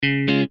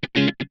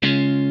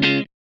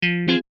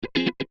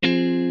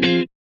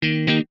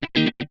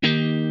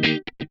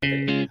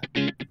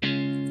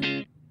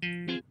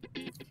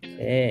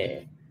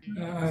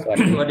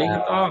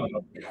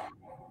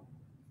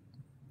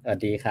สวัส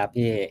ดีครับ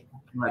พี่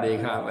สวัสดี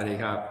ครับสวัสดี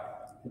ครับ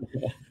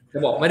จะ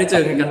บอกไม่ได้เจ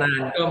อกันนา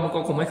นก็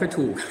คงไม่ค่อย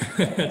ถูก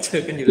เจ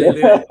อกันอยู่เ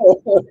รื่อย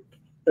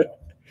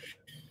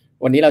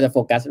ๆวันนี้เราจะโฟ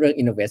กัสเรื่อง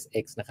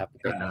InnovestX นะครับพี่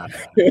เป๊ก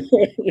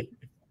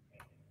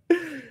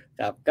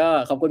ครับก็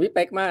ขอบคุณพี่เ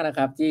ป๊กมากนะค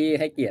รับที่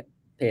ให้เกียรติ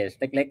เพจ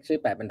เล็กๆชื่อ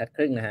8 บรรทัดค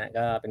รึ่งนะฮะ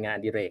ก็เป็นงานอ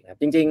ดิเรกครับ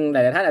จริงๆหล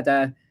ายๆท่านอาจจะ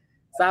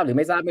ทราบหรือไ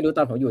ม่ทราบไม่รู้ต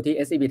อนผมอยู่ที่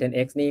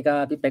SCB10X นี่ก็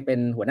พี่เป๊กเป็น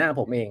หัวหน้า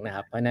ผมเองนะค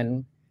รับเพราะนั้น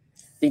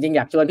จริงๆอ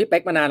ยากชวนพี่เป๊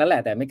กมานานแล้วแหล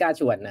ะแต่ไม่กล้า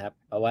ชวนนะครับ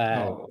เพราะว่า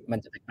มัน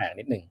จะแปลกๆ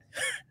นิดนึง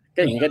ก็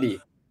อย่างนี้ก็ดี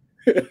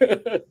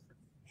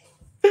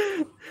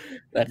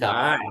นะครับ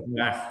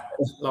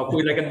เราคุ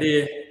ยอะไรกันดี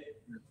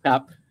ครั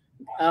บ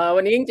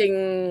วันนี้จริง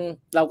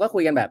ๆเราก็คุ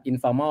ยกันแบบ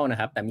informal นะ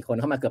ครับแต่มีคน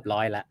เข้ามาเกือบ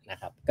100แล้วนะ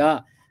ครับก็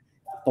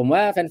ผมว่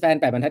าแฟน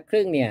ๆ8 บรรทัดค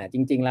รึ่งเนี่ยจ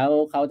ริงๆแล้ว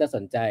เขาจะส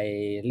นใจ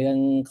เรื่อง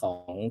ขอ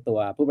งตัว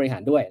ผู้บริหา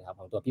รด้วยครับ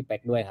ของตัวพี่เป๊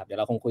กด้วยครับเดี๋ยว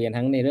เราคงคุยกัน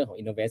ทั้งในเรื่องของ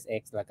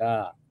InnovestX แล้วก็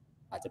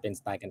อาจจะเป็น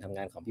สไตล์การทำง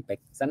านของพี่เป๊ก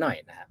ซะหน่อย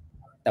นะครับ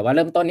แต่ว่าเ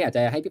ริ่มต้นเนี่ยอาจจ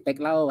ะให้พี่เป๊ก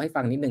เล่าให้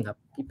ฟังนิดนึงครับ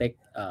พี่เป๊ก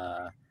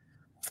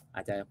อ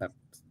าจจะแบบ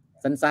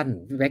สั้น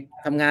ๆพี่เป๊ก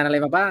ทำงานอะไร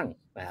มาบ้าง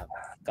นะครับ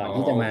ก่อน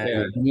ที่จะมาอ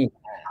ยู่ที่นี่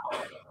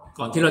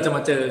ก่อนที่เราจะม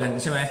าเจอกัน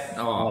ใช่ไหม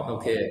อ๋อโอ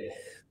เค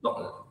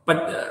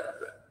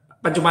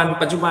ปัจจุบัน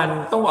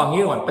ต้องบอก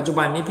งี้ก่อนปัจจุ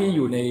บันนี้พี่อ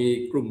ยู่ใน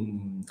กลุ่ม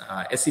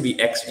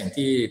SCBX อย่าง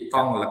ที่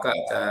ต้องแล้วก็อ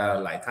าจจะ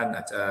หลายท่านอ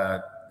าจจะ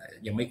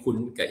ยังไม่คุ้น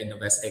กับ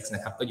InnovestX น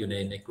ะครับก็อยู่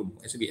ในกลุ่ม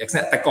SCBX เ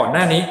นี่ยแต่ก่อนห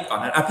น้านี้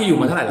พี่อยู่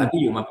มาเท่าไหร่แล้ว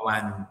พี่อยู่มาประมา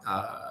ณ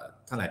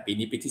เท่าไหร่ปี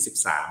นี้ปีที่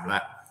13แล้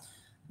ว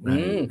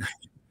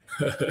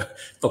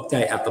ตกใจ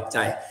ตกใจ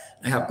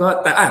นะครับก็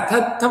แต่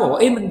ถ้าบอกว่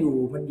ามันอ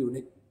ยู่ใน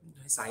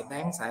สายแบ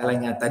งค์สายอะไร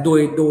งานแต่โ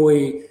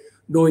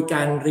ดยก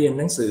ารเรียน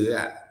หนังสือ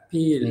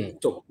พี่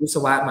จบวิศ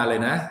วะมาเลย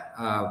นะ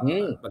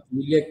แบบ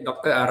นี้เรียกด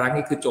ร.อารักษ์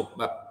นี่คือจบ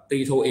แบบตรี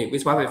โทเอกวิ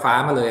ศวะไฟฟ้า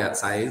มาเลย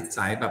ส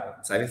ายแบบ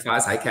สายไฟฟ้า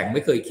สายแข็งไ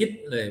ม่เคยคิด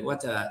เลยว่า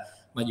จะ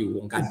มาอยู่ว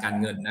งการการ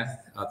เงินนะ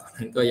ตอน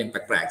นั้นก็ยังแ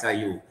ปลกใจ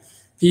อยู่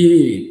พี่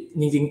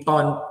จริงๆตอ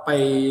นไ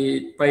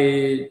ป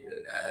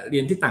เรี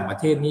ยนที่ต่างประ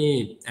เทศนี่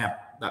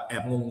แอ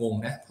บงง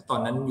ๆนะเพราะตอน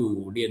นั้น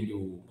เรียนอ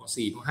ยู่ม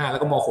.4 ม.5 แล้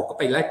วก็ม.6 ก็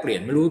ไปแลกเปลี่ย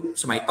นไม่รู้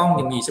สมัยต้อง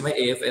ยังมีใช่ไหม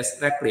AFS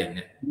แลกเปลี่ยนเ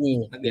นี่ย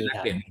นักเรียนแลก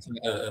เปลี่ยนใช่ไหม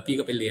พี่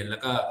ก็ไปเรียนแล้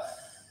วก็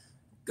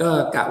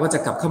กะว่าจะ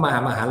กลับเข้าม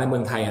หาลัยเมื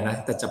องไทยนะ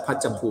แต่จับพัด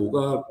จับผู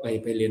ก็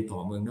ไปเรียนต่อ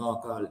เมืองนอก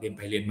ก็เรียนไ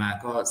ปเรียนมา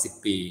ก็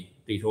10 ปี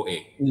ตรีโทเอ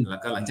กแล้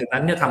วก็หลังจากนั้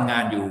นเนี่ยทำงา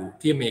นอยู่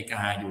ที่อเมริก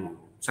าอยู่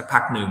สักพั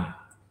กหนึ่ง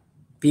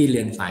พี่เรี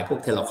ยนสายพวก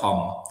เทเลคอม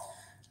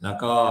แล้ว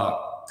ก็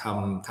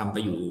ทำไป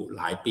อยู่ห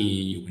ลายปี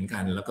อยู่เหมือนกั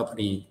นแล้วก็พอ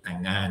ดีแต่ง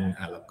งาน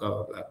แล้วก็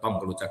ต้อง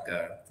รู้จักกั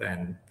บแฟน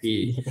พี่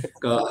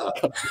ก็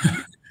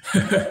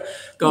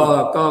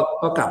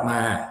กลับ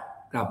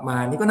มา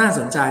นี่ก็น่าส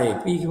นใจ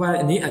พี่คิดว่า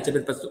อันนี้อาจจะเ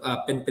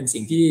ป็น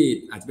สิ่งที่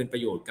อาจจะเป็นปร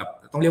ะโยชน์กับ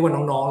ต้องเรียกว่า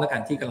น้องๆแล้วกั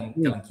นที่กำลั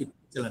งคิด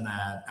พิจารณา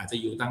อาจจะ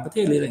อยู่ต่างประเท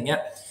ศหรืออะไรเงี้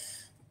ย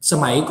ส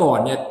มัยก่อน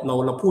เนี่ยเ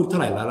ราพูดเท่า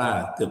ไหร่แล้วล่ะ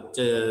เ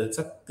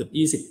กือบ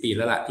20 ปีแ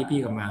ล้วล่ะที่พี่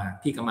กลับ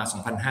มา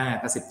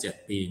2005ก็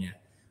17 ปีเนี่ย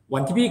วั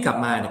นที่พี่กลับ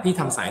มาเนี่ยพี่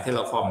ทำสายเทเล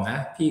คอมนะ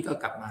พี่ก็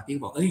กลับมาพี่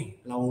บอก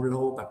เรา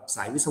แบบส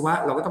ายวิศวะ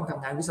เราก็ต้องท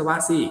ำงานวิศวะ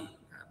สิ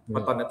เพรา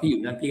ะตอนนั้นพี่อยู่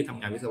นั่นพี่ก็ทำ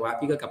งานวิศวะ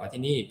พี่ก็กลับมา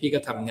ที่นี่พี่ก็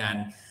ทำงาน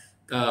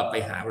ก็ไป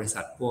หาบริ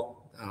ษัทพวก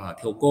เ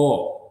ทลโก้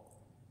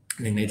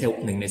1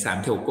 ใน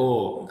 3เทลโก้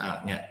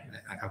เนี่ยน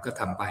ะครับก็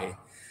ทำไป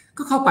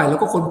ก็เข้าไปแล้ว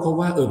ก็ค้นพบ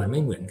ว่ามันไ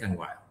ม่เหมือนกัน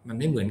ว่ะมัน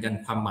ไม่เหมือนกัน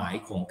ความหมาย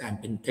ของการ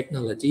เป็นเทคโน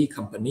โลยี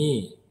คัมพานี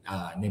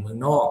ในเมือง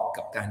นอก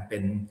กับการเป็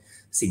น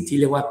สิ่งที่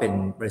เรียกว่าเป็น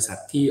บริษัท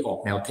ที่ออก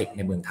แนวเทคใ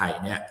นเมืองไทย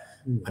เนี่ย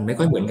มันไม่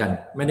ค่อยเหมือนกัน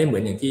ไม่ได้เหมือ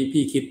นอย่างที่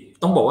พี่คิด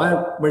ต้องบอกว่า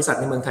บริษัท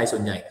ในเมืองไทยส่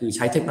วนใหญ่คือใ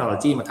ช้เทคโนโล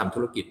ยีมาทำธุ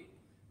รกิจ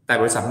แต่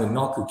บริษัทเมืองน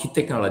อกคือคิดเท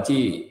คโนโลยี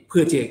เพื่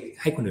อที่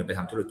ให้คนอื่นไป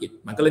ทำธุรกิจ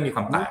มันก็เลยมีค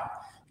วามต่าง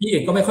พี่เอ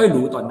งก็ไม่ค่อย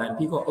รู้ตอนนั้น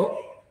พี่ก็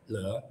เหร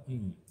อ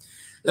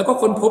แล้วก็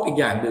ค้นพบอีก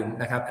อย่างหนึ่ง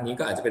นะครับอันนี้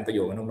ก็อาจจะเป็นประโย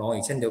ชน์กับน้องๆ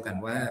อีกเช่นเดียวกัน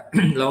ว่า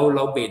เร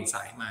าเบนส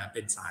ายมาเ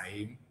ป็นสา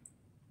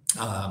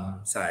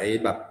ย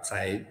แบบส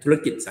ายธุร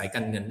กิจสายกา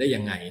รเงินได้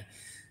ยังไง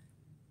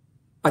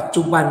ปัจ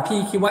จุบันพี่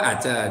คิดว่าอาจ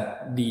จะ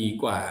ดี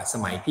กว่าส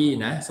มัยพี่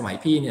นะสมัย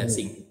พี่เนี่ย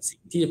สิ่ง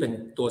ที่จะเป็น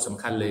ตัวส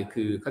ำคัญเลย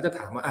คือเขาจะถ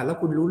ามว่าแล้ว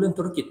คุณรู้เรื่อง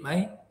ธุรกิจไหม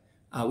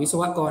วิศ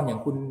วกรอย่าง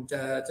คุณ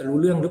จะรู้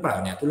เรื่องหรือเปล่า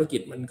เนี่ยธุรกิ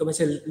จมันก็ไม่ใ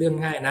ช่เรื่อง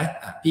ง่ายนะ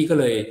พี่ก็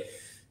เลย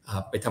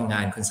ไปทำงา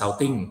นคอนซัล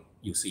ทิง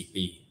อยู่4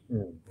 ปี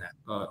นะ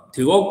ก็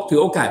ถือ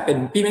โอกาสเป็น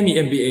พี่ไม่มี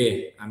MBA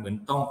เหมือน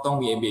ต้อง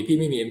มี MBA พี่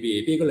ไม่มี MBA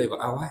พี่ก็เลยบอก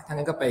ว่าถ้า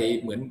งั้นก็ไป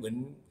เหมือน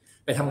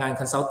ไปทำงาน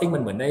คอนซัลทิงมั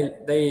นเหมือน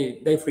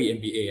ได้ฟรี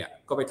MBA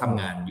ก็ไปทำ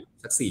งานอยู่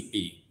สัก4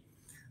 ปี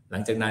หลั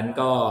งจากนั้น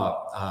ก็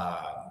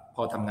พ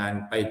อทำงาน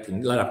ไปถึง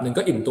ระดับหนึ่ง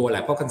ก็อิ่มตัวแหล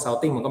ะเพราะคอนซัล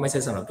ทิงมันก็ไม่ใช่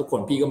สำหรับทุกค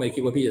นพี่ก็ไม่คิ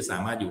ดว่าพี่จะสา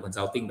มารถอยู่คอน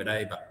ซัลทิงไปได้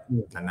แบบ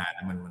นาน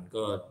ๆมัน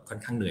ก็ค่อน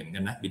ข้างเหนื่อยกั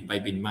นนะบินไป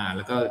บินมาแ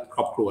ล้วก็คร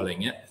อบครัวอะไร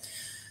เงี้ย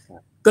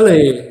ก็เล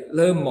ยเ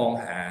ริ่มมอง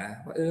หา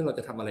ว่าเราจ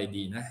ะทำอะไร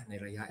ดีนะใน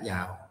ระยะย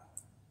าว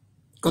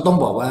ก็ต้อง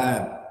บอกว่า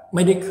ไ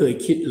ม่ได้เคย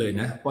คิดเลย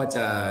นะว่าจ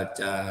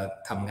ะ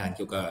ทำงานเ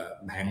กี่ยวกับ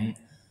แบงค์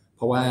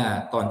เพราะว่า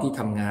ตอนที่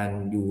ทำงาน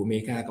อยู่อเม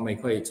ริกาก็ไม่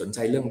ค่อยสนใจ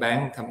เรื่องแบง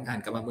ค์ทำงาน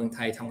กลับมาเมืองไท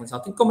ยทำคอนซัล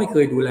ทิงก็ไม่เค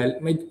ยดูแล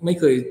ไม่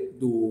เคย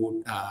ดู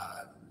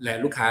แล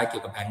ลูกค้าเกี่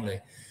ยวกับแบงค์เลย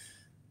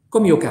ก็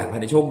มีโอกาสมา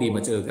ในโชคดีม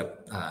าเจอกับ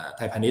ไ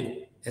ทยพาณิชย์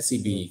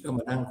SCB ก็ม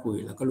านั่งคุย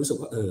แล้วก็รู้สึก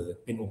ว่า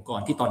เป็นองค์กร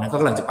ที่ตอนนั้นก็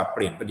กำลังจะปรับเป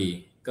ลี่ยนพอดี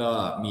ก็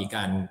มีก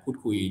ารพูด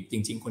คุยจ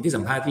ริงๆคนที่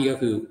สัมภาษณ์พี่ก็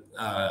คือ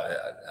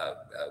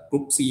ก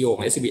รุ๊ป CEO ข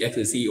อง SCBX ห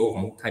รือ CEO ข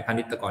องไทยพา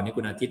ณิชย์แต่ก่อนนี้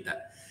คุณอาทิตย์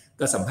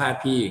ก็สัมภาษณ์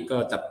พี่ก็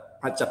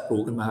จับกลุ่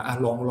มกันมา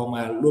ลองม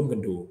าร่วมกัน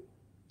ดู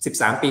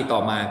13 ปีต่อ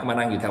มาก็มา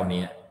นั่งอยู่แถว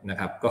นี้นะ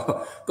ครับ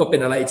ก็เป็น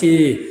อะไรที่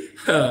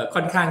ค่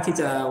อนข้างที่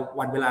จะ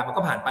วันเวลามัน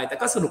ก็ผ่านไปแต่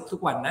ก็สนุกทุ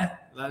กวันนะ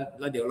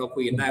แล้วเดี๋ยวเราคุ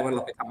ยกันได้ว่าเร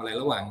าไปทำอะไร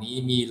ระหว่างนี้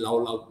มีเ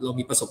รา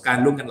มีประสบการ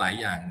ณ์ร่วมกันหลาย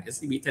อย่าง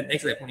SCB 10X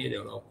อะไรพวกนี้เดี๋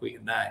ยวเราคุยกั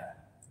นได้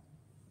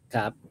ค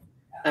รับ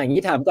อย่าง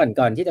นี้ถาม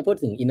ก่อนที่จะพูด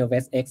ถึง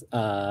InnovestX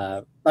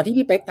ตอนที่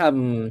พี่เป๊กท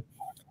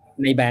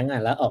ำในแบงก์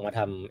แล้วออกมาท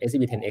ำ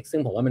SCB 10X ซึ่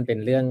งผมว่ามันเป็น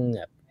เรื่องแ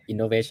บบ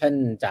innovation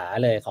จ๋า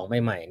เลยของ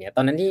ใหม่ๆเนี่ยต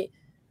อนนั้นที่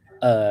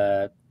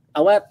เอ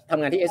าว่าท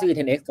ำงานที่ SCB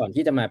 10X ก่อน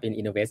ที่จะมาเป็น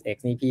InnovestX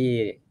นี่พี่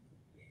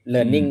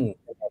learning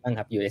อะไรบ้างค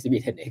รับอยู่ SCB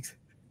 10X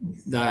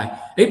ได้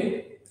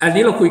อัน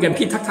นี้เราคุยกัน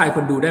พี่ทักทายค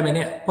นดูได้ไหมเ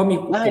นี่ยเพราะมี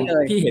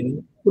พี่เห็น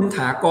คุณถ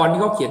ากร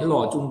ที่เขาเขียนหล่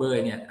อจุงเบย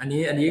เนี่ยอัน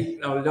นี้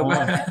เ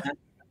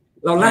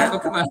ราลากเขา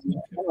ขึ้นมา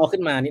เอาขึ้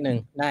นมานิดนึง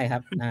ได้ครั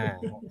บ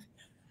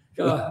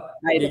ก็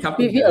ดีครับ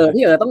พี่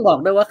ต้องบอก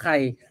ด้วยว่าใคร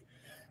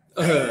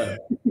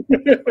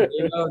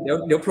เ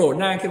ดี๋ยวโผล่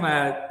หน้าขึ้นมา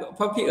เพ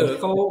ราะพี่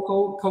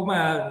เขาม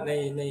าใ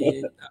น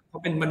เขา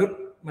เป็นมนุษ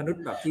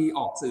ย์แบบที่อ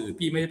อกสื่อ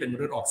พี่ไม่ได้เป็นม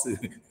นุษย์ออกสื่อ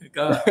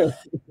ก็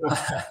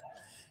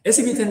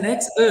SCB 10X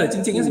จ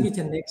ริงๆ SCB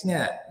 10X เนี่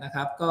ยนะค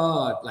รับก็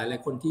หลาย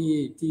ๆคน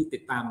ที่ติ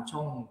ดตามช่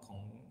องของ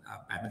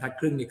8 บรรทัด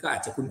ครึ่งนี่ก็อา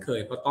จจะคุ้นเค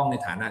ยเพราะต้องใน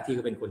ฐานะที่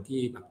ก็เป็นคน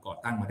ที่แบบก่อ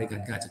ตั้งมาด้วยกั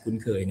นก็อาจจะคุ้น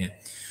เคยเนี่ย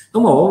ต้อ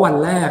งบอกว่าวัน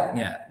แรกเ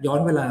นี่ยย้อน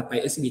เวลาไป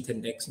SCB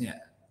 10X เนี่ย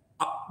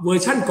เวอ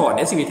ร์ชันก่อน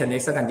SCB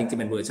 10X กันจริงๆ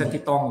เป็นเวอร์ชัน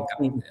ที่ต้องกับ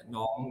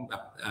น้องแบ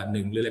บห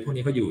นึ่งหรืออะไรพวก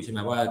นี้เขาอยู่ใช่ไหม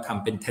ว่าท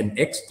ำเป็น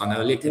 10X ตอนนั้น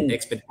เราเรียก 10X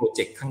เป็นโปรเจ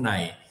กต์ข้างใน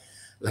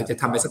หลังจาก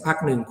ทำไปสักพัก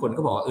หนึ่งคน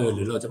ก็บอกห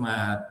รือเราจะมา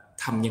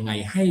ทำยังไง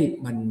ให้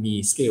มันมี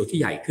สเกลที่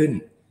ใหญ่ขึ้น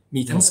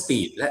มีทั้ง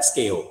speed และ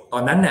scale ตอ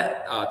นนั้นเนี่ย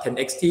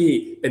10x ที่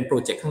เป็นโปร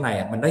เจกต์ข้างใน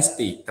มันได้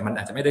speed แต่มันอ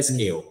าจจะไม่ได้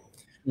scale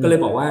ก็เลย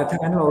บอกว่าถ้า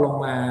งั้นเราลง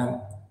มา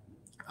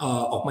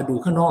ออกมาดู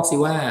ข้างนอกสิ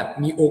ว่า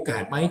มีโอกา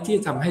สไหมที่จ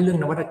ะทำให้เรื่อง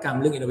นวัตกรรม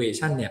เรื่อง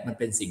innovation เนี่ยมัน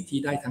เป็นสิ่งที่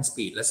ได้ทั้ง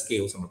speed และ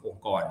scale สำหรับอง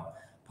ค์กร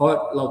เพราะ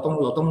เรา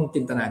ต้อง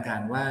จินตนากา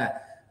รว่า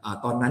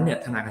ตอนนั้นเนี่ย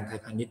ธนาคารไทย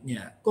พาณิชย์เนี่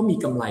ยก็มี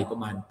กำไรประ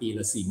มาณปีล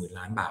ะ 40,000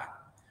 ล้านบาท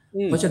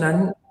เพราะฉะนั้น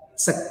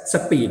ส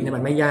ปีดเนี่ย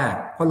มันไม่ยาก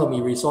เพราะเรามี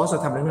resource เรา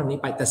ทำเรื่องนี้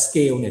ไปแต่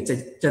scale เนี่ย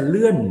จะเ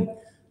ลื่อน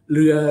เ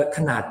รือข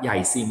นาดใหญ่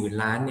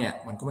 40,000 ล้านเนี่ย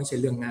มันก็ไม่ใช่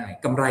เรื่องง่าย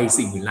กำไร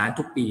 40,000 ล้าน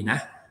ทุกปีนะ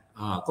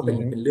ก็เ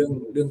ป็นเ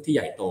รื่องที่ใ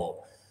หญ่โต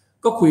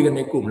ก็คุยกันใ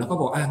นกลุ่มแล้วก็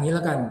บอกงี้แ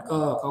ล้วกันก็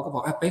เขาก็บอ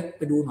กเป๊กไ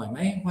ปดูหน่อยไหม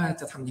ว่า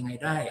จะทำยังไง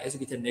ได้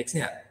SCB 10X เ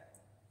นี่ย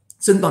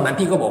ซึ่งตอนนั้น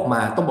พี่ก็บอกม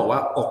าต้องบอกว่า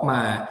ออกมา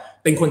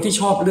เป็นคนที่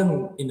ชอบเรื่อง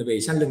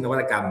innovation เรื่องนวั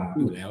ตกรรม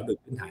อยู่แล้วโดย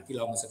พื้นฐานที่เ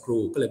ราเมื่อสักค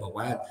รู่ก็เลยบอก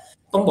ว่า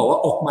ต้องบอกว่า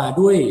ออกมา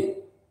ด้วย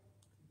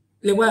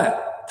เรียกว่า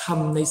ท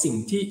ำในสิ่ง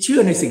ที่เชื่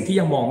อในสิ่งที่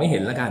ยังมองไม่เห็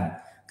นแล้วกัน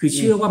คือเ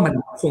ชื่อว่ามัน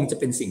คงจะ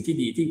เป็นสิ่งที่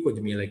ดีที่ควรจ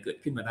ะมีอะไรเกิด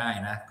ขึ้นมาได้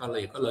นะก็เล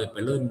ยไป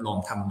เริ่มลอง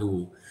ทำดู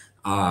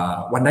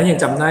วันนั้นยัง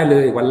จำได้เล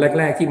ยวัน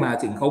แรกๆที่มา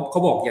ถึงเขา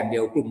บอกอย่างเดี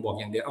ยวกลุ่มบอก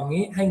อย่างเดียวเอา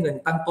งี้ให้เงิน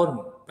ตั้งต้น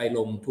ไปล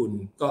งทุน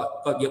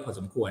ก็เยอะพอ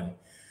สมควร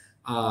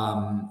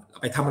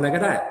ไปทำอะไรก็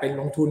ได้ไป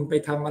ลงทุนไป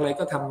ทำอะไร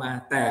ก็ทำมา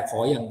แต่ขอ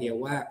อย่างเดียว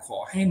ว่าขอ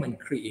ให้มัน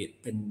create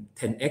เป็น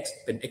 10x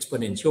เป็น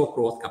exponential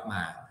growth กลับม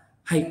า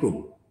ให้กลุ่ม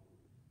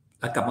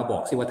แล้วกลับมาบอ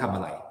กซิว่าทำอ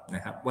ะไรน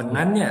ะครับวัน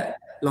นั้นเนี่ย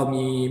เรา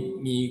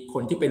มีค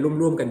นที่ไป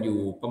ร่วมกันอยู่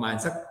ประมาณ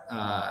สัก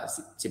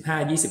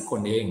15-20 คน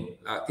เอง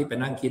ที่ไป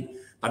นั่งคิด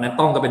ตอนนั้น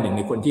ต้องก็เป็นหนึ่งใ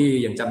นคนที่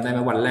ยังจำได้ไหม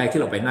วันแรก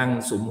ที่เราไปนั่ง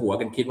สุมหัว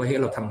กันคิดว่า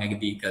เราทำไงกัน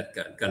ดี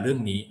กับเรื่อง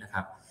นี้นะค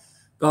รับ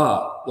ก็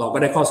เราก็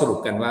ได้ข้อสรุป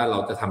กันว่าเรา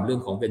จะทำเรื่อ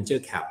งของ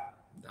venture cap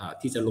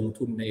ที่จะลง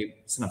ทุนใน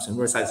สนับสนุน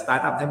บริษัทสตาร์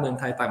ทอัพในเมือง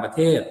ไทยต่างประเ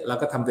ทศแล้ว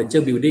ก็ทำ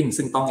venture building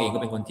ซึ่งต้องเองก็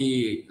เป็นคนที่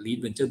lead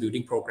venture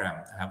building program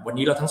นะครับวัน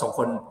นี้เราทั้งสองค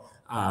น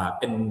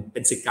เป็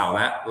นศิษย์เก่าแ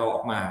ล้วเราอ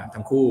อกมา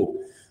ทั้งคู่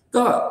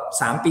ก็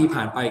3 ปี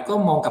ผ่านไปก็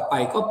มองกลับไป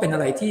ก็เป็นอะ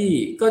ไรที่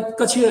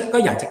ก็เชื่อก็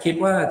อยากจะคิด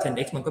ว่า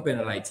 10x มันก็เป็น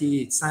อะไรที่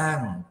สร้าง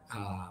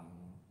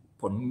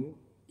ผล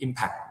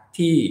impact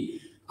ที่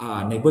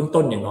ในเบื้อง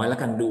ต้นอย่างน้อยแล้ว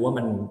กันดูว่า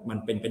มัน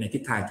เป็นในทิ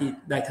ศทางที่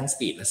ได้ทั้ง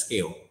speed และ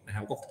scale นะค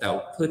รับก็แต่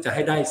เพื่อจะใ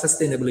ห้ได้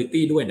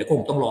sustainability ด้วยเดี๋ยวค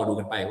งต้องรอดู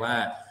กันไปว่า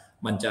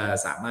มันจะ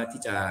สามารถ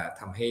ที่จะ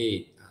ทำให้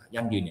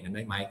ยั่งยืนอย่างนั้นไ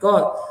ด้ไหมก็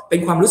เป็น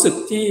ความรู้สึก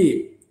ที่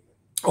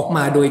ออกม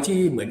าโดยที่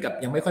เหมือนกับ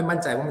ยังไม่ค่อยมั่น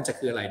ใจว่ามันจะ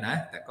คืออะไรนะ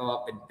แต่ก็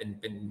เ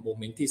ป็นโมเ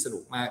มนต์ที่สนุ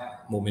กมาก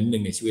โมเมนต์หนึ่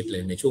งในชีวิตเล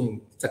ยในช่วง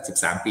สัก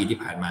13 ปีที่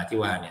ผ่านมาที่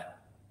ว่าเนี่ย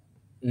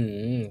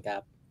ครั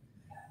บ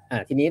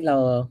ทีนี้เรา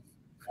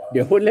เ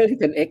ดี๋ยวพูดเรื่อง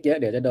 10x เยอะ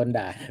เดี๋ยวจะโดน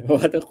ด่าเพราะ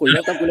ว่าต้องคุยเ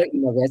รื่อง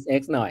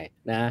InnovestX หน่อย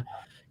นะ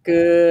คื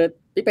อ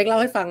พี่เป็กเล่า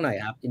ให้ฟังหน่อย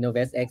ครับ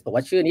InnovestX บอกว่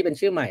าชื่อนี้เป็น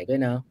ชื่อใหม่ด้วย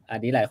เนาะอัน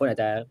นี้หลายคนอาจ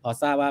จะพอ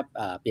ทราบว่า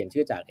เปลี่ยน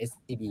ชื่อจาก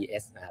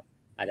SCBS นะครับ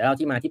อาจจะเล่า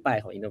ที่มาที่ไป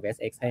ของ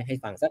InnovestX ให้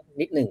ฟังสัก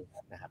นิดนึง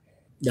นะครับ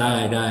ได้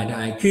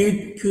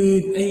คือ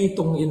ไอ้ต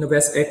รง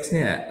InnovestX เ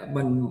นี่ย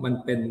มัน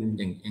เป็น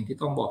อย่างที่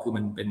ต้องบอกคือ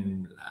มันเป็น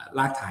ร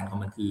ากฐานของ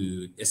มันคือ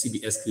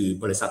SCBS คือ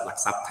บริษัทหลัก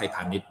ทรัพย์ไทยพ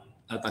าณิชย์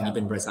แล้วตอนนี้เ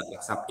ป็นบริษัทหลั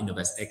กทรัพย์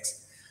InnovestX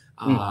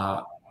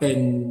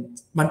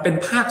มันเป็น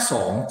ภาค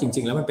2จ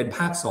ริงๆแล้วมันเป็นภ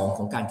าค2ข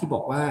องการที่บ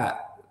อกว่า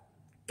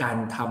การ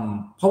ท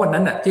ำเพราะวัน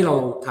นั้นน่ะที่เรา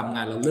ทำง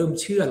านเราเริ่ม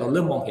เชื่อเราเ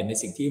ริ่มมองเห็นใน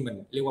สิ่งที่มัน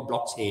เรียกว่าบล็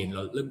อกเชนเร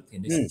าเริ่มเห็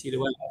นในสิ่งที่เรีย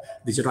กว่า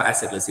ดิจิทัลแอสเ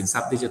ซทหรือสินทรั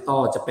พย์ดิจิทัล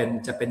จะเ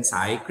ป็นส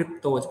ายคริป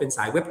โตจะเป็นส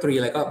ายWeb3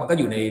อะไรก็มันก็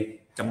อยู่ใน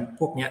จำ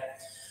พวกเนี้ย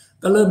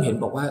ก็เริ่มเห็น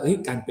บอกว่า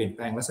การเปลี่ยนแป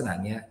ลงลักษณะ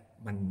เนี้ย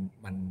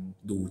มัน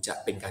ดูจะ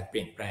เป็นการเป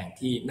ลี่ยนแปลง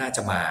ที่น่าจ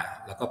ะมา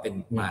แล้วก็เป็น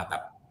มาแ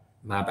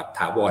บบถ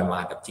าวรม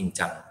าแบบจริง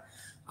จัง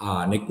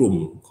ในกลุ่ม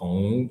ของ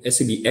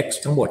SCBX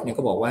ทั้งหมดเนี่ย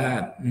ก็บอกว่า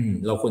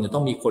เราควรจะต้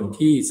องมีคน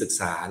ที่ศึก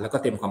ษาแล้วก็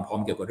เตรียมความพร้อม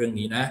เกี่ยวกับเรื่อง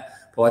นี้นะ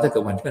เพราะว่าถ้าเกิ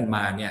ดวันที่มันม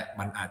าเนี่ย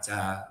มันอาจจะ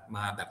ม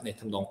าแบบใน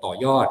ทำนองต่อ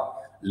ยอด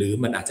หรือ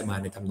มันอาจจะมา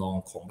ในทำนอง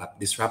ของแบบ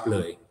disrupt เล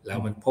ยแล้ว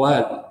มันเพราะว่า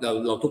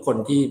เราทุกคน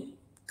ที่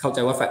เข้าใจ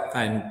ว่าแฟ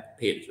นเ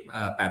พจ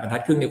8 บรรทั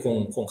ดครึ่งเนี่ย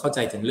คงเข้าใจ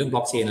ถึงเรื่องบล็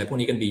อกเชนอะไรพวก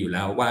นี้กันดีอยู่แ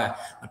ล้วว่า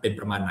มันเป็น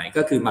ประมาณไหน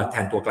ก็คือมาแท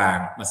นตัวกลาง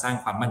มาสร้าง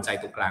ความมั่นใจ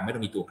ตัวกลางไม่ต้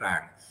องมีตัวกลา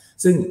ง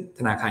ซึ่ง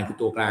ธนาคารคือ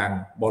ตัวกลาง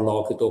บล.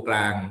คือตัวกล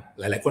าง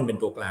หลายๆคนเป็น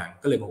ตัวกลาง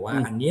ก็เลยบอกว่า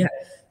อันเนี้ย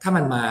ถ้า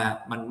มัน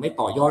ไม่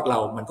ต่อยอดเรา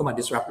มันก็มา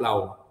disrupt เรา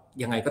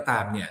ยังไงก็ตา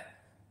มเนี่ย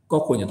ก็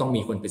ควรจะต้อง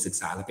มีคนไปศึก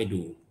ษาและไป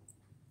ดู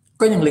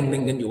ก็ยังเล็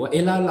งๆกันอยู่ว่า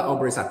แล้วเราเอา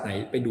บริษัทไหน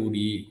ไปดู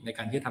ดีในก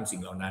ารที่จะทำสิ่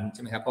งเหล่านั้นใ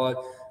ช่ไหมครับเพราะ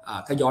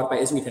ถ้าย้อนไป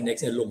SV10X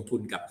เนี่ยลงทุ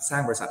นกับสร้า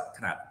งบริษัทข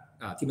นาด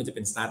ที่มันจะเ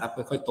ป็นสตาร์ทอัพ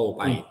ค่อยๆโตไ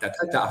ปแต่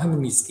ถ้าจะเอาให้มั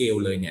นมีสเกล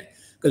เลยเนี่ย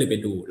ก็เลยไป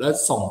ดูแล้ว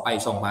ส่องไป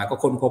ส่องมาก็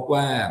ค้นพบ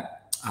ว่า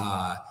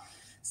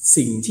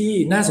สิ่งที่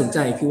น่าสนใจ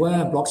คือว่า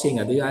บล็อกเชน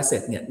กับดิจิทัลแอสเซ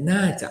ทเนี่ยน่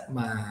าจะม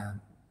า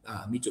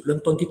มีจุดเริ่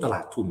มต้นที่ตล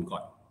าดทุนก่อ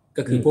น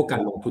ก็คือพวกกา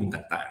รลงทุน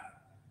ต่าง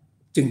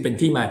ๆจึงเป็น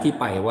ที่มาที่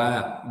ไปว่า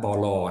บ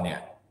ล.เนี่ย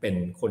เป็น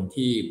คน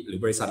ที่หรือ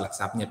บริษัทหลัก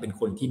ทรัพย์เนี่ยเป็น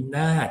คนที่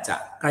น่าจะ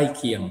ใกล้เ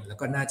คียงแล้ว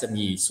ก็น่าจะ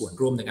มีส่วน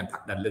ร่วมในการผลั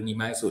กดันเรื่องนี้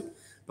มากที่สุด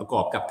ประก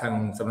อบกับทาง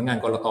สำนักงาน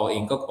กลต.เอ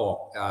งก็ออก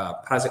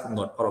พระราชกำห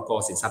นดพรก.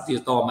สินทรัพย์ดิ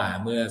จิทัลมา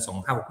เมื่อ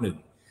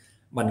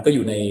2561มันก็อ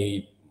ยู่ใน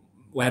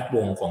แวดว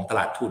งของตล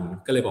าดทุน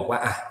ก็เลยบอกว่า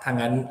ถ้า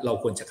งั้นเรา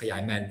ควรจะขยา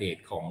ย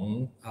mandate ของ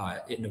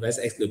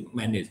InnovestX หรือ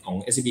mandate ของ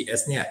SCBS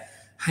เนี่ย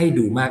ให้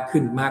ดูมาก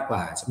ขึ้นมากก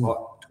ว่าเฉพาะ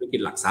ธุรกิจ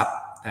หลักทรัพย์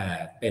แต่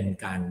เป็น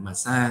การมา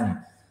สร้าง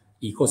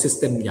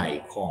ecosystem ใหญ่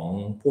ของ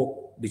พวก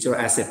digital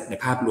asset ใน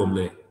ภาพรวมเ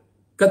ลย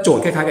ก็โจท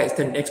ย์คล้ายๆกับ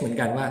 10X เหมือน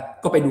กันว่า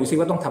ก็ไปดูซิ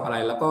ว่าต้องทำอะไร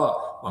แล้วก็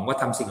หวังว่า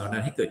ทำสิ่งเหล่านั้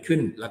นให้เกิดขึ้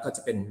นแล้วก็จ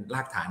ะเป็นร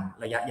ากฐาน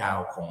ระยะยาว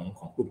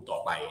ของกลุ่มต่อ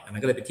ไปอันนั้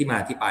นก็เลยเป็นที่มา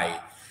ที่ไป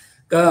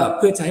ก็เ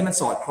พื่อจะให้มัน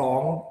สอดคล้อ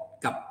ง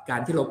กับกา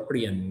รที่เราเป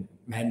ลี่ยน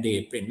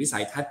mandate เปลี่ยนวิสั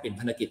ยทัศน์เปลี่ยน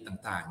ภารกิจ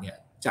ต่างๆเนี่ย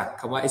จาก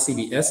คำว่า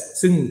SCBS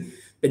ซึ่ง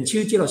เป็นชื่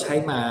อที่เราใช้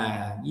มา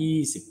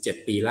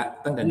27 ปีละ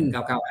ตั้งแต่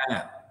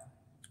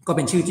1995ก็เ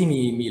ป็นชื่อที่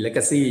มี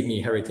legacy มี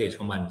heritage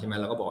ของมันใช่ไหม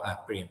เราก็บอก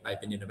เปลี่ยนไป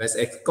เป็น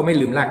InnovestX ก็ไม่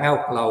ลืมรากเหง้า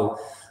ของเรา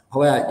เพรา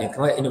ะว่าอย่างค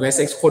ำว่า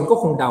InnovestX คนก็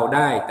คงเดาไ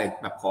ด้แต่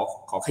แบบ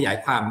ขอขยาย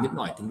ความนิดห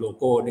น่อยถึงโล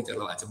โก้เนื่องจาก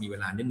เราอาจจะมีเว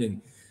ลานิดนึง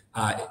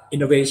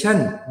innovation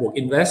บวก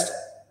invest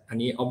อัน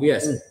นี้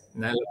obvious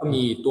นะแล้วก็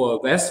มีตัว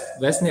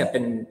West เนี่ยเป็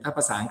นถ้าภ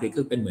าษาอังกฤษ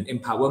คือเป็นเหมือน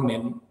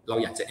empowerment เรา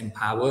อยากจะ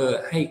empower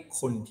ให้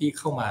คนที่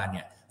เข้ามาเ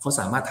นี่ยเขา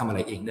สามารถทำอะไร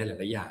เองได้หลา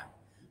ยๆอย่าง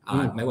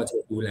ไม่ว่าจะ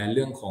ดูแลเ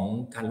รื่องของ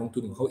การลงทุ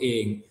นของเขาเอ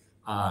ง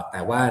แ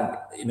ต่ว่า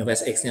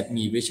InnovestX เนี่ย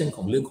มี vision ข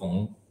องเรื่องของ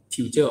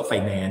future of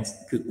finance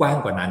คือกว้าง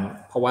กว่านั้น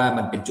เพราะว่า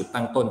มันเป็นจุด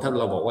ตั้งต้นถ้า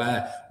เราบอกว่า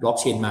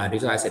blockchain มา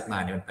digital asset มา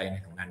เนี่ยมันไปใน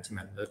ทางนั้นใช่ไหม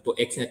แล้วตัว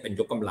X เนี่ยเป็น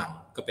ยกกำลัง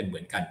ก็เป็นเหมื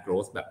อนการ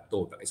growth แบบโต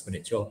แบบ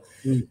exponential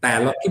แต่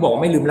ที่บอกว่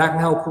าไม่ลืมรากเ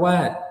หง้าเพราะว่า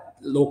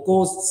โลโก้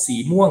สี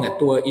ม่วง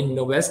ตัว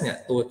Innovest เนี่ย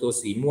ตัว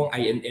สีม่วง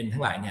INN ทั้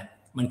งหลายเนี่ย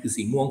มันคือ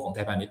สีม่วงของไท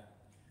ยพาณิชย์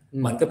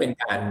มันก็เป็น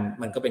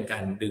กา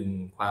รดึง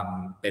ความ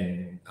เป็น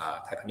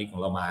ไทยพาณิชย์ขอ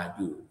งเรามาอ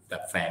ยู่แบ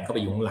บแฝงเข้าไป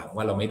อยู่ข้างหลัง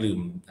ว่าเราไม่ลืม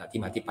ที่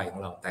มาที่ไปขอ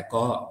งเราแต่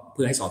ก็เ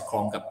พื่อให้สอดคล้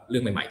องกับเรื่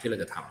องใหม่ๆที่เรา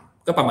จะท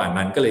ำก็ประมาณ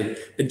นั้นก็เลย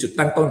เป็นจุด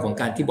ตั้งต้นของ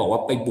การที่บอกว่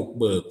าไปบุก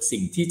เบิกสิ่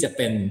งที่จะเ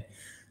ป็น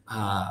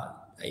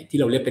ที่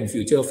เราเรียกเป็น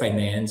future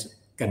finance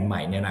กันให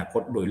ม่ในอนาค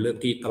ตโดยเริ่ม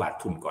ที่ตลาด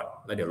ทุนก่อน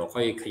แล้วเดี๋ยวเราค่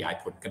อยขยาย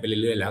ผลกันไปเ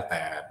รื่อยๆแล้วแ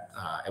ต่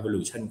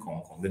evolution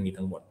ของเรื่องนี้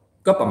ทั้งหมด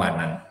ก็ประมาณ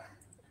นั้น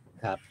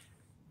ครับ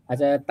อาจ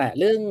จะแตะ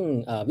เรื่อง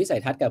วิสัย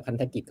ทัศน์กับพัน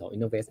ธกิจของ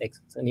InnovestX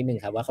สักนิดนึง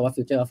ครับว่าคำว่า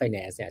Future of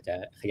Finance เนี่ยจะ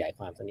ขยายค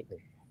วามสักนิดนึ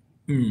ง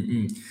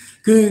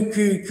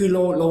คือ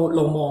เ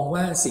รามอง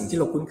ว่าสิ่งที่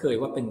เราคุ้นเคย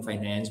ว่าเป็น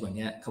finance วัน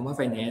นี้คำว่า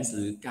finance ห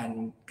รือการ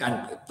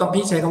ต้อง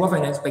พี่ใช้คำว่า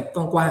finance ไปก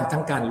ว้างๆทั้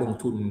งการลง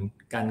ทุน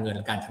การเงิน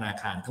การธนา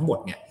คารทั้งหมด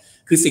เนี่ย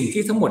คือสิ่ง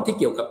ที่ทั้งหมดที่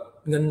เกี่ยวกับ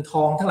เงินท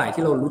องทั้งหลาย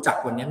ที่เรารู้จัก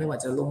วันนี้ไม่ว่า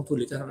จะลงทุน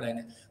หรือจะทำอะไรเ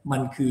นี่ยมั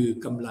นคือ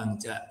กำลัง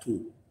จะถู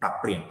กปรับ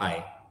เปลี่ยนไป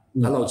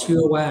แล้วเราเชื่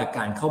อว่าก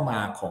ารเข้ามา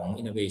ของ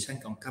innovation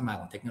เข้ามา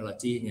ของเทคโนโล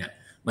ยีเนี่ย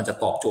มันจะ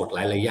ตอบโจทย์หล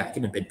ายๆอย่าง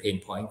ที่มันเป็น pain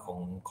point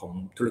ของ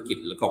ธุรกิจ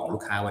หรือของลู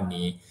กค้าวัน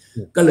นี้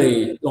ก็เลย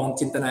ลอง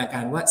จินตนากา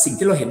รว่าสิ่ง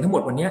ที่เราเห็นทั้งหม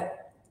ดวันนี้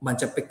มัน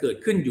จะไปเกิด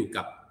ขึ้นอยู่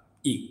กับ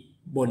อีก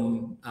บน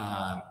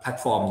แพลต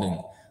ฟอร์มหนึ่ง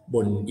บ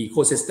น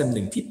ecosystem ห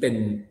นึ่งที่เป็น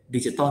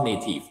digital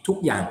native ทุก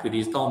อย่างคือ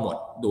digital หมด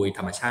โดยธ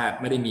รรมชาติ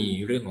ไม่ได้มี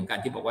เรื่องของการ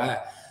ที่บอกว่า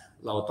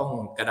เราต้อง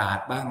กระดาษ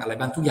บ้างอะไร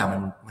บ้างทุกอย่าง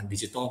มัน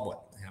digital หมด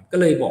นะครับก็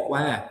เลยบอก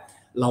ว่า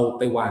เรา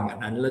ไปวางอัน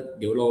นั้นแล้ว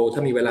เดี๋ยวเราถ้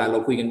ามีเวลาเรา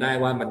คุยกันได้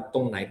ว่ามันต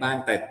รงไหนบ้าง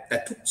แต่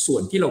ทุกส่ว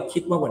นที่เราคิ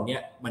ดว่าวันนี้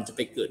มันจะไ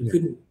ปเกิดขึ้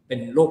นเป็น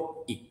โลก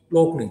อีกโล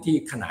กหนึ่งที่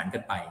ขนานกั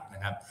นไปน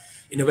ะครับ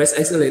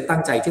InnovestX เลยตั้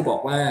งใจที่บอ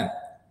กว่า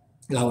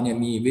เราเนี่ย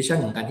มีวิชั่น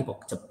ของการที่บอก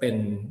จะเป็น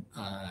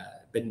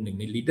หนึ่ง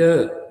ในลีดเดอ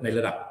ร์ในร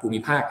ะดับภูมิ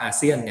ภาคอาเ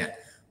ซียนเนี่ย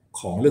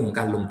ของเรื่องของ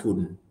การลงทุน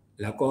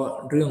แล้วก็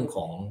เรื่องข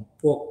อง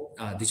พวก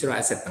digital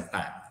asset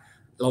ต่าง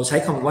ๆเราใช้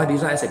คำว่า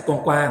digital asset ก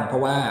ว้างๆเพรา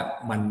ะว่า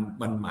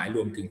มันหมายร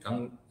วมถึงทั้ง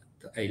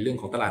เรื่อง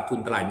ของตลาดทุน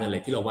ตลาดเงินอะไร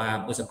ที่เราว่า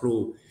เมื่อสักครู่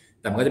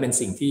แต่มันก็จะเป็น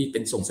สิ่งที่เป็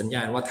นส่งสัญญ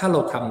าณว่าถ้าเรา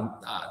ท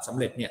ำสำ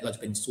เร็จเนี่ยเราจ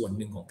ะเป็นส่วน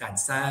หนึ่งของการ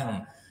สร้าง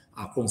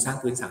โครงสร้าง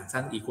พื้นฐานสร้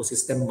างอีโคซิ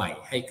สเต็มใหม่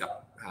ให้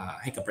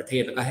กับประเท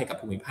ศแล้วก็ให้กับ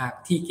ภูมิภาค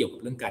ที่เกี่ยวกับ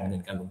เรื่องการเงิ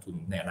นการลงทุน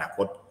ในอนาค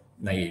ต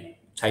ใน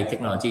ใช้เทค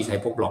โนโลยีใช้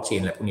พวกบล็อกเช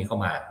นอะไรพวกนี้เข้า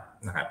มา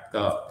นะครับ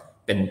ก็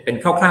เป็น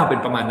คร่าวๆเป็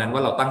นประมาณนั้นว่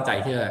าเราตั้งใจ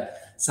ที่จะ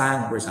สร้าง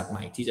บริษัทให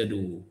ม่ที่จะ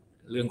ดู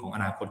เรื่องของอ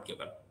นาคตเกี่ยว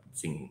กับ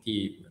สิ่งที่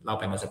เล่า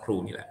ไปเมื่อสักครู่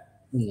นี่แหละ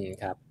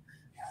ครับ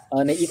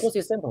ใน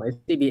ecosystem ของ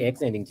SCBX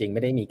เนี่ยจริงๆไ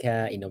ม่ได้มีแค่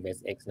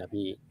InnovestX นะ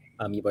พี่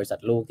มีบริษัท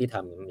ลูกที่ท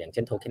ำอย่างเ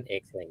ช่น Token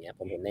X อะไรเงี้ย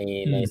ผมเห็น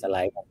ในสไล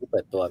ด์ที่เ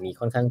ปิดตัวมี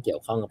ค่อนข้างเกี่ย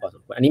วข้องกับพอส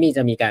มควรอันนี้จ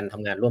ะมีการท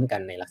ำงานร่วมกั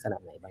นในลักษณะ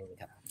ไหนบ้าง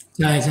ครับ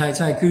ใ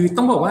ช่คือ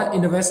ต้องบอกว่า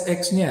InnovestX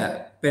เนี่ย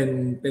เ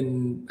ป็น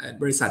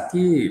บริษัท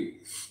ที่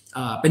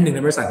เป็นหนึ่งใน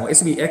บริษัทของ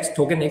SBX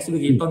Token X เมื่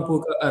อกี้ต้อง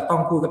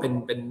พูดก็เป็น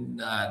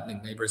หนึ่ง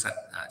ในบริษัท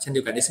เช่นเดี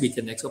ยวกัน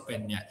SB10X ก็เป็น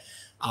เนี่ย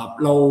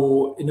เรา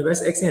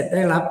InnovestX เนี่ยไ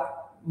ด้รับ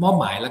มอบ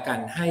หมายละกัน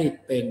ให้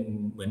เป็น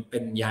เหมือนเป็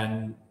นยาน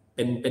เ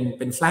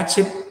ป็นแฟลก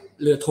ชิพ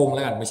เรือธงแ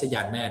ล้วกันไม่ใช่ย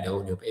านแม่เ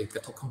ดี๋ยวไปกร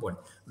ะทบข้างบน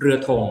เรือ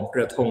ธ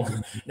ง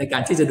ในกา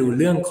รที่จะดู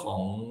เรื่องขอ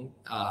ง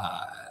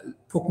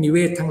พวกนิเว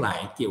ศทั้งหลาย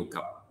เกี่ยว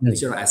กับ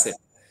digital asset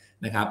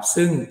นะครับ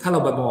ซึ่งถ้าเรา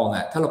ไปมอง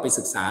ถ้าเราไป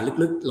ศึกษา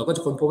ลึกๆเราก็จ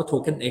ะค้นพบว่า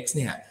Token X เ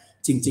นี่ย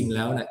จริงๆแ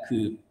ล้วนะคื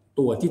อ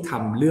ตัวที่ท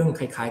ำเรื่อง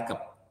คล้ายๆกับ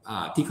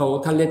ที่เขา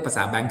ถ้าเรียกภาษ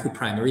าแบงค์คือ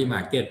primary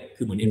market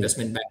คือเหมือน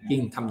investment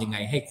banking ทำยังไง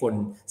ให้คน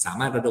สา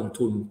มารถระดม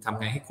ทุนทำ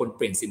ไงให้คนเ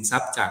ปลี่ยนสินทรั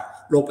พย์จาก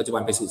โลกปัจจุบั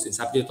นไปสู่สินท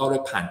รัพย์ดิจิทัลด้ว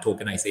ยผ่าน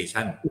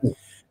tokenization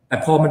แต่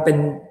พอมันเป็น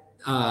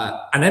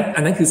อัน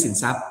นั้นคือสิน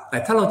ทรัพย์แต่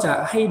ถ้าเราจะ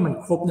ให้มัน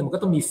ครบเนี่ยมัน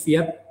ก็ต้องมี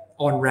fiat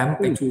on ramp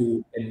ไป to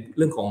เป็นเ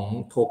รื่องของ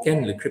โทเค็น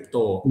หรือคริปโต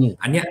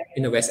อันเนี้ย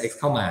InnovestX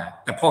เข้ามา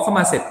แต่พอเข้า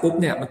มาเสร็จปุ๊บ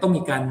เนี่ยมันต้อง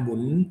มีการหมุ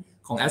น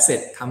ของ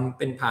asset ทำเ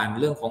ป็นผ่าน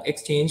เรื่องของ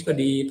exchange ก็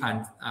ดีผ่าน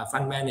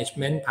fund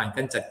management ผ่านก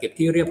ารจัดเก็บ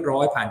ที่เรียบร้อ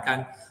ยผ่านการ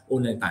โอ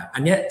นต่างๆอั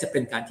นเนี้ยจะเป็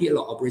นการที่เร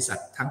าเอาบริษัท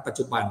ทั้งปัจ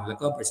จุบันแล้ว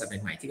ก็บริษัทใ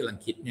หม่ๆที่กำลัง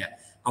คิดเนี่ย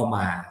เอาม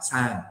าส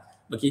ร้าง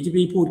เมื่อกี้ที่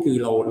พี่พูดคือ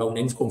เราเ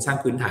น้นโครงสร้าง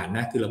พื้นฐานน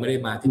ะคือเราไม่ได้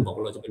มาที่บอก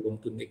เราจะไปลง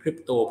ทุนในคริป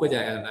โตเพื่อจะ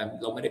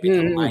เราไม่ได้ไปท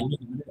ำไม่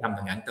ได้ทำอ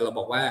ย่างนั้นแต่เราบ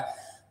อกว่า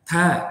ถ้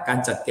าการ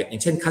จัดเก็บอย่า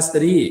งเช่น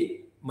custody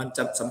มันจ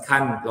ะสำคั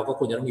ญเราก็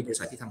ควรจะต้องมีบริ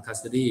ษัทที่ทำ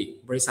custody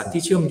บริษัท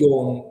ที่เชื่อมโย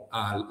ง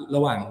ร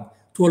ะหว่าง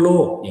ทั่วโล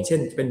กอย่างเช่น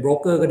เป็นโบรก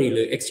เกอร์ก็ดีห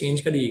รือ exchange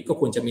ก็ดีก็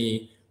ควรจะมี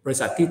บริ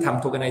ษัทที่ท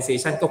ำ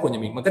tokenization ก็ควรจ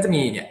ะมีมันก็จะ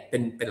มีเนี่ยเ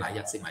ป็นหลายอ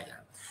ย่างสิ่งหลายอย่า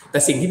งแต่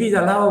สิ่งที่พี่จ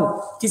ะเล่า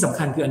ที่สำ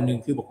คัญคืออันนึง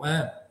คือบอกว่า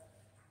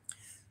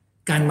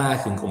การมา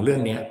ถึงของเรื่อ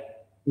งนี้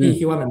พี่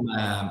คิดว่ามันม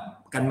า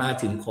การมา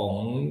ถึงของ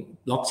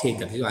บล็อกเชน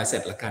กับ digital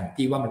asset ละกัน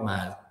พี่ว่ามันมา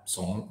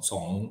ส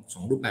อ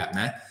งรูปแบบ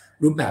นะ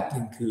รูปแบบห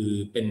นึ่งคือ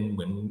เป็นเห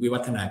มือนวิวั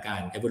ฒนากา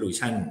ร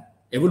evolution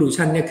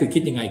เนี่ยคือคิ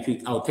ดยังไงคือ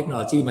เอาเทคโนโ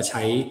ลยีมาใ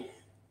ช้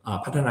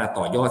พัฒนา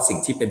ต่อยอดสิ่ง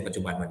ที่เป็นปัจ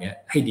จุบันวันนี้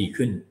ให้ดี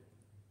ขึ้น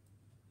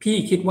พี่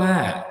คิดว่า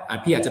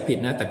พี่อาจจะผิด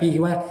นะแต่พี่คิ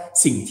ดว่า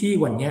สิ่งที่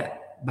วันนี้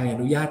ใบอ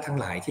นุญาตทั้ง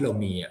หลายที่เรา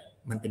มี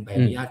มันเป็นใบ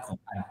อนุญาตของ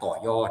การต่อ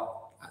ยอด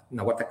น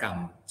วัตกรรม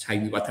ใช้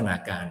วิวัฒนา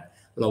การ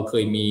เราเค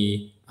ยมี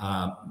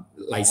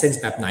license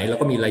แบบไหนแล้ว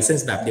ก็มี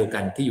license แบบเดียวกั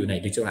นที่อยู่ใน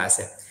digital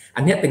asset อั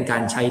นนี้เป็นกา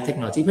รใช้เทคโ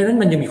นโลยีเพราะฉะนั้น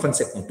มันยังมีคอนเ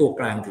ซ็ปต์ของตัว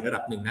กลางถึงระ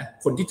ดับหนึ่งนะ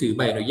คนที่ถือใ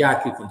บอนุญาต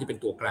คือคนที่เป็น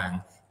ตัวกลาง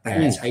แต่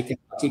ใช้เทค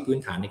โนโลยีพื้น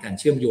ฐานในการ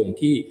เชื่อมโยง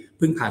ที่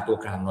พึ่งพาตัว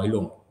กลางน้อยล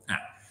ง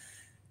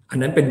อัน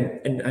นั้นเ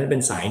ป็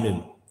นสายหนึ่ง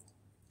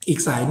อีก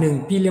สายหนึ่ง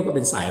พี่เรียกว่าเ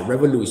ป็นสาย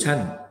revolution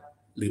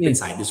หรือเป็น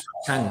สาย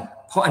disruption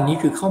เพราะอันนี้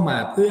คือเข้ามา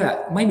เพื่อ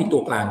ไม่มีตั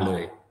วกลางเล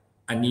ย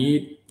อันนี้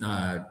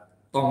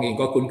ต้องเอง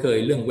ก็คุ้นเคย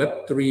เรื่อง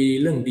Web3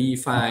 เรื่อง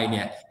DeFi เ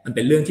นี่ยมันเ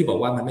ป็นเรื่องที่บอก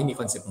ว่ามันไม่มี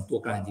คอนเซ็ปต์ของตัว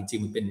กลางจริง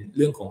ๆมันเป็นเ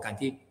รื่องของการ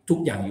ที่ทุก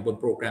อย่างอยู่บน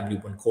โปรแกรมอ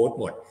ยู่บนโค้ด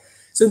หมด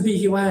ซึ่งพี่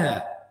คิดว่า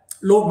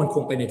โลกมันค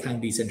งไปในทาง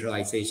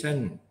decentralization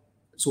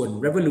ส่วน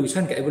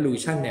revolution กับ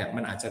evolution เนี่ย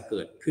มันอาจจะเ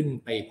กิดขึ้น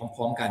ไปพ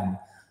ร้อมๆกัน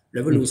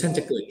revolution จ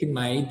ะเกิดขึ้นไห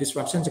ม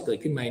disruption จะเกิด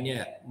ขึ้นไหมเนี่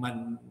ย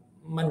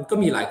มันก็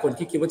มีหลายคน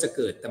ที่คิดว่าจะเ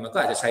กิดแต่มันก็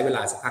อาจจะใช้เวล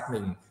าสักพักห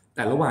นึ่งแ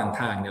ต่ระหว่าง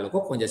ทางเนี่ยเราก็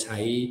ควรจะใช้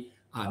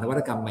นวั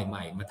ตกรรมให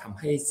ม่ๆมาทำ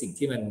ให้สิ่ง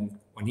ที่มัน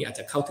วันนี้อาจ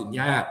จะเข้าถึง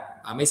ยาก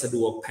ไม่สะด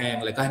วกแพง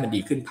แล้วก็ให้มัน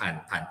ดีขึ้น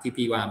ผ่านที่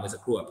พี่ว่าเมื่อสั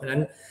กครู่เพราะฉะนั้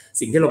น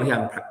สิ่งที่เราพยายา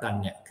มผลักดัน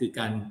เนี่ยคือ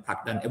การผลัก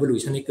ดัน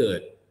evolution ให้เกิด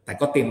แต่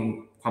ก็เตรียม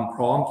ความพ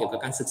ร้อมเกี่ยวกับ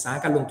การศึกษา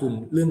การลงทุน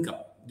เรื่องกับ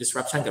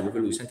disruption กับ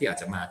revolution ที่อาจ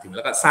จะมาถึงแ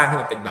ล้วก็สร้างให้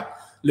มันเป็นแบบ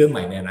เรื่องให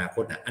ม่ในอนาค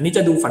ตอันนี้จ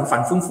ะดูฝัน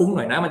ฟุ้งๆห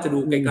น่อยนะมันจะดู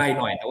ไกลๆ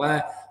หน่อยแต่ว่า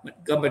มัน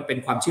ก็เป็น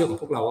ความเชื่อของ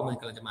พวกเราว่ามัน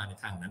กำลังจะมาใน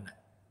ทางนั้น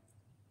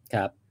ค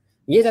รับ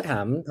นี่จะถา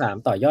ม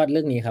ต่อยอดเ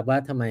รื่องนี้ครับว่า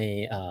ทำไม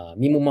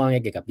มีมุมมอง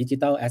เกี่ยวกับ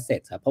Digital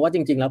Asset ครับเพราะว่าจ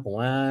ริงๆแล้วผม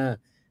ว่า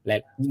และ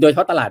โดยเฉ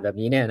พาะตลาดแบบ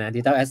นี้เนี่ยนะ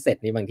Digital Asset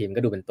นี่บางทีมัน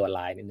ก็ดูเป็นตัว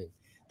ร้ายนิดนึง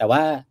แต่ว่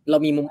าเรา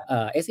มีมุม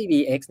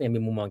SCBX เนี่ยมี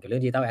มุมมองเกี่ยวกับเรื่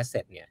อง Digital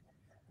Asset เนี่ย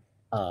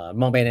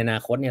มองไปในอนา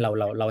คตเนี่ย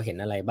เราเห็น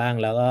อะไรบ้าง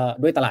แล้วก็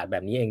ด้วยตลาดแบ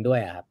บนี้เองด้วย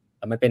ครับ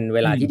มันเป็นเว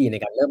ลาที่ดีใน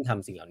การเริ่มท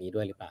ำสิ่งเหล่านี้ด้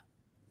วยหรือเปล่า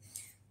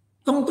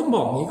ต้องบ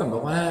อกงี้ก่อนบ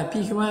อกว่า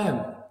พี่คิดว่า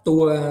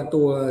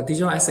ตัว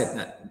digital asset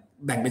น่ะ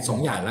แบ่งเป็น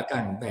2 อย่างแล้วกั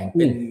นแบ่งเ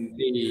ป็น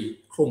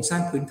โครงสร้า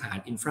งพื้นฐาน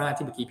อินฟรา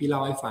ที่เมื่อกี้พี่เล่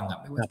าให้ฟัง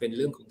ไม่ว่าจะเป็นเ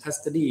รื่องของ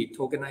custody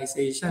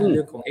tokenization เ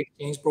รื่องของ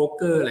exchange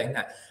broker อะไรเ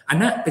นี่ยอัน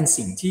นั้นเป็น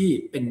สิ่ง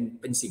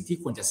ที่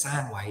ควรจะสร้า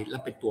งไว้และ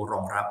เป็นตัวร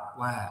องรับ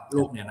ว่าโล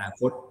กในอนา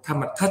คต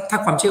ถ้า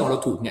ความเชื่อของเรา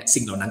ถูกเนี่ย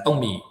สิ่งเหล่านั้นต้อง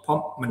มีเพราะ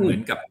มันเหมือ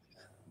นกับ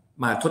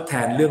มาทดแท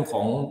นเรื่องข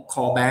อง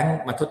core bank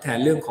มาทดแทน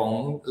เรื่องของ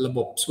ระบ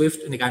บ Swift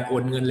ในการโอ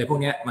นเงินอะไรพวก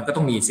นี้มันก็ต้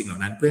องมีสิ่งเหล่า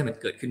นั้นเพื่อให้มัน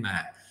เกิดขึ้นมา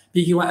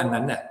พี่คิดว่าอัน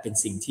นั้นเนี่ยเป็น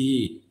สิ่งที่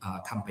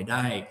ทำไปไ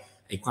ด้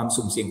ไอ้ความ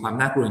สุ่มเสี่ยงความ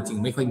น่ากลัวจริง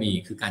ๆไม่ค่อยมี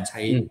คือการใ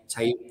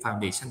ช้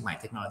foundation ใหม่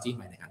เทคโนโลยีใ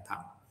หม่ในการท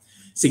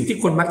ำสิ่งที่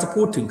คนมักจะ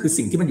พูดถึงคือ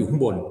สิ่งที่มันอยู่ข้า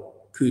งบน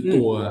คือ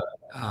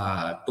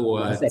ตัว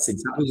สิน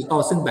ทรัพย์ดิจิทัล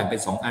ซึ่งแบ่งเป็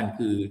น2 อัน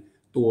คือ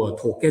ตัวโ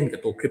ทเก้นกับ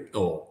ตัวคริปโต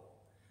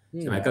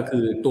ใช่ไหมก็คื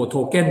อตัวโท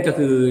เก้นก็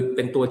คือเ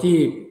ป็นตัวที่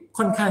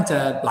ค่อนข้างจะ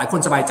หลายคน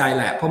สบายใจ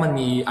แหละเพราะมัน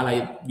มีอะไร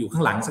อยู่ข้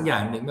างหลังสักอย่า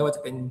งหนึ่งไม่ว่าจ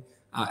ะเป็น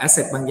แอสเซ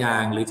ทบางอย่า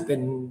งหรือจะเป็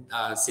น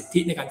สิทธิ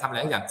ในการทำอะไร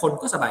บางอย่างคน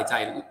ก็สบายใจ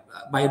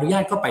ใบอนุญา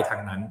ตก็ไปทา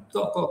งนั้น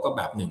ก็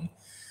แบบหนึ่ง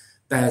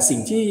แต่สิ่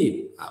งที่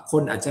ค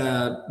นอาจจะ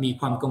มี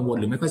ความกังวล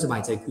หรือไม่ค่อยสบา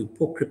ยใจคือพ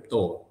วกคริปโต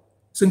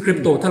ซึ่งคริป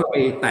โตถ้าเราไป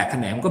แตกแข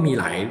นงก็มี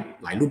ห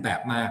ลายรูปแบบ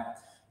มาก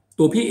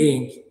ตัวพี่เอง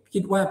คิ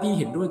ดว่าพี่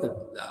เห็นด้วยกับ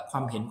คว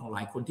ามเห็นของหล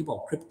ายคนที่บอก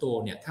คริปโต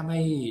เนี่ยถ้า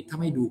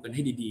ไม่ดูกันใ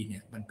ห้ดีๆเนี่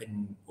ยมันเป็น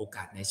โอก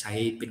าสในใช้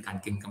เป็นการ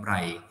เก็งกำไร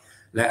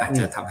และอาจ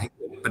จะทำให้เ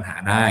กิดปัญหา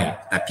ได้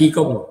แต่พี่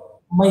ก็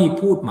ไม่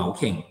พูดเหมา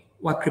เข่ง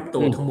ว่าคริปโต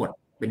ทั้งหมด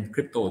เป็นค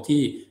ริปโต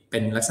ที่เป็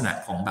นลักษณะ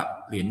ของแบบ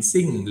เหรียญ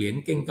ซิ่งเหรียญ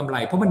เก็งกำไร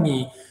เพราะมันมี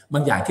บา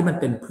งอย่างที่มัน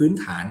เป็นพื้น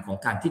ฐานของ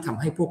การที่ทำ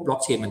ให้พวกบล็อ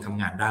กเชนมันท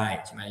ำงานได้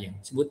ใช่ไหมอย่าง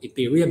สมมติ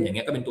Ethereum อย่างเ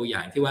งี้ยก็เป็นตัวอย่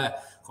างที่ว่า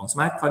ของ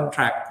Smart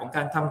Contract ของก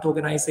ารทำ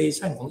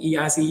Tokenization ของ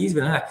ERC20 อ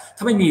ะไร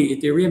ถ้าไม่มี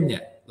Ethereum เนี่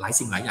ยหลาย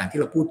สิ่งหลายอย่างที่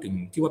เราพูดถึง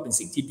ที่ว่าเป็น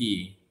สิ่งที่ดี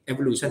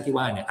Evolution ที่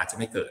ว่าเนี่ยอาจจะ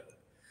ไม่เกิด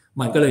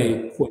มันก็เลย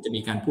ควรจะ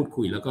มีการพูด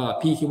คุยแล้วก็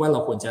พี่คิดว่าเรา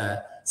ควรจะ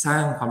สร้า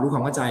งความรู้คว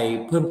ามเข้าใจ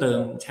เพิ่มเติม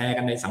แชร์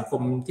กันในสังค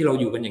มที่เรา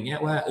อยู่กันอย่างเงี้ย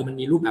ว่ามัน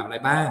มีรูปแบบอะไร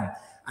บ้าง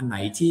อันไหน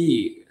ที่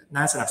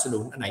น่าสนับสนุ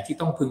นอันไหนที่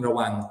ต้องพึงระ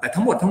วังแต่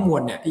ทั้งหมดทั้งมว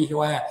ลเนี่ยพี่คิด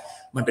ว่า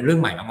มันเป็นเรื่อง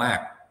ใหม่มาก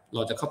ๆเร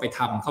าจะเข้าไ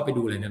ป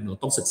ดูอะไรเนี่ยเรา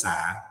ต้องศึกษา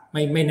ไ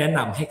ม่แนะน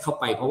ำให้เข้า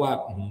ไปเพราะว่า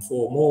โฟ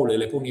โมหรืออ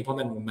ะไรพวกนี้เพราะ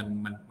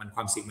มันค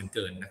วามเสี่ยงมันเ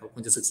กินนะครับค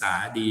วรจะศึกษา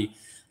ดี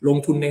ลง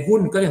ทุนในหุ้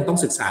นก็ยังต้อง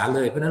ศึกษาเล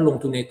ยเพราะนั้นลง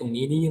ทุนในตรง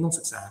นี้นี่ยังต้อง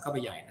ศึกษาเข้าไป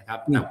ใหญ่นะครับ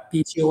แต่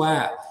พี่เชื่อว่า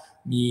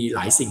มีหล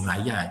ายสิ่งหลา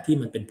ยอย่างที่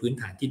มันเป็นพื้น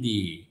ฐานที่ดี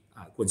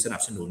ควรสนั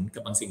บสนุนกั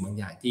บบางสิ่งบาง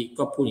อย่างที่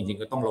ก็พูดจริง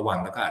ๆก็ต้องระวัง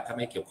แล้วก็ถ้าไ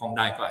ม่เกี่ยวข้องไ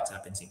ด้ก็อาจจะ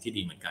เป็นสิ่งที่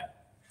ดีเหมือนกัน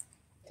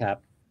ครับ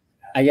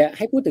อยากใ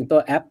ห้พูดถึงตั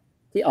วแอป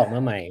ที่ออกมา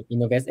ใหม่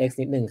InnovestX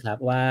นิดนึงครับ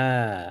ว่า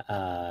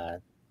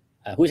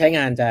ผู้ใช้ง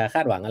านจะค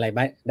าดหวังอะไร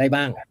ได้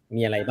บ้าง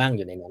มีอะไรบ้างอ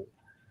ยู่ในนั้น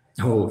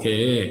โอเค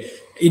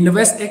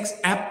InnovestX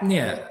App เ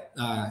นี่ย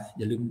อ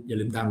ย่า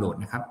ลืมดาวน์โหลด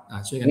นะครับ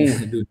ช่วยกัน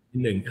ดูนิ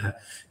ดนึง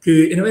คือ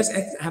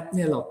InnovestX App เ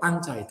นี่ยเราตั้ง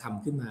ใจท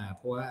ำขึ้นมาเ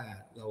พราะว่า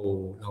เ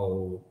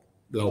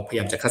ราพยา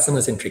ยามจะ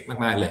customer centric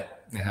มากๆเลย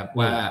นะครับ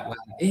ว่า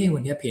วั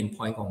นนี้ pain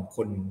point ของค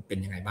นเป็น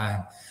ยังไงบ้าง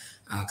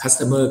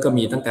customer ก็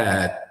มีตั้งแต่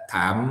ถ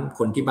ามค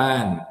นที่บ้า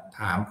น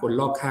ถามคน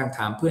รอบข้างถ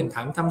ามเพื่อนถ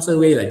ามทำ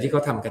survey อะไรที่เข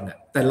าทำกัน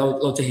แต่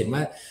เราจะเห็นว่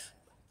า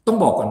ต้อง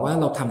บอกก่อนว่า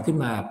เราทำขึ้น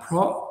มาเพร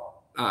าะ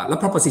แล้ว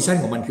proposition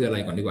ของมันคืออะไร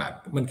ก่อนดีกว่า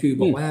มันคือ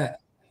บอกว่า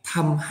ท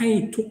ำให้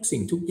ทุกสิ่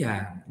งทุกอย่า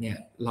งเนี่ย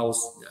เรา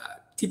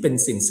ที่เป็น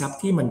สินทรัพย์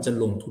ที่มันจะ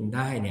ลงทุนไ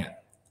ด้เนี่ย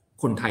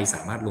คนไทยส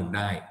ามารถลงไ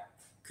ด้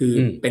คือ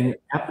เป็น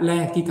แอปแร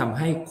กที่ทำใ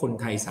ห้คน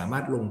ไทยสามา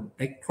รถลงไ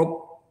ด้ครบ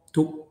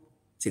ทุก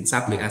สินทรั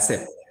พย์หรือ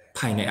asset ภ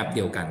ายในแอปเ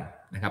ดียวกัน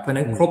นะครับเพราะ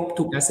นั้นครบ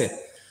ทุก asset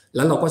แ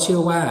ล้วเราก็เชื่อ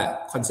ว่า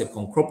คอนเซ็ปต์ข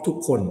องครบทุก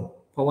คน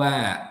เพราะว่า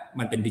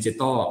มันเป็นดิจิ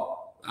ตอล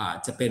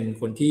จะเป็น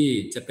คนที่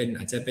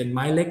อาจจะเป็นไ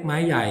ม้เล็กไม้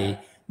ใหญ่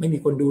ไม่มี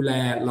คนดูแล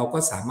เราก็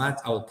สามารถ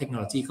เอาเทคโน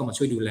โลยีเข้ามา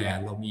ช่วยดูแล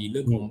เรามีเ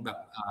รื่องของแบบ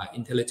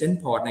intelligent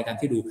port ในการ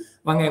ที่ดู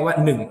ว่าไงว่า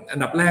1อัน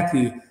ดับแรก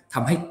คือท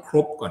ำให้คร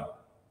บก่อน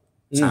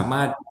สาม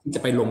ารถที่จ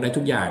ะไปลงได้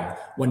ทุกอย่าง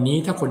วันนี้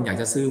ถ้าคนอยาก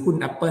จะซื้อหุ้น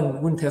Apple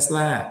หุ้น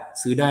Tesla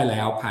ซื้อได้แ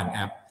ล้วผ่านแอ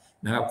ป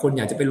นะครับคนอ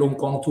ยากจะไปลง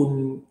กองทุน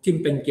ที่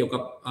เป็นเกี่ยวกั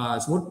บ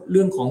สมมติเ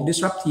รื่องของ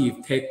disruptive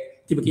tech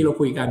ที่เมื่อกี้เรา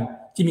คุยกัน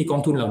ที่มีกอ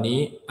งทุนเหล่านี้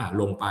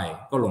ลงไป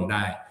ก็ลงไ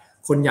ด้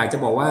คนอยากจะ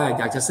บอกว่า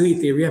อยากจะซื้อ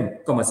Ethereum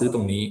ก็มาซื้อต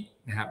รงนี้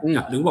นะครับ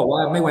หรือบอกว่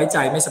าไม่ไว้ใจ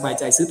ไม่สบาย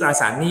ใจซื้อตรา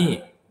สารหนี้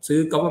ซื้อ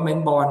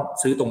government bond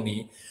ซื้อตรงนี้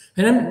เพรา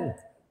ะฉะนั้น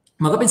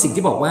มันก็เป็นสิ่ง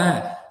ที่บอกว่า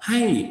ให้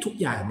ทุก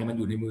อย่างเนี่ยมันอ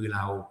ยู่ในมือเร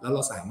าแล้วเร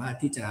าสามารถ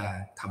ที่จะ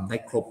ทำได้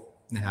ครบ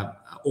นะครับ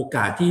โอก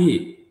าสที่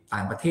ต่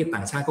างประเทศต่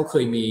างชาติเขาเค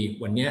ยมี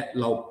วันนี้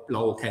เร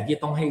าแทนที่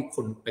ต้องให้ค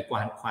นไปค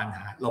วานห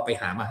าเราไป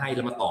หามาให้แ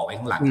ล้วมาต่อไว้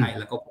ข้างหลังให้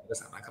แล้วก็คนก็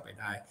สามารถเข้าไป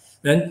ได้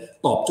ดังนั้น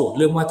ตอบโจทย์เ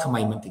รื่องว่าทำไม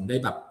มันถึงได้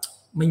แบบ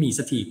ไม่มี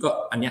สักทีก็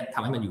อันเนี้ยท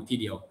ำให้มันอยู่ที่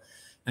เดียว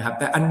นะครับ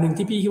แต่อันนึง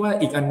ที่พี่คิดว่า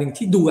อีกอันนึง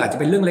ที่ดูอาจจะ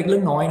เป็นเรื่องเล็กเรื่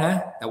องน้อยนะ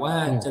แต่ว่า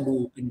จะดู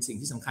เป็นสิ่ง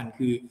ที่สำคัญ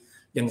คือ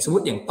อย่างสมม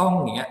ติอย่างต้อง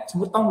อย่างเงี้ยสม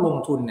มติต้องลง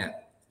ทุนเนี่ย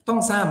ต้อง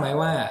ทราบไหม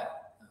ว่า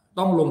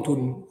ต้องลงทุน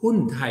หุ้น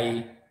ไทย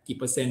กี่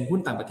เปอร์เซ็นต์หุ้น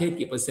ต่างประเทศ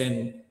กี่เปอร์เซ็น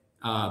ต์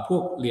พว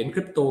กเหรียญค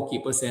ริปโต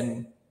กี่เปอร์เซ็นต์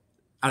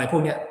อะไรพว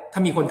กเนี้ยถ้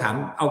ามีคนถาม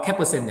เอาแค่เ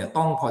ปอร์เซ็นต์เนี่ย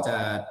ต้องพอจะ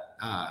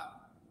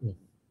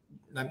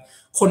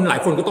คนหลาย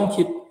คนก็ต้อง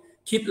คิด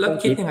แล้ว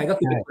คิดยังไงก็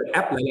คือเปิดแอ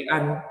ปหลายๆอั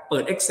นเปิ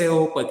ด Excel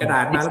เปิดกระดา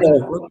ษมาแล้ว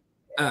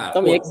ต้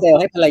องมี Excel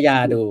ให้ภรรยา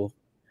ดู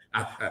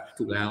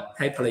ถูกแล้วใ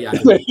ห้ภรรยา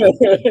ดู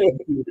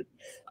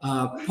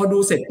พอดู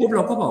เสร็จปุ๊บเร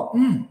าก็บอก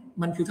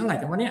มันคือเท่าไหร่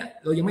กันวะเนี่ย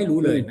เรายังไม่รู้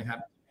เลยนะครับ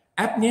แ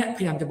อปเนี้ยพ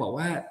ยายามจะบอก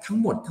ว่าทั้ง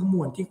หมดทั้งม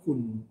วลที่คุณ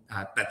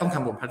แต่ต้องท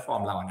ำบนแพลตฟอร์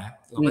มเรานะ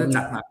เราก็จะ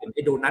จัดมาเป็นไ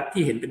อ้โดนัท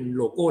ที่เห็นเป็น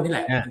โลโก้นี่แห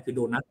ละมันคือโ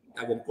ดนัท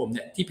วงกลมเ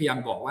นี่ยที่พยายาม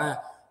บอกว่า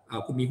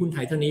คุณมีหุ้นไท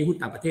ยเท่านี้หุ้น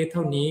ต่างประเทศเท่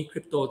านี้ค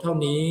ริปโตเท่า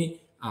นี้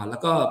แล้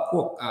วก็พ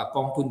วกก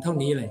องทุนเท่า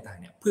นี้อะไรต่าง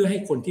เนี่ยเพื่อให้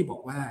คนที่บอ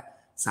กว่า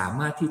สา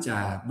มารถที่จะ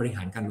บริห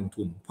ารการลง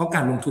ทุนเพราะก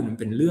ารลงทุนมัน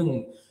เป็นเรื่อง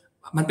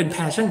มันเป็น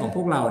passion ของพ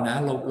วกเรานะ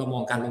เราม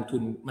องการลงทุ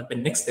นมันเป็น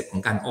next step ขอ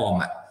งการออม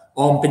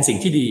ออมเป็นสิ่ง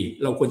ที่ดี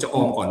เราควรจะอ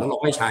อมก่อนแล้วเรา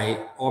ค่อยใช้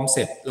ออมเส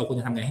ร็จเราควร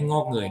จะทำไงให้ง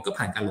อกเงยก็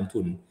ผ่านการลง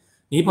ทุน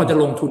นี้พอจะ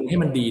ลงทุนให้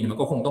มันดีมัน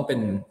ก็คงต้องเ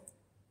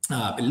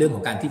ป็นเรื่องข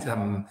องการที่จะท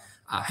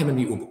ำให้มัน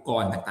มีอุปก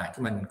รณ์ต่างๆ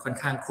ที่มันค่อน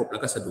ข้างครบแล้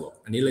วก็สะดวก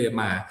อันนี้เลย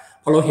มา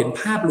พอเราเห็น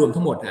ภาพรวม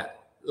ทั้งหมด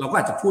เราก็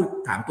อาจจะพูด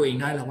ถามตัวเอง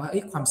ได้แล้วว่า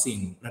ความเสี่ยง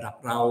ระดับ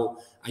เรา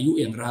อายุ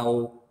อย่างเรา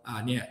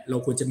เนี่ยเรา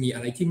ควรจะมีอะ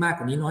ไรที่มากก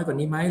ว่านี้น้อยกว่า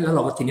นี้ไหมแล้วเร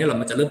าก็ทีนี้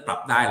มันจะเริ่มปรับ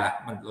ได้ละ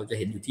เราจะ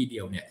เห็นอยู่ที่เดี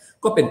ยวเนี่ย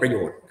ก็เป็นประโย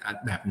ชน์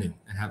แบบหนึ่ง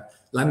นะครับ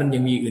แล้วมันยั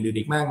งมีอื่นๆ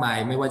อีกมากมาย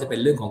ไม่ว่าจะเป็น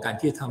เรื่องของการ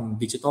ที่ท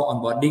ำดิจิทัลออน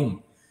บอร์ดิ้ง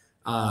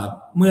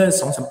เมื่อ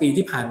 2-3 ปี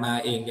ที่ผ่านมา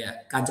เองเนี่ย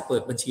การจะเปิ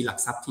ดบัญชีหลัก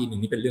ทรัพย์ทีหนึ่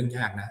งนี่เป็นเรื่องย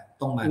ากนะ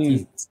ต้องมาที่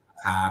สา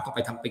ขาต้องไป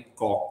ทำไป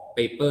กรอกเป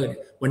เปอร์เนี่ย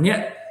วันนี้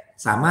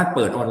สามารถเ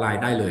ปิดออนไล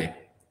น์ได้เลย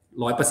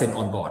 100% อ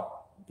อนบอร์ด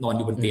นอนอ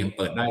ยู่บนเตียงเ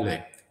ปิดได้เลย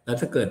แล้ว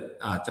ถ้าเกิด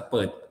จะเ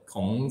ปิดข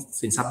อง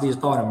สินทรัพย์ดิจิ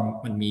ทัล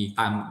มันมี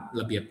ตาม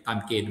ระเบียบตาม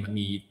เกณฑ์มัน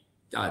มี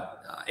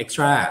เอ็กซ์ต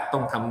ร้าต้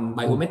องทำไบ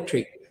โอเมต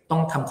ริกต้อ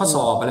งทำข้อส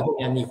อบอะไรพวก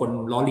นี้มีคน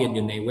ล้อเลียนอ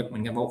ยู่ในเว็บเหมื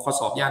อนกันว่าข้อ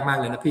สอบยากมาก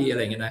เลยนะพี่อะไ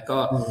รเงี้ยนะ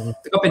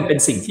ก็เป็น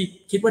สิ่งที่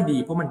คิดว่าดี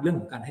เพราะมันเรื่อง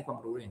ของการให้ความ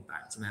รู้ต่า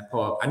งๆใช่ไหมพอ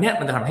อันเนี้ย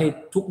มันจะทำให้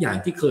ทุกอย่าง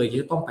ที่เคย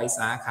จะต้องไปส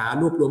าขา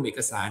รวบรวมเอก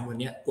สารวัน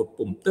นี้กด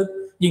ปุ่มตึ๊ก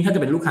ยิ่งถ้าจ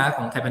ะเป็นลูกค้าข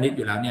องไทยพาณิชย์อ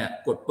ยู่แล้วเนี่ย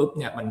กดปุ๊บ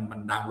เนี่ยมัน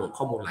ดาวน์โหลด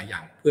ข้อมูลหลายอย่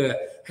างเพื่อ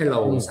ให้เรา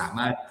สาม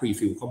ารถพรี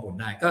ฟิลข้อมูล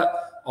ได้ก็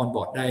ออนบ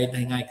อร์ดไ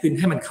ด้ง่ายขึ้น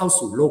ให้มันเข้า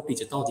สู่โลกดิ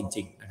จิทัลจ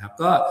ริงๆนะครับ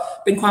ก็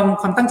เป็นคว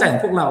ามตั้งใจขอ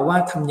งพวกเราว่า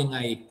ทำยังไง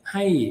ใ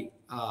ห้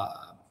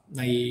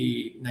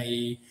ใน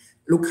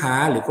ลูกค้า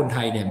หรือคนไท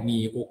ยเนี่ยมี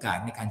โอกาส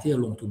ในการที่จะ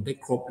ลงทุนได้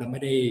ครบและไ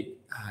ม่ได้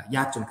ย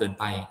ากจนเกิน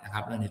ไปนะค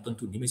รับและในต้น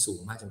ทุนที่ไม่สูง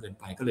มากจนเกิน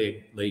ไปก็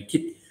เลยคิ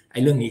ดไอ้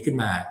เรื่องนี้ขึ้น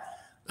มา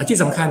และที่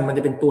สำคัญมันจ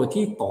ะเป็นตัว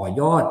ที่ต่อ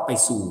ยอดไป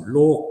สู่โล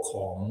กข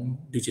อง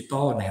ดิจิทั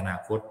ลในอนา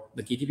คตเ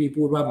มื่อกี้ที่พี่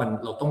พูดว่า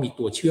เราต้องมี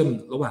ตัวเชื่อม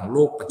ระหว่างโล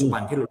กปัจจุบั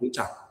นที่เรารู้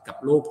จักกับ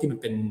โลกที่มัน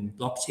เป็น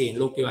บล็อกเชน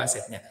โลกดิจิทัลแอสเซ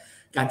ทเนี่ย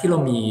การที่เรา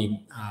มี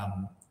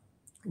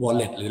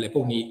wallet หรืออะไรพ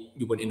วกนี้อ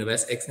ยู่บน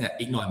InnovestX เนี่ย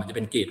อีกหน่อยมันจะเ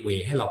ป็นเกตเว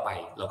ย์ให้เราไป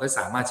เราก็ส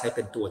ามารถใช้เ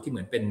ป็นตัวที่เห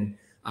มือนเป็น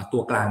ตั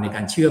วกลางในก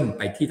ารเชื่อมไ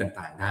ปที่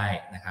ต่างๆได้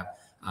นะครับ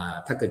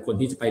ถ้าเกิดคน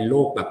ที่จะไปโล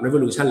กแบบ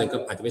revolution เลยก็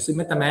อาจจะไปซื้อ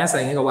MetaMask อะไ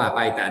รเงี้ยก็ว่าไป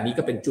แต่อันนี้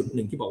ก็เป็นจุดห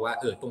นึ่งที่บอกว่า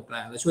ตรงกล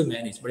างแล้วช่วย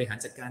manage บริหาร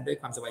จัดการด้วย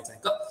ความสบายใจ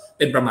ก็เ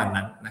ป็นประมาณ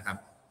นั้นนะครับ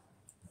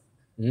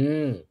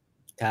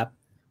ครับ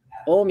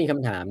มีค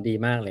ำถามดี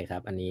มากเลยครั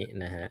บอันนี้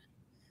นะฮะ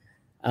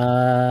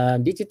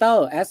digital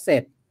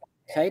asset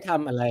ใช้ท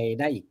ำอะไร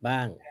ได้อีกบ้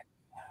าง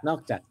นอก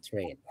จากเทร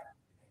ด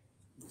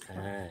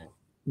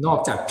นอก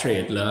จากเทร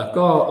ดเหรอ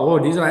ก็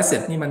digital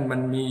asset นี่มั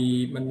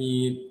นมี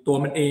ตัว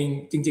มันเอง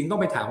จริงๆต้อง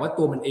ไปถามว่า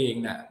ตัวมันเอง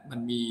น่ะมัน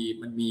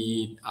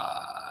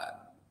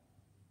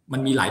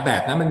มีหลายแบ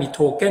บนะมันมีโท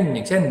เค็นอ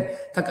ย่างเช่น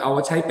ถ้าเอา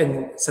ใช้เป็น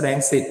แสดง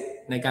สิทธิ์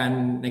ใน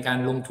การ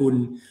ลงทุน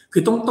คื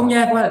อต้องแย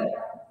กว่า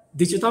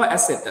digital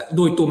asset โ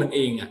ดยตัวมันเอ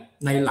ง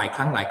ในหลายค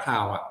รั้งหลายครา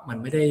วมัน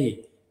ไม่ได้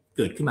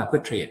เกิดขึ้นมาเพื่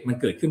อเทรดมัน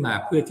เกิดขึ้นมา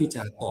เพื่อที่จ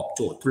ะตอบโ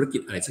จทย์ธุรกิ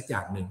จอะไรสักอย่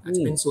างหนึ่งอาจจ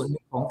ะเป็นส่วนห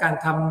นึ่งของการ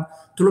ท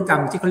ำธุรกรร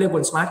มที่เขาเรียกบ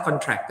น smart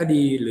contract ก็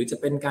ดีหรือจะ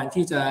เป็นการ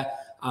ที่จะ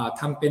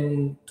ทำเป็น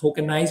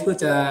tokenize เพื่อ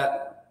จะ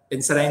เป็น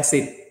แสดงสิ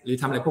ทธิ์หรือ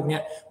ทำอะไรพวกนี้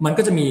มัน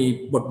ก็จะมี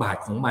บทบาท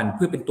ของมันเ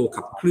พื่อเป็นตัว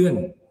ขับเคลื่อน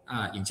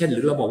อย่างเช่นหรื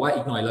อเราบอกว่า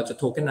อีกหน่อยเราจะ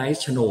tokenize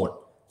โฉนด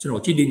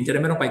ที่ดินจะได้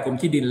ไม่ต้องไปกรม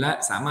ที่ดินและ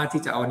สามารถ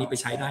ที่จะเอาอันนี้ไป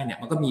ใช้ได้เนี่ย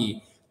มันก็มี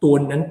ตัว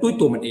นั้นด้วย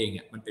ตัวมันเอง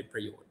มันเป็นป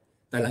ระโยชน์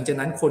แต่หลังจาก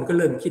นั้นคนก็เ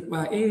ริ่มคิดว่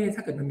าถ้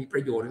าเกิดมันมีปร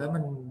ะโยชน์แล้ว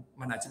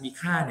มันอาจจะมี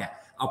ค่าเนี่ย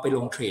เอาไปล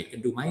งเทรดกั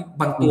นดูไหม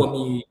บางตัว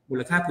มีมู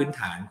ลค่าพื้นฐ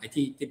านไอ้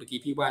ที่เมื่อกี้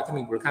พี่ว่าถ้า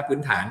มีมูลค่าพื้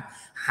นฐาน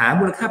หา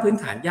มูลค่าพื้น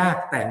ฐานยาก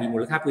แต่มีมู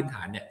ลค่าพื้นฐ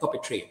านเนี่ยก็ไป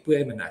เทรดเพื่อใ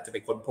ห้มันอาจจะไป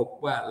ค้นพบ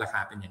ว่าราคา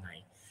เป็นยังไง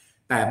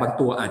แต่บาง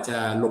ตัวอาจจะ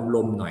ล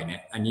มๆหน่อยเนี่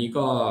ยอันนี้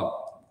ก็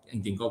จ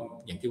ริงๆก็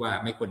อย่างที่ว่า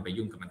ไม่ควรไป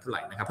ยุ่งกับมันเท่าไห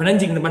ร่นะครับเพราะฉะนั้นจ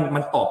ริงๆ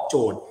มันตอบโจ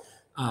ทย์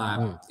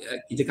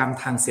กิจกรรม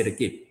ทางเศรษฐ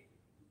กิจ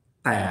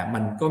แต่มั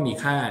นก็มี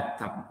ค่า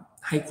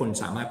ให้คน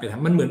สามารถไปท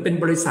ำมันเหมือนเป็น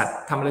บริษัท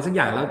ทำอะไรสักอ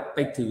ย่างแล้วไป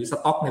ถือส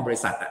ต็อกในบริ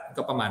ษัท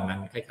ก็ประมาณนั้น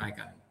คล้ายๆ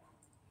กัน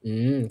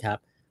ครับ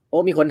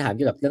มีคนถามเ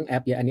กี่ยวกับเรื่องแอ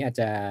ปเยอะอันนี้อาจ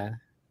จะ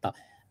ตอบ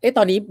ต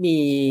อนนี้มี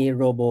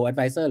Robo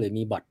Advisor หรือ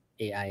มีบอท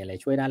AI อะไร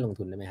ช่วยด้านลง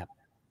ทุนได้ไหมครับ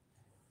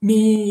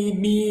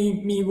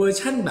มีเวอร์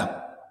ชั่นแบบ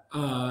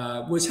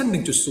เวอร์ชัน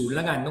 1.0 แ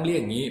ล้วกันต้องเรียก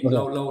อย่างนี้เร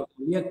า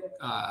เรียก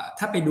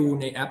ถ้าไปดู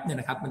ในแอปเนี่ย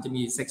นะครับมันจะ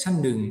มีเซกชัน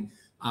หนึ่ง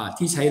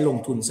ที่ใช้ลง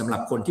ทุนสำหรั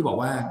บคนที่บอก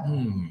ว่า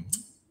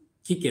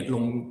ขี้เกียจ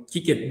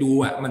ดู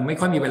มันไม่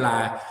ค่อยมีเวลา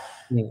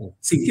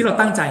สิ่งที่เรา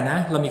ตั้งใจนะ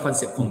เรามีคอนเ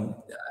ซ็ปต์ของ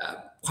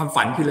ความ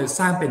ฝันคือเรา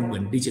สร้างเป็นเหมื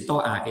อนดิจิตอล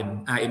RM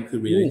คือ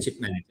Relationship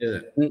Manager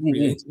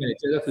Relationship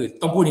Manager ก็คือ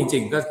ต้องพูดจริ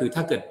งๆก็คือถ้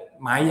าเกิด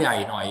ไม้ใหญ่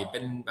หน่อยเป็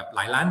นแบบหล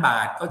ายล้านบา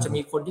ทก็จะ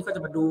มีคนที่เขาจ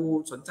ะมาดู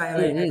สนใจอะไ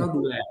รให้เขา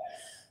ดูแล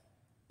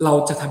เรา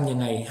จะทำยัง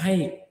ไงให้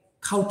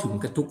เข้าถึง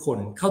กับทุกค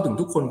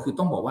นคือ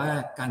ต้องบอกว่า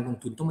การลง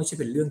ทุนต้องไม่ใช่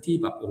เป็นเรื่องที่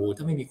แบบโอ้โห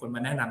ถ้าไม่มีคนมา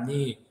แนะนำ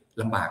นี่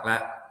ลำบากละ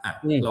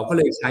เราก็เ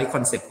ลยใช้ค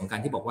อนเซ็ปต์ของการ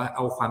ที่บอกว่าเอ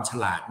าความฉ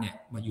ลาดเนี่ย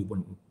มาอยู่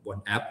บน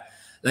แอป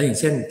แล้วอย่าง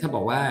เช่นถ้าบ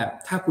อกว่า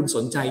ถ้าคุณส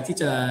นใจที่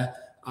จะ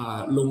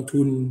ลง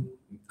ทุน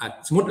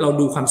สมมติเรา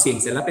ดูความเสี่ยง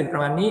เสร็จแล้วเป็นปร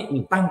ะมาณนี้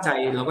ตั้งใจ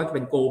เราก็จะเ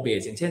ป็น goal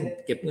base อย่างเช่น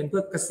เก็บเงินเพื่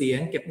อเกษีย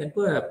ณเก็บเงินเ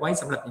พื่อไว้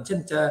สำหรับอย่างเช่น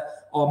จะ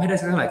ออมให้ได้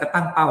สักเท่าไหร่ก็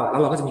ตั้งเป้าแล้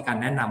วเราก็จะมีการ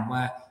แนะนำว่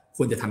าค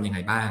วรจะทำยังไง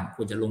บ้างค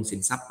วรจะลงสิ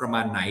นทรัพย์ประม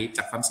าณไหนจ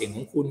ากความเสี่ยงข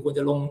องคุณควรจ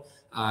ะลง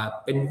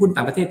เป็นหุ้น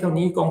ต่างประเทศเท่า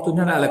นี้กองทุนเ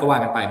ท่านั้นอะไรก็ว่า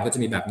กันไปมันก็จ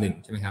ะมีแบบหนึ่ง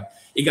ใช่ไหมครับ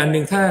อีกอันห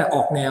นึ่งถ้าอ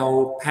อกแนว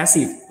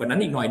passive กว่านั้น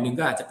อีกหน่อยนึง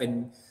ก็อาจจะเป็น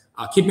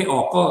คิดไม่อ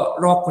อกก็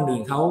รอบคนอื่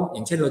นเขาอ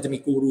ย่างเช่นเราจะมี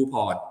กูรูพ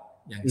อร์ต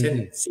อย่างเช่น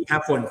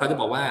 4-5 คนเขาจะ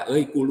บอกว่า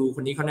กูรูค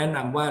นนี้เขาแนะน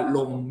ำว่าล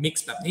ง mix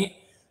แบบนี้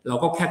เรา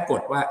ก็แค่ก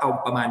ดว่าเอา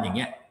ประมาณอย่างเ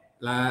งี้ย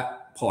แล้ว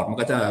พอร์ตมัน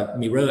ก็จะ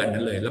mirror อัน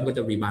นั้นเลยแล้วมันก็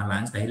จะ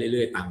rebalance ไปเ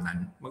รื่อยๆตามนั้น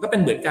มันก็เป็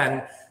นเหมือนกัน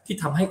ที่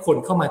ทำให้คน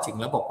เข้ามาถึง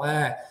แล้วบอกว่า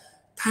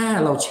ถ้า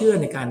เราเชื่อ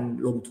ในการ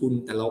ลงทุน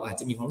แต่เราอาจ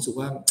จะมีความรู้สึก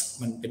ว่า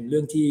มันเป็นเรื่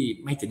องที่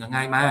ไม่ถึง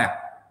ง่ายมาก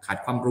ขาด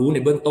ความรู้ใน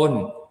เบื้องต้น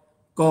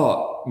ก็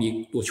มี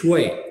ตัวช่ว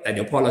ยแต่เ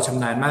ดี๋ยวพอเราช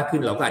ำนาญมากขึ้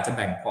นเราก็อาจจะแ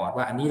บ่งพอร์ต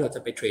ว่าอันนี้เราจะ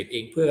ไปเทรดเอ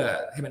งเพื่อ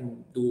ให้มัน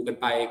ดูกัน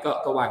ไป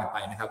ก็ว่ากันไป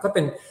นะครับก็เ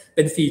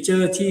ป็นฟีเจอ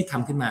ร์ที่ท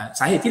ำขึ้นมา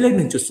สาเหตุที่เลือก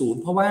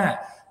 1.0 เพราะว่า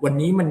วัน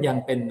นี้มันยัง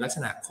เป็นลักษ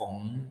ณะของ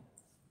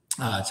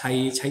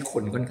ใช้ค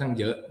นค่อนข้าง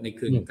เยอะใน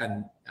คืนกัน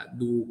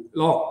ดู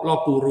ลอก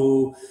กูรู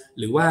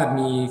หรือว่า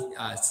มี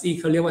ที่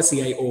เขาเรียกว่า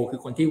CIO คือ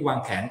คนที่วาง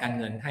แผนการ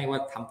เงินให้ว่า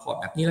ทำพอร์ต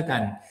แบบนี้แล้วกั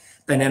น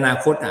แต่ในอนา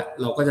คต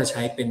เราก็จะใ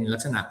ช้เป็นลั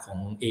กษณะของ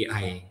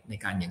AI ใน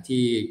การอย่าง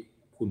ที่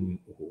คุณ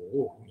โอ้โห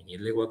อย่างนี้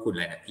เรียกว่าคุณอะ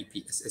ไรนะ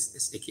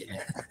PPSSK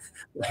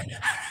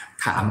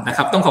ถามนะค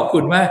รับต้องขอบคุ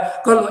ณว่า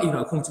ก็อีกหน่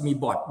อยคงจะมี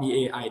บอทมี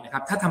AI นะครั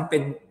บถ้าทำเป็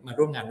นมา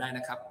ร่วมงานได้น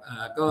ะครับ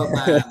ก็ม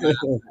า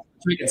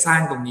ช่วยกันสร้า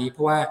งตรงนี้เพ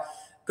ราะว่า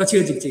ก็เชื่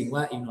อจริงๆ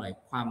ว่าอีกหน่อย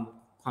ค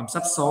วาม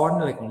ซับซ้อน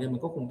อะไรของเรื่องมั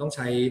นก็คงต้องใ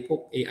ช้พวก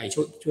AI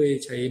ช่วย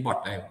ใช้บอท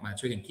อะไรมา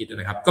ช่วยกันคิด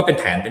นะครับก็เป็น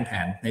แผน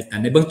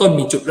ในเบื้องต้น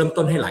มีจุดเริ่ม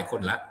ต้นให้หลายค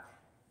นละ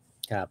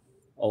ครับ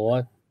โอ้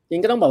จริ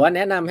งก็ต้องบอกว่าแ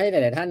นะนำให้ห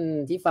ลายๆท่าน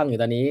ที่ฟังอยู่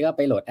ตอนนี้ก็ไ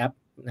ปโหลดแอป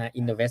นะ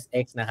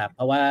InnovestX นะครับเพ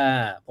ราะว่า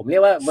ผมเรีย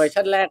กว่าเวอร์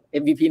ชันแรก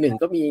MVP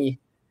 1ก็มี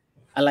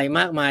อะไรม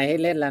ากมายให้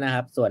เล่นแล้วนะค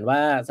รับส่วนว่า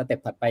สเต็ป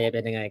ถัดไปเป็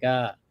นยังไงก็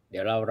เดี๋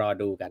ยวเรารอ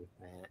ดูกัน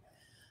นะฮะ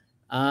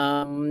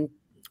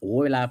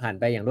เวลาผ่าน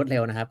ไปอย่างรวดเร็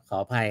วนะครับขอ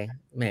อภัย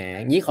แหม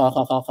งี้ข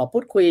อพู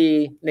ดคุย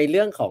ในเ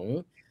รื่องของ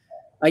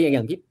อย่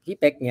างพี่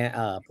เป็กเนี่ย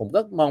ผมก็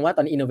มองว่าต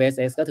อนนี้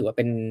InnovestX ก็ถือว่าเ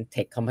ป็นเท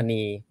คคอมพา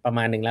นีประม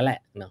าณนึงแล้วแหละ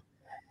เนาะ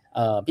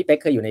พี่เป็ก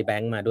เคยอยู่ในแบ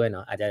งก์มาด้วยเน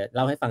าะอาจจะเ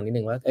ล่าให้ฟังนิด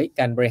นึงว่า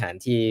การบริหาร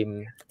ทีม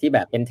ที่แบ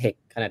บเป็นเทค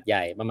ขนาดให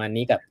ญ่ประมาณ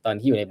นี้กับตอน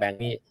ที่อยู่ในแบง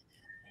ก์นี่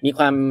มีค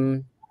วาม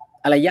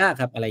อะไรยาก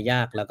ครับอะไรย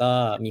ากแล้วก็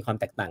มีความ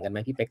แตกต่างกันไหม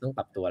พี่เป็กต้องป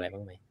รับตัวอะไรบ้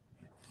างไหม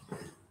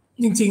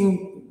จริง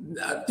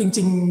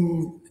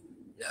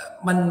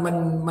มั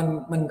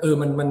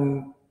น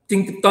จริง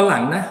ตอนหลั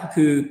งนะ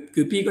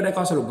คือพี่ก็ได้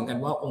ข้อสรุปเหมือนกัน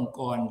ว่าองค์ก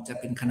รจะ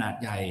เป็นขนาด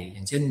ใหญ่อ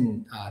ย่างเช่น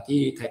ที่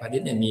ไทยพาณิ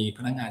ชย์เนี่ยมีพ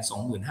นักงาน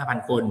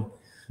 25,000 คน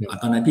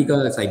ตอนนั้นพี่ก็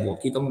ใส่บวก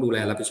ที่ต้องดูแล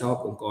รับผิดชอบ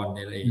องค์กร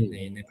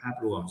ในภาพ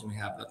รวมใช่ไหม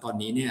ครับแล้วตอน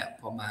นี้เนี่ย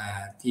พอมา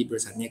ที่บ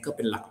ริษัทเนี่ยก็เ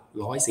ป็นหลัก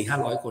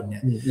100-500 คนเนี่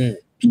ย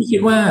พี่คิ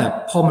ดว่า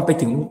พอมันไป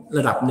ถึงร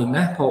ะดับหนึ่งน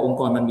ะพอองค์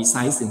กรมันมีไซ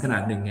ส์ถึงขนา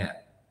ดหนึ่งเนี่ย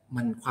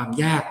มันความ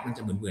ยากมันจ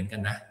ะเหมือนกั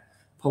นนะ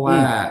เพราะว่า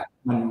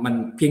มัน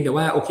เพียงแต่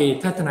ว่าโอเค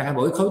ถ้าธนาคารบ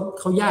อกว่า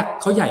เขายาก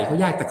เขาใหญ่เขา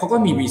ยากแต่เขาก็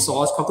มีรีซอ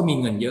สเขาก็มี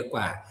เงินเยอะก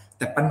ว่าแ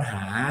ต่ปัญห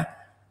า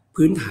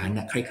พื้นฐานเ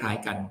นี่ยคล้าย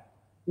ๆกัน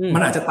มั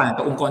นอาจจะต่าง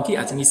กับองค์กรที่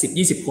อาจจะมี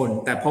10-20 คน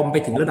แต่พอมันไป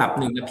ถึงระดับ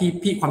หนึ่งนะ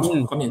พี่ความเ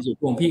ห็นส่วน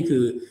ตัวพี่คื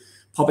อ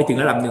พอไปถึง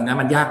ระดับหนึ่งนะ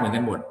มันยากเหมือน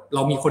กันหมดเร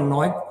ามีคน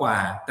น้อยกว่า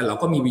แต่เรา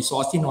ก็มีรีซอ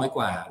สที่น้อยก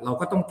ว่าเรา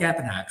ก็ต้องแก้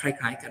ปัญหาค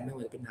ล้ายๆกันไม่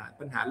ว่าจะเป็น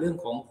ปัญหาเรื่อง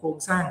ของโครง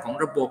สร้างของ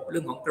ระบบเรื่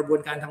องของกระบวน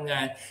การทำงา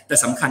นแต่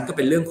สำคัญก็เ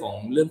ป็นเรื่องข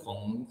อง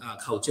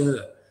culture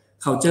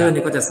เ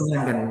นี่ยก็จะสร้าง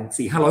กัน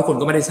 400-500 คน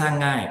ก็ไม่ได้สร้าง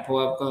ง่ายเพราะ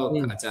ว่าก็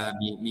อาจจะ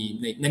มี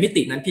ในมิ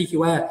ตินั้นพี่คิด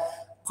ว่า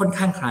ค่อน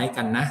ข้างคล้าย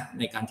กันนะ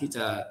ในการที่จ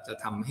ะ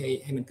ทำใ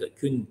ห้มันเกิด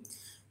ขึ้น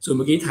ส่วนเ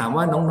มื่อกี้ถาม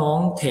ว่าน้อง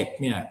ๆเทค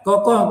เนี่ย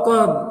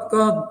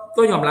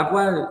ก็ยอมรับ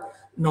ว่า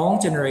น้อง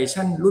เจเนอเร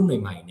ชันรุ่นใ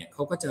หม่ๆเนี่ยเข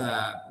าก็จะ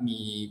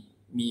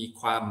มี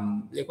ความ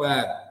เรียกว่า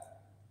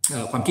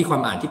ความคิดควา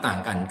มอ่านที่ต่าง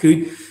กันคือ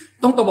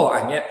ต้องบอก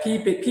อย่างเงี้ย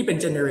พี่เป็น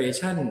เจเนอเร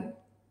ชัน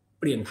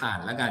เปลี่ยนผ่าน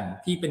แล้วกัน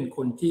พี่เป็นค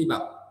นที่แบ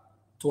บ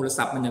โทร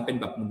ศัพท์มันยังเป็น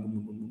แบบ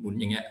หมุน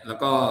อย่างเงี้ยแล้ว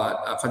ก็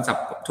คอนเซ็ป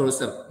ต์โทร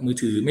ศัพท์มือ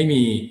ถือไม่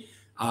มี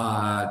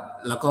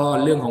แล้วก็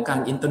เรื่องของการ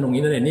อินเทอร์เ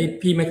น็ตนี่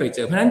พี่ไม่เคยเจ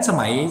อเพราะฉะนั้นส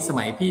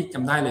มัยพี่จ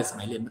ำได้เลยส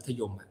มัยเรียนมัธ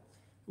ยม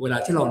เวลา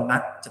ที่เรานั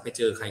ดจะไปเ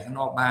จอใครข้าง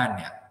นอกบ้านเ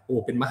นี่ยโอ้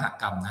เป็นมห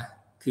กรรมนะ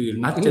คือ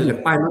นัดเจอกัน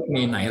ป้ายรถเม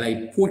ล์ไหนอะไร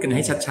พูดกันใ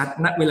ห้ชัด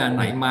ๆณเวลาไ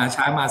หนมา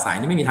ช้ามาสาย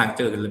นี่ไม่มีทางเ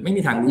จอกันเลยไม่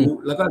มีทางรู้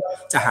แล้วก็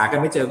จะหากัน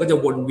ไม่เจอก็จะ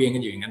วนเวียนกั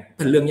นอยู่อย่างนั้นเ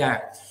ป็นเรื่องยาก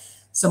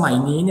สมัย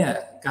นี้เนี่ย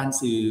การ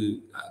สื่อ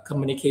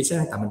communication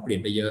ต่างๆมันเปลี่ย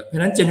นไปเยอะเพราะฉ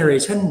ะนั้น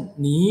generation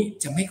นี้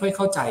จะไม่ค่อยเ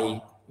ข้าใจ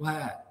ว่า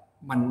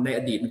มันใน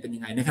อดีตมันเป็นยั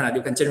งไงในขณะเดี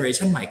ยวกัน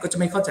generation ใหม่ก็จะ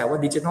ไม่เข้าใจว่า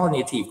digital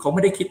native เขาไ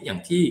ม่ได้คิดอย่าง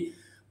ที่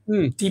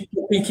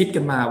พี่คิด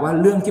กันมาว่า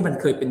เรื่องที่มัน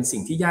เคยเป็นสิ่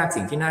งที่ยาก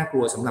สิ่งที่น่าก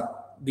ลัวสำหรับ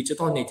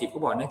digital native ก็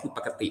บอกนั่นคือป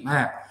กติม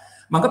าก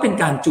มันก็เป็น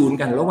การจูน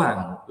กันระหว่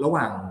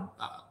าง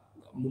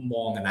มุมม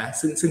องนะ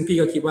ซึ่งพี่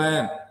ก็คิดว่า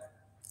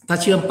ถ้า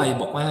เชื่อมไป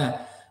บอกว่า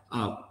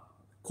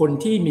คน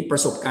ที่มีปร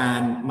ะสบการ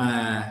ณ์มา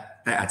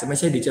แต่อาจจะไม่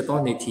ใช่ดิจิทัล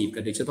เนทีฟ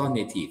กับดิจิทัลเน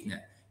ทีฟเนี่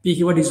ยพี่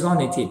คิดว่าดิจิทัล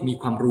เนทีฟมี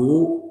ความรู้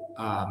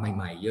ใ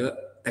หม่ๆเยอะ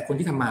แต่คน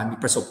ที่ทำมามี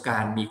ประสบกา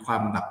รณ์มีควา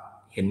มแบบ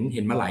เ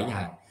ห็นมาหลายอย่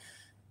าง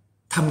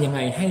ทำยังไง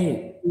ให้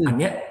อัน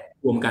เนี้ย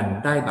รวมกัน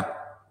ได้แบบ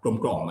กลม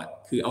กล่อมอ่ะ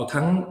คือเอา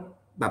ทั้ง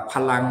แบบพ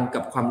ลัง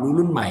กับความรู้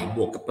รุ่นใหม่บ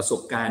วกกับประส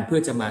บการณ์เพื่อ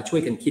จะมาช่ว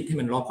ยกันคิดให้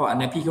มันรอบคอบอัน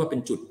นี้พี่คิดว่าเป็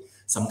นจุด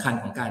สำคัญ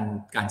ของ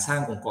การสร้า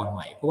งองค์กรให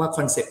ม่เพราะว่าค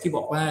อนเซ็ปต์ที่บ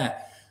อกว่า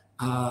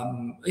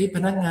พ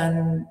นักงาน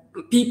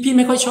พี่ไ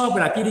ม่ค่อยชอบเว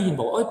ลาพี่ได้ยิน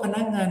บอกพ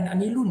นักงานอัน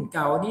นี้รุ่นเ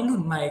ก่าอันนี้รุ่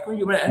นใหม่ก็อ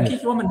ยู่อะไรอันพี่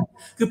คิดว่ามัน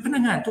คือพนั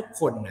กงานทุก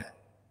คนน่ะ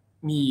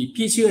มี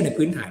พี่เชื่อใน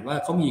พื้นฐานว่า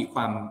เขามีคว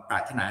ามปรา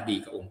รถนาดี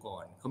กับองค์ก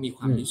รเขามีค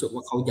วามรู้สึกว่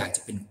าเขาอยากจ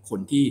ะเป็นคน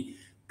ที่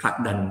ผลัก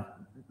ดัน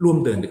ร่วม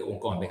เดินไปกับอง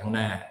ค์กรไปข้างห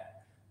น้า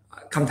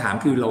คำถาม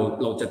คือเ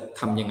ราจะ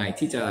ทำยังไง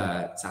ที่จะ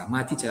สามา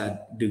รถที่จะ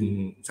ดึง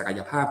ศักย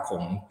ภาพขอ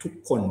งทุก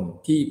คน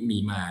ที่มี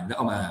มาแล้วเ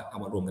อา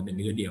มารวมกันเป็นเ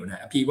นื้อเดียวน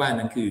ะพี่ว่า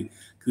นั้น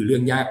คือเรื่อ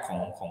งยาก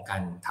ของกา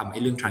รทำให้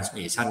เรื่อง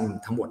transformation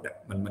ทั้งหมด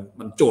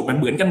มันโจทย์มัน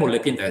เหมือนกันหมดเล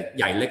ยเพียงแต่ใ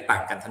หญ่เล็กต่า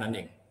งกันเท่านั้นเอ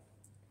ง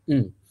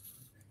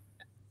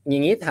อย่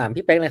างนี้ถาม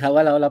พี่เป๊กเลยครับว่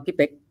าแล้วพี่เ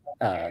ป๊ก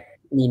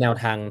มีแนว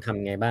ทางท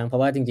ำไงบ้างเพรา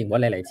ะว่าจริงๆว่า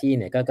หลายๆที่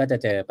เนี่ยก็จะ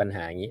เจอปัญห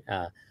าอย่างนี้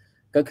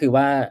ก็คือ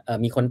ว่า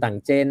มีคนต่าง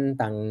เจน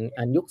ต่าง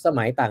ยุคส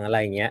มัยต่างอะไร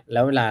อย่างเงี้ยแล้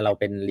วเวลาเรา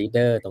เป็นลีดเด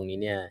อร์ตรงนี้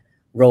เนี่ย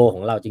โรข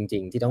องเราจริ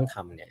งๆที่ต้องท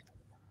ำเนี่ย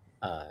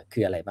คื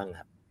ออะไรบ้างค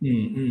รับ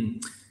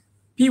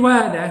พี่ว่า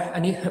นะอั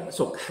นนี้ประ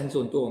สบการณ์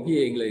ส่วนตัวของพี่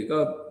เองเลยก็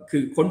คื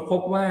อค้นพ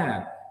บว่า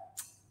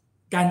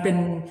การเป็น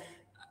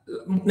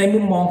ในมุ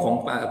มมองของ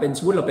เป็นส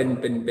มมุติเราเ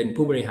ป็น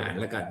ผู้บริหาร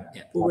แล้วกันเ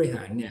นี่ยผู้บริห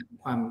ารเนี่ย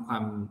คว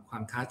า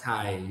มท้าท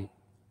าย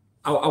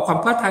เอาความ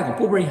ท้าทายของ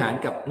ผู้บริหาร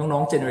กับน้อ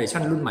งๆเจเนอเรชั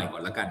นรุ่นใหม่ก่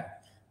อนแล้วกัน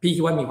พี่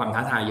คิดว่ามีความท้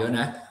าทายเยอะ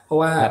นะเพราะ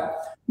ว่า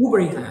ผู้บ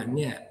ริหาร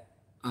เนี่ย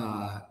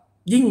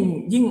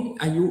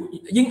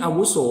ยิ่งอา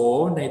วุโส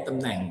ในตำ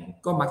แหน่ง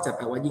ก็มักจะแป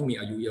ลว่ายิ่งมี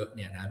อายุเยอะเ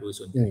นี่ยนะโดย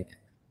ส่วนใหญ่เนี่ย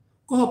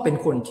ก็เป็น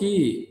คนที่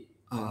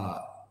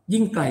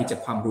ยิ่งไกลจาก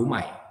ความรู้ให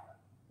ม่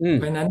เ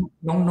พราะฉะนั้น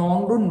น้อง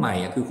ๆรุ่นใหม่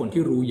คือคน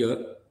ที่รู้เยอะ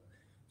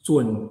ส่ว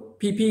น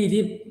พี่ๆ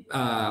ที่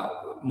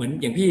เหมือน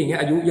อย่างพี่อย่างเงี้ย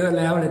อายุเยอะ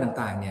แล้วอะไร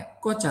ต่างๆเนี่ย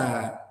ก็จะ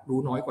รู้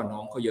น้อยกว่าน้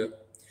องเขาเยอะ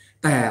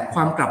แต่คว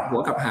ามกลับหั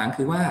วกลับหาง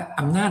คือว่า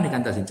อำนาจในกา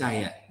รตัดสินใจ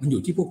มันอ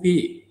ยู่ที่พวกพี่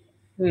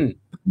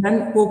เพราะฉะนั้น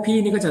พวกพี่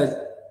นี่ก็จะ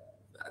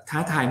ท้า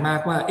ทายมาก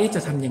ว่าจ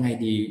ะทำยังไง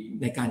ดี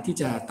ในการที่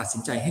จะตัดสิ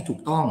นใจให้ถูก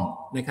ต้อง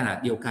ในขณะ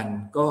เดียวกัน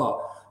ก็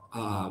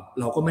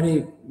เราก็ไม่ได้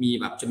มี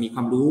แบบจะมีคว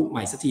ามรู้ให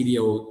ม่สักทีเดี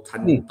ยวทั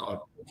นต่อ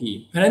ที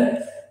เพราะฉะนั้น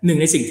หนึ่ง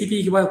ในสิ่งที่พี่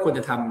คิดว่าควรจ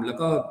ะทำแล้ว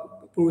ก็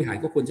ผู้บริหาร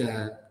ก็ควรจะ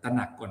ตระห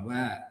นักก่อนว่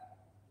า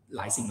ห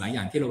ลายสิ่งหลายอ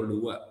ย่างที่เรา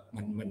รู้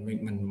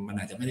มัน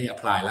อาจจะไม่ได้อัพ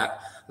พลายแล้ว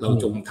เรา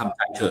จงทำใจ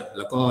เถอะแ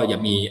ล้วก็อย่า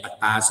มีอั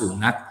ตราสูง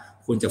นัก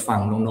ควรจะฟัง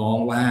น้อง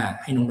ๆว่า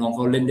ให้น้องๆเข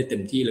าเล่นได้เต็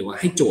มที่เลยว่า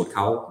ให้โจทย์เข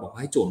าบอกว่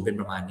าให้โจทย์เป็น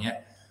ประมาณนี้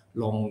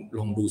ล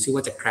องดูซิว่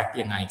าจะแคร็ก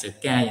ยังไงจะ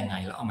แก้ยังไง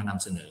แล้วเอามาน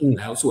ำเสนอ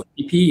แล้วส่วน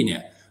พี่เนี่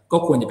ยก็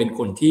ควรจะเป็น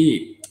คนที่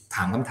ถ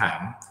ามคำถาม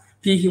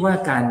พี่คิดว่า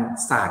การ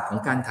ศาสตร์ของ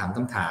การถามค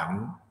ำถาม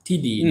ที่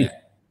ดีเนี่ย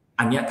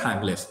อันนี้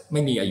timeless ไ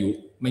ม่มีอายุ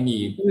ไม่มี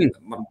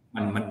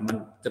มัน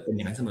จะเป็นอ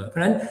ย่างนั้นเสมอเพราะ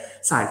ฉะนั้น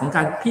ศาสตร์ของก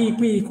าร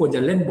พี่ควรจ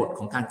ะเล่นบทข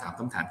องการถาม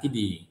คำถามที่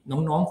ดี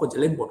น้องๆควรจะ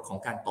เล่นบทของ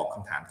การตอบค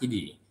ำถามที่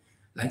ดี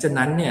หลังจาก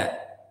นั้นเนี่ย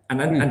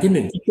อันที่ห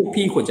นึ่งที่พวก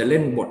พี่ควรจะเล่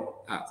นบท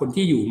คน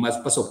ที่อยู่มา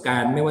ประสบกา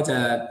รณ์ไม่ว่าจะ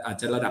อาจ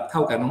จะระดับเท่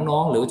ากับน้อ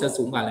งๆหรือจะ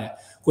สูงกว่าอะไร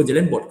ควรจะเ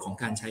ล่นบทของ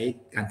การใช้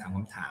การถามค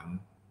ำถาม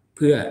เ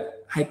พื่อ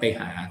ให้ไป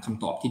หาค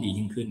ำตอบที่ดี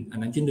ยิ่งขึ้นอัน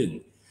นั้นที่หนึ่ง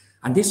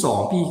อันที่สอง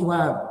พี่คิดว่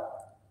า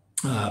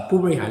ผู้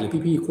บริหารหรือ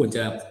พี่ๆควรจ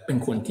ะเป็น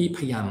คนที่พ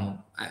ยายาม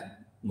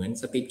เหมือน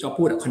สตีฟจ็อบส์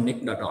พูด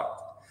connect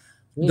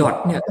dot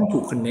เนี่ยต้องถู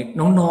ก connect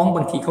น้องๆบ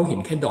างทีเขาเห็น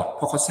แค่ดอทเ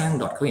พราะเขาสร้าง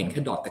ดอทเขาเห็นแ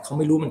ค่ดอทแต่เขาไ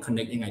ม่รู้มัน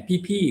connect ยังไง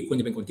พี่ๆควร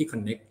จะเป็นคนที่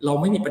connect เรา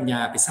ไม่มีปัญญา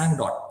ไปสร้าง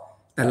ดอท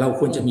แต่เรา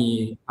ควรจะมี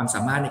ความส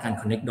ามารถในการ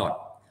connect dot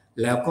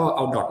แล้วก็เอ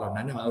าดอทเหล่า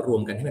นั้นมารว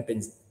มกันให้มันเป็น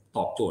ต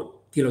อบโจทย์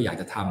ที่เราอยาก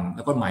จะทำแ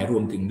ล้วก็หมายรว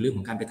มถึงเรื่องข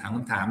องการไปถามค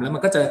ำถามแล้วมั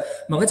นก็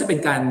จะเป็น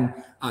การ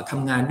ท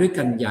ำงานด้วย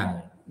กันอย่าง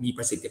มีป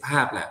ระสิทธิภา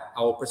พแหละเอ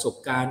าประสบ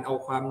การณ์เอา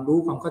ความรู้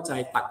ความเข้าใจ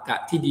ตรรกะ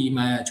ที่ดี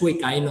มาช่วย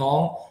ไกด์น้อง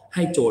ใ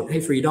ห้โจทย์ให้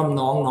ฟรีดอม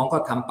น้องก็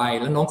ทำไป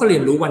แล้วน้องก็เรี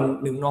ยนรู้วัน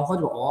หนึ่งน้องเขาจ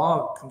ะบอก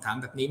คำถาม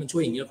แบบนี้มันช่ว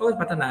ยอย่างนี้แล้วก็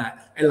พัฒนา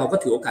เราก็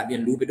ถือโอกาสเรีย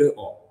นรู้ไปด้วย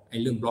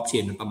เรื่องบล็อกเช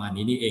นมันประมาณ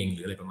นี้นี่เองห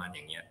รืออะไรประมาณอ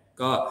ย่างเงี้ย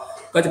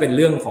ก็จะเป็นเ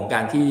รื่องของกา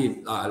รที่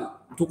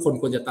ทุกคน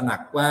ควรจะตระหนั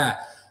กว่า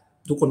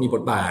ทุกคนมีบ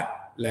ทบาท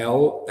แล้ว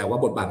แต่ว่า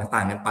บทบาทต่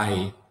างกันไป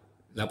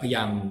แล้วพยาย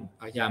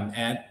ามแอ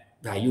ด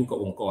valueกับ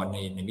องค์กร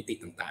ในมิติ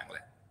ต่างๆแห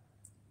ละ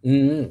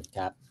ค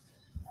รับ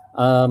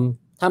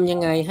ทำยัง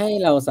ไงให้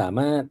เราสา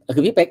มารถคื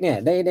อพี่เป๊กเนี่ย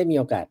ได้มี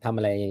โอกาสทำ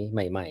อะไรใ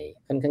หม่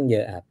ๆค่อนข้างเย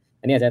อะครับ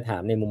อันนี้อาจจะถา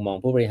มในมุมมอง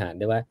ผู้บริหาร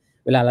ด้วยว่า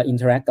เวลาเราอิน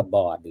เทอร์แอคกับบ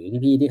อร์ดหรือ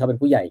พี่ๆที่เขาเป็น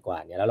ผู้ใหญ่กว่า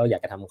เนี่ยแล้วเราอยา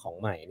กจะทำของ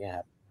ใหม่เนี่ยค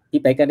รับ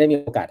พี่เป๊กก็ได้มี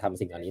โอกาสทำ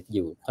สิ่งเหล่านี้อ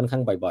ยู่ค่อนข้า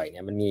งบ่อยๆเ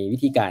นี่ยมันมีวิ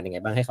ธีการยังไง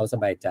บ้างให้เขาส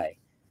บายใจ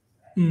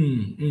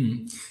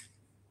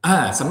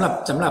สำห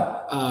รับ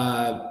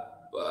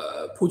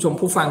ผู้ชม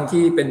ผู้ฟัง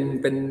ที่เ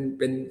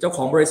ป็นเจ้าข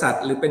องบริษัท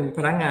หรือเป็นพ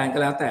นักงานก็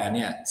แล้วแต่เ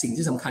นี่ยสิ่ง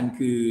ที่สำคัญ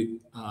คือ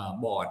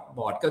บ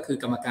อร์ดก็คือ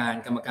กรรมการ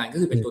ก็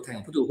คือเป็นตัวแทนข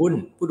องผู้ถือหุ้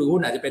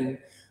นอาจจะเป็น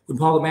คุ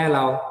ณพ่อคุณแม่เร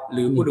าห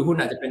รือผู้ถือหุ้น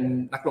อาจจะเป็น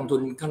นักลงทุ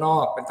นข้างนอ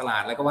กเป็นตลา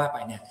ดแล้วก็ว่าไป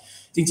เนี่ย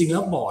จริงๆแล้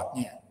วบอร์ดเ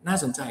นี่ยน่า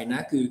สนใจนะ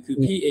คือ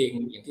พี่เอง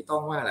อย่างที่ต้อ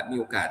งว่าแหละมี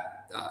โอกาส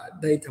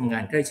ได้ทำงา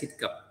นใกล้ชิด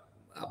กับ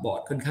บอร์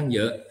ดค่อนข้างเย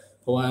อะ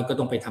เพราะว่าก็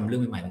ต้องไปทำเรื่อ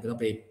งใหม่ๆมันก็ต้อง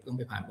ไ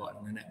ปผ่านบอร์ด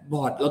นั่นแหละบ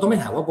อร์ดเราต้องไป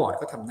ถามว่าบอร์ดเ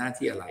ขาทำหน้า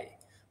ที่อะไร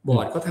บอ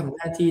ร์ดเขาทำห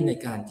น้าที่ใน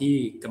การที่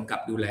กำกับ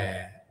ดูแล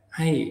ใ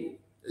ห้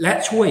และ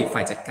ช่วยฝ่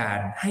ายจัดการ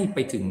ให้ไป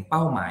ถึงเป้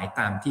าหมาย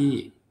ตามที่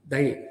ไ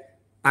ด้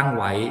ตั้ง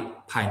ไว้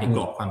ภายในกร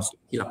อบความเสี่ย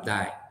งที่รับไ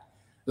ด้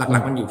หลั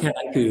กๆมันอยู่แค่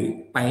นั้นคือ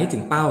ไปให้ถึ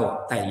งเป้า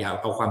แต่อย่า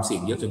เอาความเสี่ย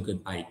งเยอะจนเกิน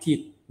ไปที่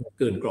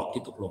เกินกรอบ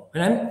ที่ตกลงเพราะ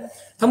ฉะนั้น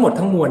ทั้งหมด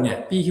ทั้งมวลเนี่ย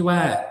พี่คิดว่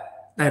า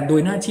แต่โด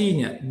ยหน้าที่เ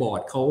นี่ยบอร์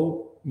ดเขา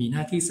มีหน้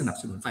าที่สนับ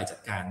สนุนฝ่ายจัด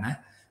การนะ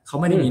เขา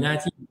ไม่ได้มีหน้า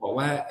ที่บอก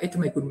ว่าเอ๊ะทำ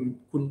ไม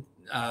คุณ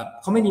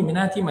เขาไม่ได้มีห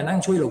น้าที่มานั่ง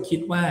ช่วยเราคิด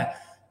ว่า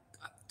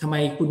ทำไม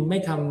คุณไม่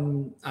ท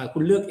ำคุ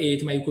ณเลือก A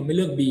ทำไมคุณไม่เ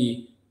ลือก B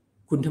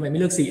คุณทำไมไม่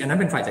เลือก C อันนั้น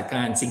เป็นฝ่ายจัดก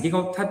ารสิ่งที่เข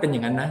าถ้าเป็นอย่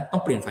างนั้นนะต้อ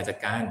งเปลี่ยนฝ่ายจัด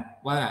การ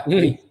ว่า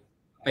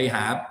ไปห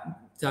า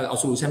จะเอา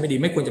โซลูชันไม่ดี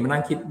ไม่ควรจะมานั่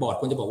งคิดบอร์ด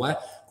ควรจะบอกว่า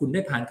คุณไ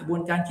ด้ผ่านกระบว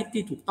นการคิด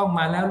ที่ถูกต้อง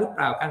มาแล้วหรือเป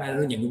ล่าการอะไ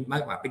รอย่างนี้มา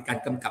กกว่าเป็นการ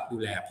กำกับดู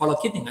แลพอเรา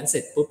คิดอย่างนั้นเส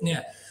ร็จปุ๊บเนี่ย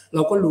เร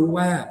าก็รู้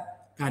ว่า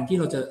การที่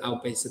เราจะเอา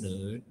ไปเสน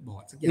อบอ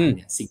ร์ดสักอย่างเ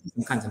นี่ยสิ่งที่ส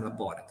ำคัญสำหรับ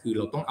บอร์ดคือเ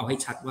ราต้องเอาให้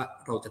ชัดว่า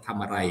เราจะท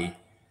ำอะไร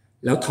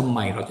แล้วทำไม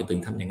เราจะถึง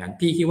ทำอย่างนั้น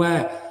พี่คิดว่า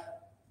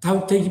เท่า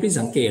ที่พี่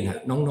สังเกต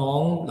น้อ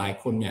งๆหลาย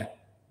คนเนี่ย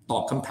ตอ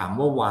บคำถาม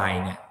ว่า why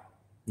เนี่ย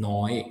น้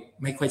อย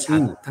ไม่ค่อยชัด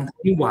ทั้ง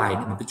ที่ why เ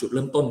นี่ยมันเป็นจุดเ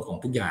ริ่มต้นของ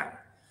ทุกอย่าง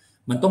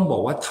มันต้องบอ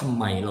กว่าทำ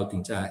ไมเราถึ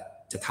ง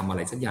จะทำอะไ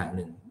รสักอย่างห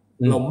นึ่ง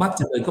เรามัก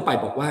จะเดินเข้าไป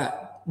บอกว่า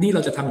นี่เร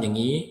าจะทำอย่าง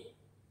นี้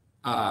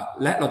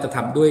และเราจะท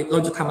ำด้วยเรา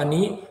จะทำอัน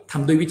นี้ท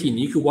ำด้วยวิธี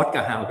นี้คือ what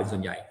กับ how เป็นส่ว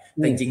นใหญ่แ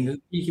ต่จริง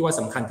ๆพี่คิดว่า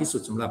สำคัญที่สุ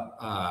ดสำหรับ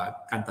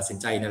การตัดสิน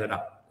ใจในระดั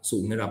บสู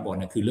งในระดับบอร์ด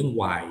เนี่ยคือเรื่อง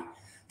why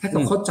ถ้าเร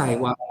าเข้าใจ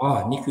ว่า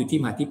นี่คือที่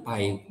มาที่ไป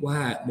ว่า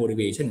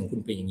motivation ของคุ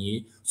ณเป็นอย่างนี้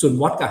ส่วน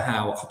what กับ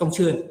how เขาต้องเ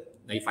ชื่อ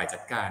ในฝ่ายจั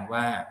ดการ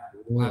ว่า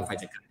ฝ่าย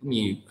จัดการต้อง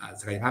มี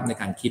ศักยภาพใน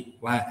การคิด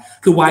ว่า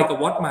คือ why กับ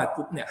what มา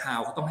ปุ๊บเนี่ย how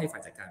เขาต้องให้ฝ่า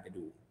ยจัดการไป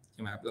ดูใ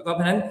ช่ไหมครับแล้วก็เพ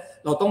ราะฉะนั้น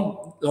เรา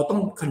ต้อง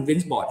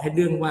convince board ให้เ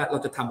รื่องว่าเรา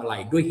จะทำอะไร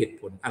ด้วยเหตุ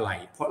ผลอะไร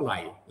เพราะอะไร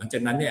หลังจา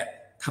กนั้นเนี่ย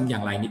ทำอย่า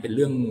งไรนี่เป็นเ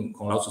รื่องข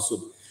องเราสุด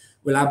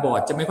ๆเวลาบอร์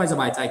ดจะไม่ค่อยส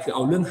บายใจคือเอ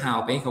าเรื่อง how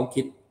ไปให้เขา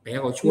คิดไปให้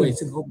เขาช่วย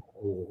ซึ่งเขาโ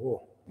อ้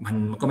มัน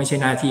ก็ไม่ใช่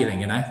หน้าที่อะไรเ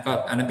งี้ยนะก็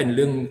อันนั้นเป็นเ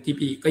รื่องที่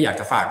พี่ก็อยาก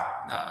จะฝาก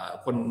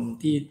คน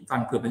ที่ฟัง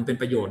เผื่อเป็น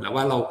ประโยชน์แล้ว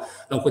ว่าเ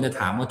ราควรจะ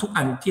ถามว่าทุก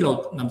อันที่เรา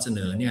นำเสน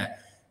อเนี่ย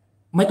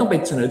ไม่ต้องไป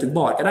เสนอถึงบ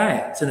อร์ดก็ได้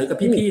เสนอกับ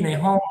พี่ๆใน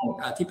ห้อง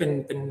ที่เ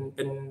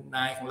ป็นน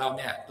ายของเราเ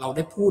นี่ยเราไ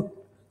ด้พูด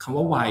คำ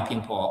ว่า why เพีย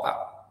งพอเปล่า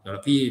สำหรั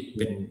บพี่เ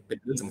ป็น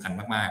เรื่องสำคัญ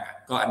มาก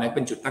ๆก็อันนั้นเ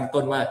ป็นจุดตั้ง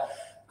ต้นว่า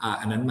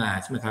อันนั้นมา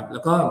ใช่ไหมครับแล้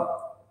วก็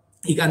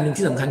อีกอันหนึ่ง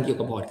ที่สำคัญเกี่ยว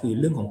กับบอร์ดคือ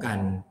เรื่องของการ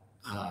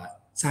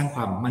สร้างค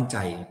วามมั่นใจ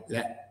แล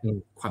ะ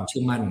ความเชื่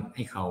อมั่นใ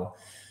ห้เขา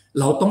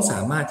เราต้องสา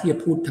มารถที่จะ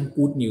พูดทั้ง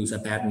good news แล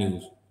ะ bad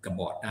news กับ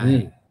บอร์ดได้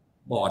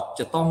บอร์ด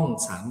จะต้อง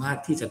สามารถ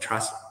ที่จะ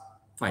trust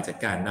ฝ่ายจัด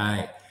การได้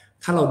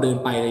ถ้าเราเดิน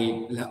ไป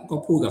แล้วก็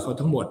พูดกับเขา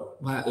ทั้งหมด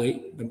ว่า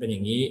มันเป็นอย่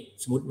างนี้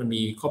สมมติมัน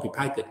มีข้อผิดพ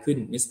ลาดเกิดขึ้น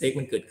mistake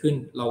มันเกิดขึ้น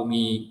เรา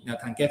มีแนว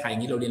ทางแก้ไขอย่า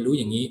งนี้เราเรียนรู้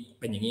อย่างนี้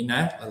เป็นอย่างนี้น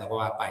ะแล้วเราก็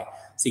ว่าไป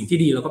สิ่งที่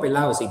ดีเราก็ไปเ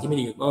ล่าสิ่งที่ไม่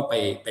ดีก็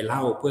ไปเล่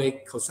าเพื่อให้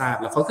เขาทราบ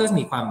แล้วเขาก็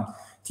มีความ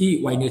ที่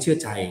ไว้เนื้อเชื่อ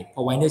ใจพ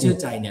อไว้เนื้อเชื่อ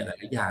ใจเนี่ยหล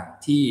ายๆอย่าง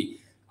ที่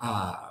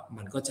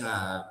มันก็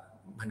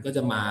จ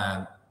ะมา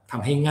ท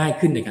ำให้ง่าย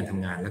ขึ้นในการท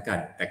ำงานแล้วกัน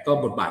แต่ก็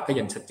บทบาทก็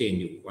ยังชัดเจน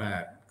อยู่ว่า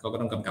เขาก็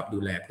ต้องกำกับดู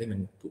แลเพื่อให้มัน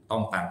ถูกต้อ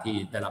งตามที่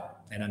ได้รับ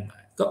ในนั้นมา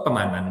ก็ประม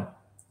าณนั้น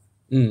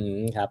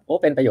ครับ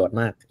เป็นประโยชน์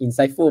มาก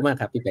insightful มาก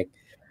ครับพี่เป๊ก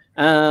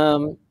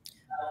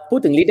พูด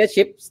ถึง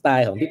leadership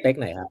style ของพี่เป๊ก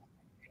หน่อยครับ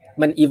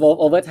มัน evolve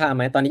over time ไ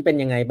หมตอนนี้เป็น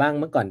ยังไงบ้าง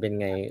เมื่อก่อนเป็น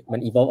ไงมัน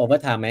evolve over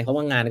time ไหมเพราะ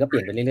ว่างานก็เป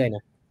ลี่ยนไปเรื่อยๆน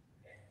ะ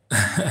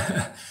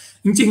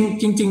จ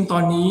ริงตอ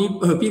นนี้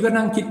พี่ก็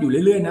นั่งคิดอยู่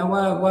เรื่อยๆนะ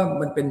ว่า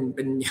มันเ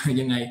ป็น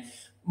ยังไง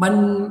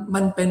มั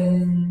นเป็น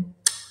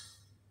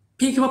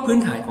พี่คิดว่าพื้น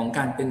ฐานของก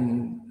ารเป็น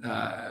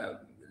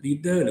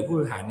leader หรือผู้บ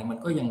ริหารเนี่ยมัน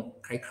ก็ยัง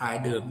คล้าย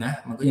ๆเดิมนะ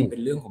มันก็ยังเป็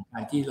นเรื่องของกา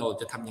รที่เรา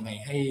จะทำยังไง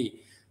ให้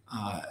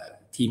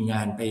ทีมง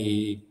านไป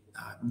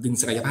ดึง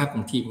ศักยภาพข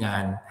องทีมงา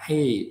นให้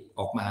อ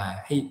อกมา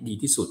ให้ดี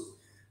ที่สุด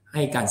ใ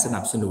ห้การสนั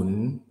บสนุน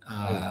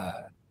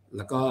แ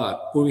ล้วก็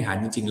ผู้บริหาร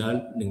จริงๆแล้ว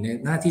หนึ่งใน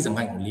หน้าที่สำ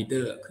คัญของ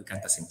leader คือการ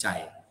ตัดสินใจ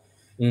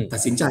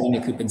เนี่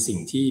ยคือเป็นสิ่ง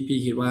ที่พี่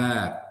คิดว่า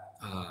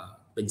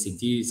เป็นสิ่ง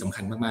ที่สำ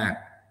คัญมาก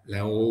ๆแ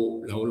ล้ว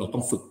เราต้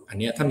องฝึกอัน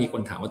นี้ถ้ามีค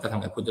นถามว่าจะทำ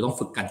อะไรคุณจะต้อง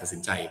ฝึกการตัดสิ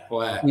นใจเพราะ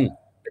ว่า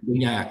เป็นเรื่อ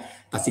งยาก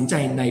ตัดสินใจ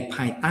ในภ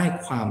ายใต้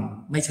ความ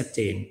ไม่ชัดเจ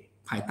น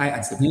ภายใต้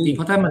uncertainty เพ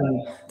ราะถ้า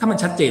มัน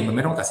ชัดเจนมันไ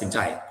ม่ต้องตัดสินใจ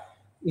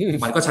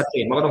มันก็ชัดเจ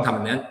นว่าก็ต้องทำแบ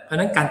บนั้นเพราะฉะ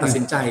นั้นการตัด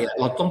สินใจ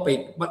เราต้องไป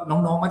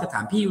น้องๆมาจะถ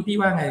ามพี่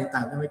ว่าไงต่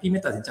างทำไมพี่ไ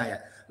ม่ตัดสินใจ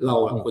เรา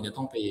ควรจะ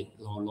ต้องไป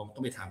ลองต้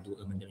องไปถามดู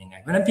มันเป็นยังไง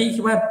เพราะฉะนั้นพี่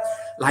คิดว่า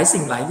หลาย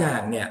สิ่งหลายอย่า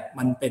งเนี่ย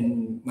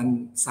มัน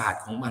ศาสต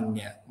ร์ของมันเ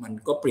นี่ยมัน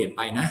ก็เปลี่ยนไ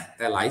ปนะ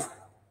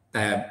แ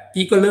ต่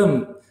พี่ก็เริ่ม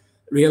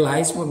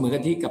realize ว่าเหมือนกั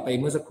นที่กลับไป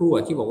เมื่อสักครู่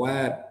ที่บอกว่า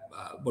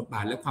บทบ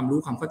าทและความรู้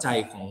ความเข้าใจ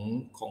ข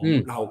อง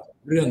เรา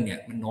เรื่องเนี่ย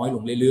มันน้อยล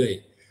งเรื่อย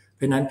ๆเพ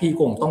ราะนั้นพี่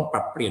คงต้องป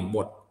รับเปลี่ยนบ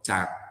ทจ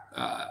าก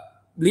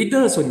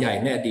leader ส่วนใหญ่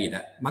ในอดีต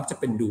มักจะ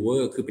เป็น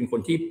doer คือเป็นค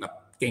นที่แบบ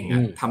เก่ง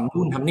ทำ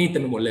นู่นทำนี่เต็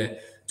มไปหมดเลย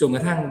จนกร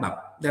ะทั่งแบบ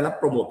ได้รับ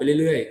โปรโมทไป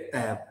เรื่อยๆแ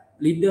ต่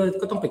ลีดเดอร์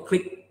ก็ต้องไปคลิ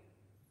ก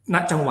ณ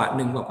จังหวะห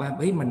นึ่งบอกว่าเ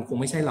ฮ้ยมันคง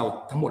ไม่ใช่เรา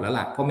ทั้งหมดแล้ว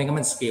ล่ะเพราะไม่งั้น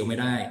มันสเกลไม่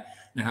ได้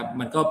นะครับ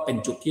มันก็เป็น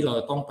จุดที่เรา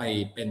ต้องไป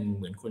เป็นเ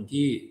หมือนคน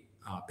ที่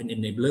เป็น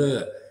enabler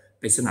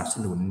ไปสนับส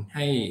นุนใ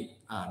ห้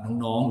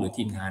น้องๆหรือ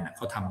ทีมงานเ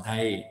ขาทำได้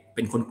เ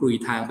ป็นคนกลุย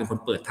ทางเป็นคน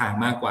เปิดทาง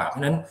มากกว่าเพรา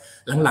ะฉะนั้น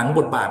หลังๆบ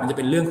ทบาทมันจะเ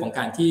ป็นเรื่องของก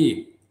ารที่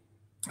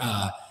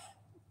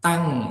ตั้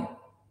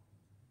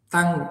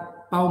ง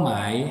เป้าหม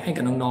ายให้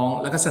กับน้อง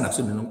ๆแล้วก็สนับส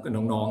นุนกับ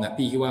น้องๆ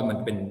พี่คิดว่ามัน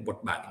เป็นบท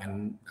บาทอย่างนั้น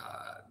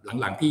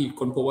หลังๆพี่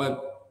ค้นพบว่า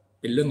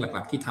เป็นเรื่องห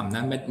ลักๆที่ทำน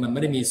ะมันไ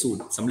ม่ได้มีสูต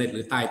รสำเร็จห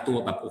รือตายตัว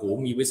แบบโอ้โห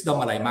มี wisdom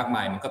อะไรมากม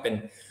ายมันก็เป็น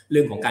เ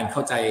รื่องของการเข้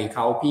าใจเข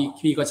า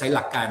พี่ก็ใช้ห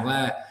ลักการว่า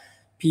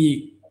พี่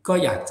ก็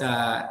อยากจะ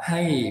ใ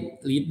ห้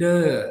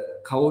leader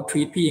เขา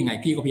treat พี่ยังไง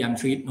พี่ก็พยายาม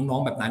treat น้อ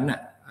งๆแบบนั้นน่ะ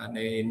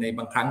ในบ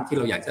างครั้งที่เ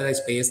ราอยากจะได้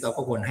space เรา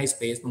ก็ควรให้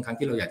space บางครั้ง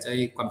ที่เราอยากจะให้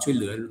ความช่วยเ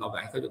หลือเราแบ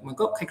บมัน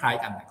ก็คล้าย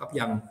ๆกันก็พยา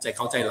ยามใจเ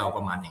ข้าใจเราป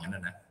ระมาณอย่างนั้น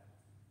นะ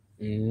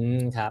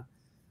ครับ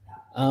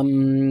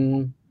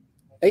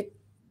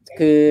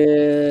คือ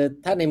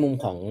ถ้าในมุม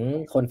ของ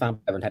คนฟัง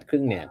8 บรรทัดค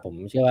รึ่งเนี่ยผม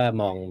เชื่อว่า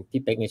มอง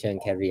พี่เป๊กในเชิง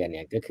career เ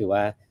นี่ยก็คือว่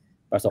า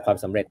ประสบความ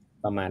สำเร็จ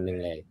ประมาณนึง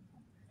เลย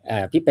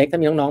พี่เป๊กถ้า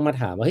มีน้องๆมา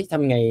ถามว่าเฮ้ยท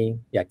ำไง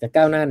อยากจะ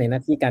ก้าวหน้าในหน้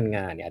าที่การง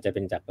านเนี่ยอาจจะเ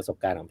ป็นจากประสบ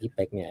การณ์ของพี่เ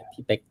ป๊กเนี่ย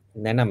พี่เป๊ก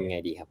แนะนำยังไง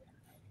ดีครับ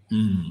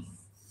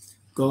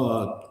ก็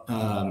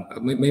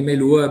ไม่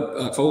รู้ว่า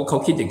เขา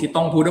คิดอย่างที่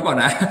ต้องพูดหรือเปล่า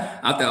นะ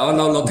เอาแต่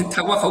เราทึก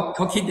ทักว่าเข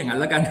าคิดอย่างนั้น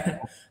แล้วกัน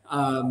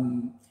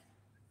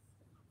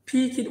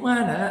พี่คิดว่า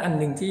นะอัน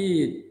หนึ่งที่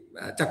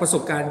จากประส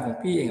บการณ์ของ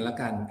พี่เองละ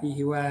กันพี่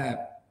คิดว่า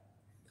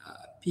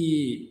พี่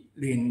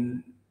เรียน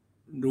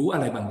รู้อะ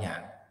ไรบางอย่า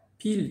ง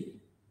พี่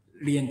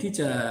เรียนที่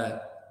จะ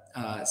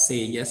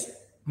say yes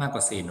มากก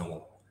ว่า say no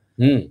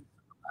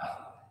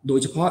โดย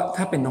เฉพาะ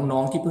ถ้าเป็นน้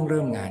องๆที่เพิ่งเ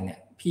ริ่มงานเนี่ย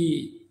พี่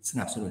ส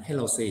นับสนุนให้เ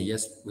รา say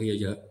yes ไว้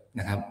เยอะๆ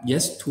นะครับ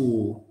yes to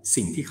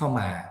สิ่งที่เข้า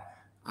มา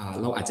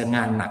เราอาจจะง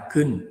านหนัก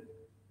ขึ้น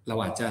เรา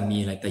อาจจะมี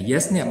อะไรแต่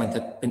yes เนี่ยมันจ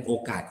ะเป็นโอ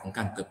กาสของก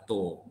ารเติบโต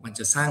มันจ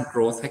ะสร้าง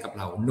growth ให้กับ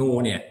เรา no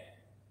เนี่ย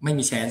ไม่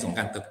มี chance ของ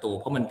การเติบโต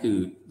เพราะมันคือ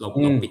เรา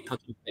ปิดเท่า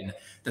ที่เป็น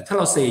แต่ถ้าเ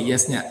รา say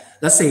yes เนี่ย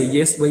และ say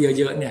yes ไว้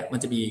เยอะๆเนี่ยมัน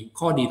จะมี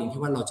ข้อดีตรง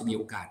ที่ว่าเราจะมีโ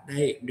อกาสได้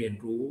เรียน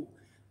รู้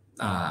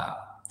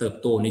เติบ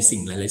โตในสิ่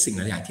งหลายๆสิ่งห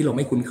ลายอย่างที่เราไ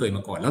ม่คุ้นเคยม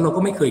าก่อนแล้วเรา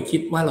ก็ไม่เคยคิ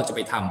ดว่าเราจะไป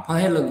ทำเพราะ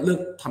ให้เราเลือก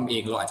ทำเอ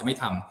งเราอาจจะไม่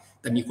ท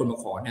ำแต่มีคนมา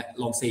ขอเนี่ย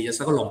ลอง say yes แ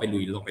ล้วก็ลองไปลุ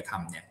ยลองไปท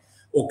ำเนี่ย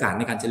โอกาสใ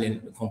นการจะเรียน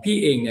ของพี่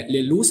เองเนี่ยเรี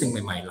ยนรู้สิ่งใ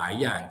หม่ๆหลาย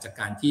อย่างจาก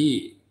การที่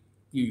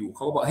อยู่ๆเข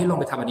าก็บอกให้ลอง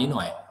ไปทำอันนี้ห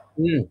น่อย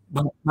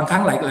บางครั้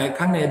งหลายค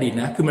รั้งในอดีต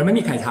นะคือมันไม่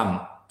มีใครท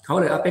ำเขา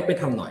เลยเอาไป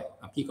ทำหน่อย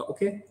พี่ก็โอเ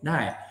คได้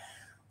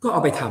ก็เอ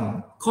าไปท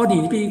ำข้อดี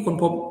ที่พี่ค้น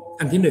พบ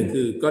อันที่หนึ่ง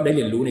คือก็ได้เ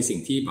รียนรู้ในสิ่ง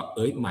ที่แบบ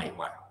ใหม่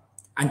ว่ะ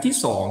อันที่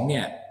สองเ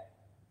นี่ย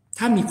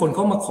ถ้ามีคนเ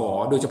ข้ามาขอ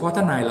โดยเฉพาะถ้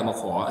านายเรามา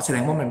ขอแสด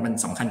งว่ามัน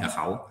สำคัญกับเข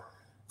า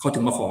ถึ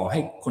งมาขอให้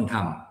คนท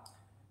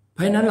ำเพร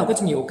าะฉะนั้นเราก็จ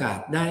ะมีโอกาส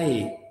ได้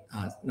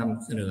น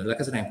ำเสนอและ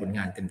ก็แสดงผลง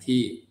านเต็ม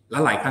ที่แล้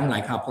วหลายครั้งหลา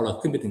ยคราวพอเรา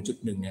ขึ้นไปถึงจุด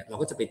หนึ่งเนี่ยเรา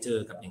ก็จะไปเจอ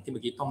กับอย่างที่เมื่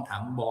อกี้ต้องถา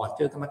มบอร์ดเ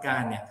จอกรรมกา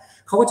รเนี่ย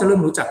เขาก็จะเริ่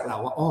มรู้จักเรา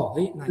ว่าอ๋อเ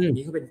ฮ้ยนายคน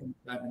นี้เขาเป็นคน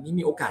แบบนี้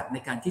มีโอกาสใน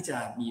การที่จะ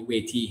มีเว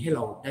ทีให้เร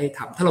าได้ท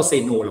ำถ้าเราเซ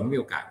โนเราไม่มี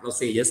โอกาสเราเ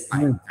ซเยสไป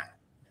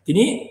ที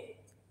นี้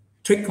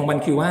ทริคของมัน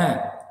คือว่า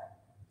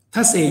ถ้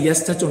าเซเยส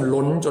จะจน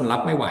ล้นจนรั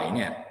บไม่ไหวเ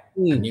นี่ย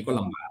อันนี้ก็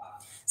ลำบาก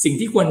สิ่ง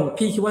ที่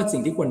พี่คิดว่าสิ่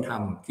งที่ควรท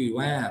ำคือ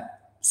ว่า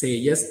เซ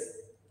เยส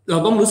เรา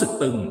ต้องรู้สึก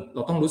ตึงเร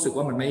าต้องรู้สึก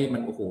ว่ามั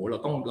นโอ้โหเรา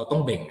ต้อ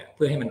งเบ่งเ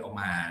พื่อให้มันออก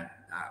มา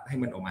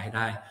ให้ไ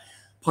ด้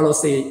พอเรา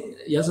เซ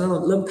เยสแล้วเรา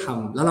เริ่มท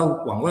ำแล้วเรา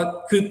หวังว่า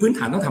คือพื้นฐ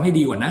านต้องทำให้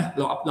ดีกว่านะเ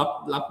รา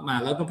รับมา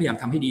แล้วก็พยายาม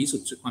ทำให้ดีที่สุ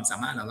ดความสา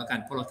มารถเราแล้วกัน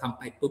พอเราทำไ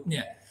ปปุ๊บเ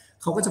นี่ย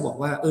เขาก็จะบอก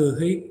ว่าเ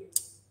ฮ้ย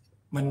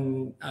มัน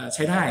ใ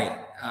ช้ได้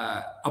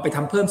เอาไปท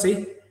ำเพิ่มซิ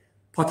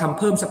พอทำ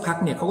เพิ่มสักพัก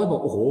เนี่ยเขาก็บอ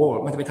กโอ้โห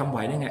มันจะไปทำไหว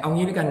ได้ไงเอา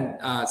งี้ด้วยกัน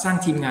สร้าง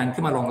ทีมงาน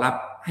ขึ้นมารองรับ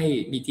ให้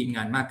มีทีมง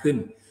านมากขึ้น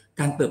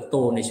การเติบโต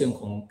ในเชิง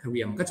ของ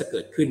career มันก็จะเกิ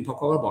ดขึ้นเพราะเ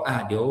ขาก็บอก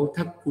เดี๋ยว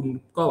ถ้าคุณ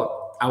ก็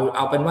เอ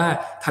าเป็นว่า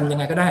ทำยัง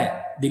ไงก็ได้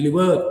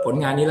deliver ผล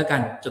งานนี้แล้วกั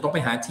นจะต้องไป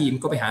หาทีม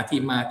ก็ไปหาที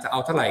มมาจะเอา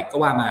เท่าไหร่ก็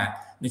ว่ามา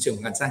ในเชิงข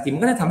องการสร้างทีมมั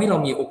นก็จะทำให้เรา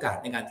มีโอกาส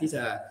ในการที่จ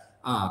ะ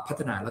พั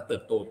ฒนาและเติ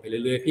บโตไปเ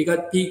รื่อยๆ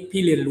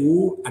พี่เรียนรู้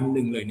อัน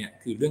นึงเลยเนี่ย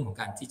คือเรื่องของ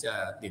การที่จะ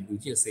เรียนรู้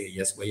ที่จะ say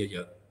yes ไว้เย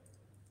อะ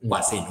ๆกว่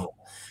า say no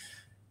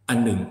อัน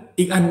หนึ่ง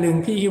อีกอันหนึ่ง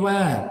พี่คิดว่า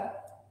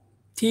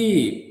ที่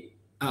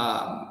เ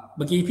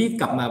มื่อกี้พี่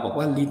กลับมาบอก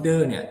ว่า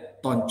leader เนี่ย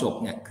ตอนจบ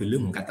เนี่ยคือเรื่อ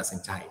งของการตัดสิ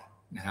นใจ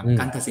นะครับ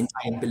การตัดสินใจ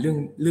มันเป็นเ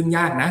รื่องย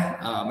ากนะ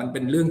มันเป็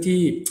นเรื่อง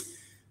ที่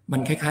มั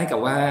นคล้ายๆกับ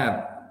ว่า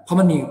เพราะ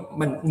มัน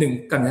หนึ่ง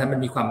กันนะมัน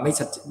มีความไ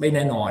ม่แ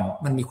น่นอน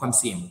มันมีความ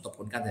เสี่ยงต่อผ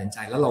ลการตัดสินใจ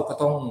แล้วเราก็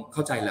ต้องเข้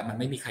าใจแหละมัน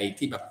ไม่มีใคร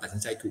ที่แบบตัดสิ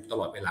นใจถูกต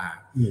ลอดเวลา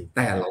แ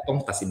ต่เราต้อง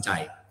ตัดสินใจ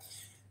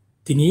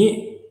ทีนี้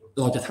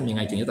เราจะทำยังไ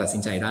งถึงจะตัดสิ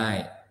นใจได้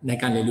ใน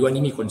การเรียนรู้อัน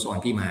นี้มีคนสอน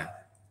พี่มา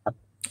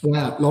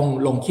ว่า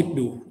ลองคิด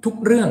ดูทุก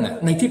เรื่อง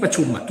ในที่ประ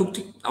ชุม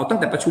เอาตั้ง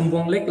แต่ประชุมว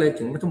งเล็กเลย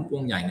ถึงประชุมว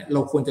งใหญ่เนี่ยเร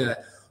าควรจะ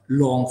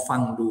ลองฟั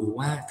งดู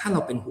ว่าถ้าเร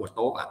าเป็นหัวโ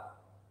ต๊ะ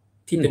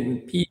ที่เป็น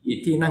พี่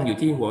ที่นั่งอยู่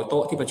ที่หัวโต๊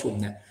ะที่ประชุม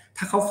เนี่ย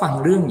ถ้าเขาฟัง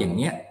เรื่องอย่าง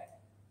เนี้ย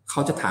เขา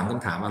จะถามค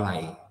ำถามอะไร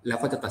แล้ว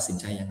ก็จะตัดสิน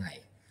ใจยังไง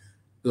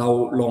เรา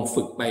ลอง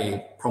ฝึกไป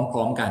พ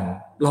ร้อมๆกัน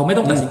เราไม่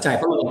ต้องตัดสินใจเ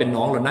พราะเราเป็น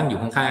น้องเรานั่งอยู่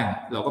ข้าง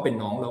ๆเราก็เป็น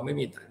น้องเราไม่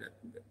มี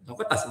เรา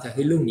ก็ตัดสินใจใ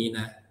ห้เรื่องนี้น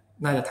ะ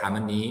น่าจะถาม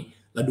อันนี้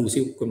แล้วดูซิ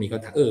คนมีเขา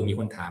มี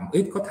คนถาม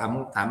เขาถ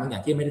ามบางอย่า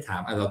งที่ไม่ได้ถา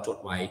มเราจด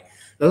ไว้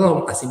แล้วเรา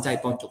ตัดสินใจ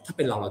ตอนจบถ้าเ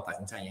ป็นเราตัด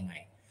สินใจยังไง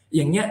อ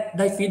ย่างเงี้ยไ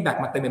ด้ฟีดแบ็ก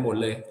มาเต็มไปหมด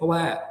เลยเพราะว่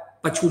า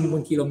ประชุมบ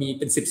างทีเรามี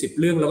เป็น10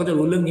เรื่องเราก็จะ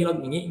รู้เรื่องนี้เรา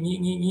อย่าง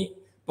นี้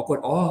ปรากฏ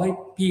เฮ้ย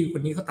พี่ค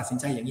นนี้เขาตัดสิน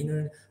ใจอย่างนี้น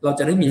ะเรา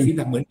จะได้มีฟีดแ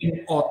บ็กเหมือนเป็น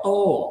ออโต้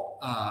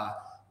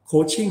โค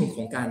ชชิ่งข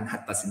องการหั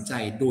ดตัดสินใจ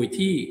โดย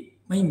ที่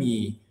ไม่มี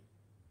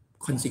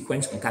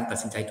consequence ของการตัด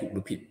สินใจถูกหรื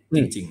อผิดจ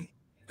ริง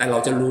ๆแต่เรา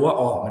จะรู้ว่า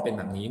มันเป็นแ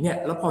บบนี้เนี่ย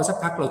แล้วพอสัก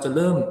พักเราจะเ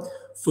ริ่ม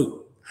ฝึก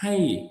ให้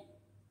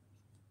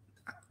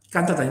ก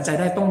ารตัดสินใจ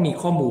ได้ต้องมี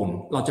ข้อมูล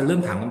เราจะเริ่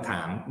มถามคำถ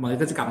ามมัน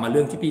ก็จะกลับมาเ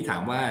รื่องที่พี่ถา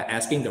มว่า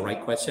asking the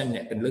right question เ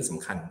นี่ยเป็นเรื่องส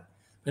ำคัญ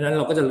เพราะฉะนั้นเ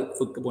ราก็จะ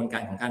ฝึกกระบวนกา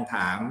รของการถ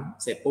าม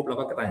เสร็จปุ๊บเรา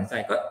ก็ตัดสินใจ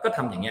ก็ท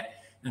ำอย่างเงี้ย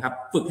นะครับ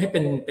ฝึกให้เ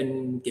ป็น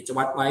กิจ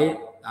วัตรไว้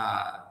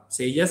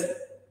say yes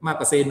มาก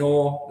กว่า say no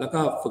แล้วก็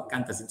ฝึกกา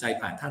รตัดสินใจ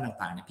ผ่านท่า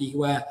ต่างๆเนี่ยพี่คิด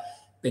ว่า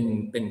เ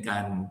ป็น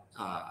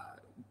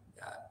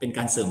ก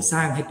ารเสริมส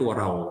ร้างให้ตัว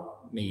เรา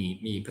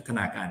มีพัฒน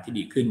าการที่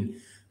ดีขึ้น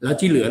แล้ว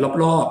ที่เหลือ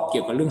รอบๆเ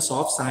กี่ยวกับเรื่อง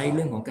soft side เ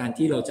รื่องของการ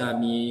ที่เราจะ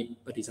มี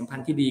ปฏิสัมพัน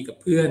ธ์ที่ดีกับ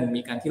เพื่อน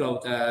มีการที่เรา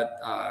จะ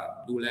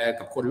ดูแล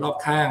กับคนรอบ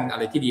ข้างอะ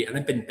ไรที่ดีอัน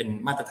นั้นเป็น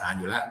มาตรฐาน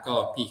อยู่แล้วก็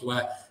พี่คิดว่า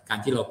การ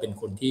ที่เราเป็น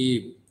คนที่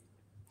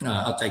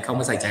เอาใจเขา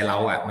มาใส่ใจเรา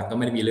มันก็ไ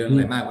ม่ได้มีเรื่องอะ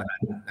ไรมากกว่านั้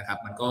นนะครับ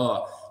มันก็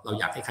เรา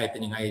อยากให้ใครเป็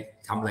นยังไง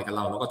ทำอะไรกับเ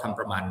ราก็ทำ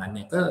ประมาณนั้นเ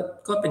นี่ย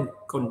ก็เป็น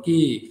คน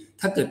ที่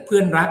ถ้าเกิดเพื่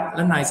อนรักแล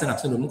ะนายสนับ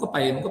สนุนมันก็ไป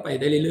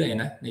ได้เรื่อย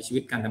ๆนะในชีวิ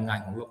ตการทำงาน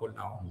ของคนเ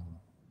รา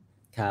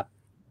ครับ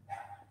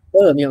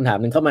มีคำถาม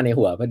หนึ่งเข้ามาใน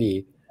หัวพอดี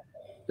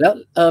แล้ว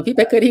พี่เ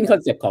ป๊กเคยได้ยินคอ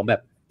นเซปต์ของแบ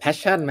บ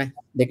passion ไหม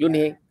เด็กรุ่น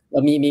นี้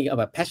มี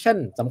แบบ passion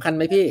สำคัญไ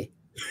หมพี่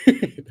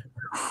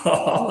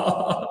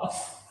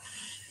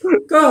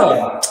ก็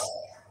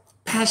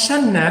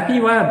passion นะพี่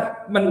ว่า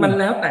มัน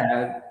แล้วแต่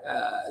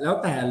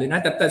เลยนะ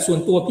แต่ส่วน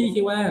ตัวพี่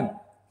คิดว่า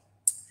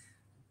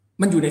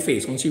มันอยู่ในเฟ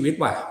สของชีวิต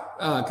ว่ะ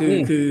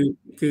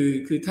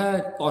คือถ้า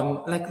ตอน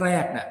แร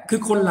กๆน่ะคือ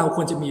คนเราค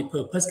วรจะมี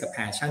purpose กับ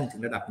passion ถึ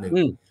งระดับหนึ่ง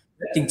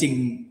จ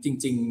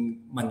ริง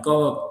มันก็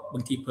บา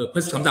งที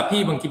purpose สำหรับ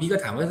พี่บางทีพี่ก็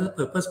ถามว่า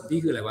purpose ของ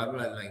พี่คืออะไรวะ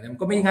อะไรนั้น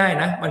ก็ไม่ง่าย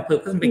นะมัน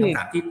purpose เป็นคำถ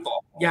ามที่ตอ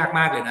บยากม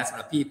ากเลยนะสำห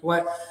รับพี่เพราะว่า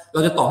เรา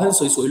จะตอบให้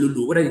สวยๆห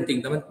รูๆก็ได้จริง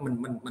ๆแต่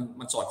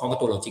มันสอดคล้องกับ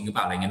ตัวเราจริงหรือเป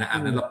ล่าอะไรเงี้ยนะอั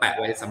นนั้นเราแปะ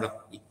ไว้สำหรับ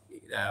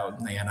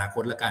ในอนาค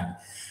ตแล้วกัน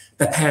แ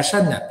ต่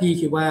passion น่ะพี่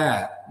คิดว่า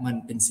มัน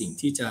เป็นสิ่ง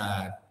ที่จะ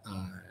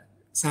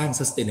สร้าง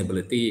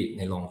sustainability ใ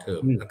น long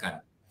term แล้วกัน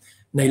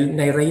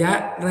ในระยะ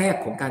แรก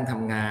ของการท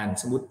ำงาน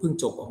สมมติเพิ่ง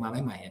จบออกมา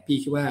ใหม่ๆพี่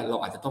คิดว่าเรา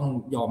อาจจะต้อง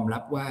ยอมรั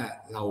บว่า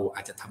เราอ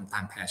าจจะทำตา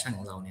ม passion ข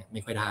องเราเนี่ยไ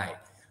ม่ค่อยได้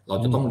เรา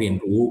จะต้องเรียน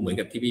รู้เหมือน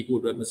กับที่พี่พูด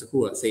ด้วยเมื่อสักค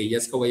รู่ say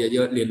yes ก็ไว้เย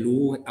อะๆเรียน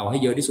รู้เอาให้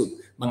เยอะที่สุด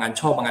บางงาน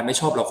ชอบบางงานไม่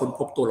ชอบเราค้นพ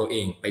บตัวเราเอ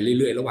งไป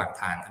เรื่อยๆระหว่าง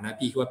ทางนะ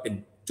พี่คิดว่าเป็น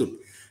จุด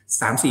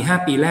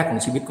 3-4-5 ปีแรกของ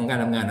ชีวิตของการ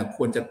ทำงานนะค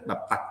วรจะแบบ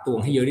ตักตวง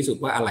ให้เยอะที่สุด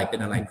ว่าอะไรเป็น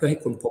อะไรเพื่อให้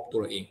ค้นพบตั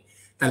วเราเอง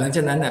แต่หลังจ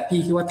ากนั้นนะพี่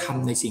คิดว่าท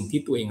ำในสิ่ง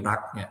ที่ตัวเองรั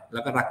กเนี่ยแล้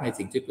วก็รักใน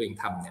สิ่งที่ตัวเอง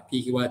ทำเนี่ยพี่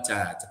คิดว่า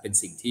จะเป็น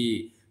สิ่งที่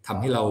ท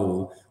ำให้เรา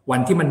วั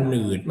นที่มันห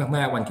นืดม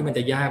ากๆวันที่มันจ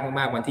ะยากม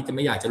ากๆวันที่จะไ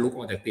ม่อยากจะลุกอ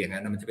อกจากเตียงน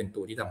ะมันจะเป็นตั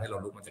วที่ทำให้เรา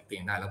ลุกออกจากเตีย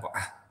งได้แล้วบอก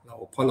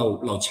เพราะ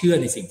เราเชื่อ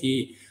ในสิ่งที่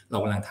เรา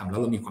กำลังทำแล้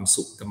วเรามีความ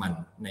สุขกับมัน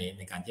ใ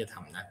นการที่จะท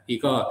ำนะพี่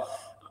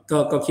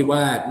ก็คิดว่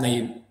าใน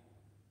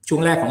ช่ว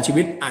งแรกของชี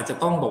วิตอาจจะ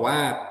ต้องบอกว่า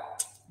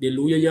เรียน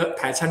รู้เยอะๆ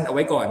passion เอาไ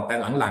ว้ก่อนแต่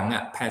หลัง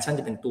ๆpassion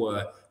จะเป็นตัว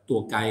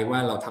ไกด์ว่า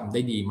เราทำไ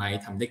ด้ดีไหม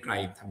ทำได้ไกล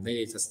ทำได้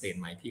sustain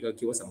ไหมพี่ก็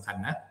คิดว่าสำคัญ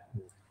นะ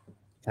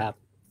ครับ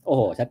โอ้โ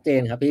หชัดเจ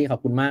นครับพี่ขอบ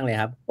คุณมากเลย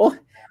ครับโอ้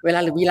เวลา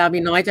มี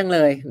น้อยจังเล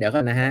ยเดี๋ยวก่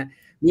อนนะฮะ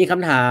มีค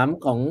ำถาม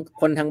ของ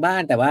คนทางบ้า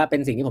นแต่ว่าเป็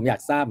นสิ่งที่ผมอยา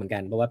กทราบเหมือนกั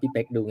นเพราะว่าพี่เ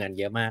ป๊กดูงาน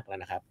เยอะมากแล้ว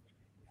นะครับ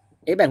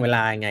แบ่งเวล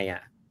ายังไง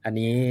อัน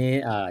นี้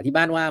ที่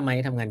บ้านว่าไหม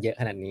ทำงานเยอะ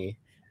ขนาดนี้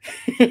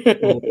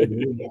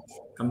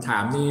คำถา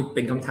มนี่เ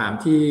ป็นคำถาม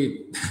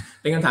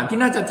ที่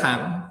น่าจะถาม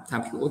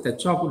พี่โอ้แต่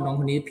ชอบคุณน้อง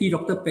คนนี้พี่ด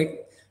ร.เป๊ก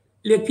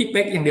เรียกพี่เ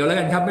ป๊กอย่างเดียวแล้ว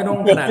กันครับไม่ต้อง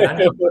ขนาดนั้น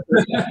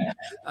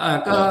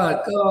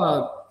ก็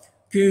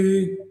คือ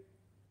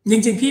จ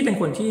ริงๆพี่เป็น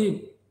คนที่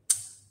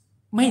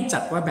ไม่จั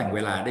ดว่าแบ่งเว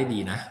ลาได้ดี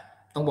นะ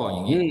ต้องบอกอ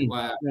ย่างนี้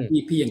ว่า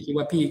พี่ยังคิด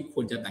ว่าพี่ค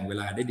วรจะแบ่งเว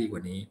ลาได้ดีกว่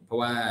านี้เพราะ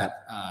ว่า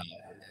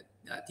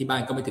ที่บ้า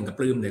นก็ไม่ถึงกับ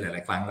ปลื้มในหล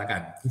ายๆครั้งแล้วกั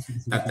น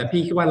แต่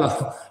พี่คิดว่า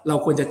เรา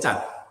ควรจะจัด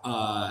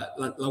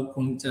เราค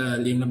งจะ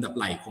เรียงลำดับไ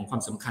หลของควา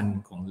มสำคัญ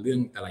ของเรื่อง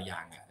แต่ละอย่า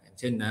ง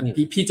เช่นนะ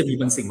พี่จะมี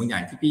บางสิ่งบางอย่า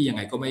งที่พี่ยังไ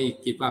งก็ไม่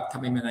คิดว่าถ้า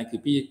ไม่เป็นอะไรคื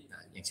อพี่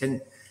อย่างเช่น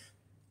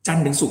จันท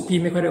ร์ถึงศุกร์พี่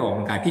ไม่ค่อยได้ออกกำ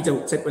ลังกายพี่จะ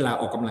เซตเวลา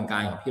ออกกำลังกา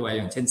ยของพี่ไว้อ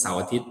ย่างเช่นเสาร์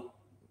อาทิตย์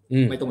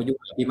ไม่ต้องมายุ่ง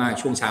กับพี่มาก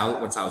ช่วงเช้า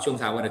วันเสาร์ช่วง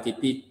เช้าวันอาทิตย์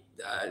พี่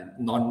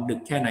นอนดึก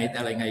แค่ไหน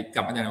อะไรไงก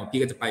ลับมาจากพี่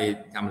ก็จะไป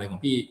ทำอะไรของ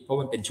พี่เพราะ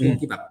มันเป็นช่วง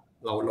ที่แบบ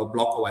เราบ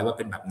ล็อกเอาไว้ว่าเ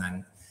ป็นแบบนั้น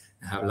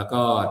นะครับแล้ว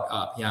ก็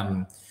พยายาม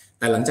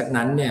แต่หลังจาก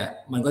นั้นเนี่ย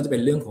มันก็จะเป็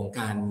นเรื่องของ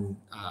การ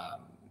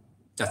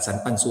จัดสรร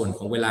ปันส่วนข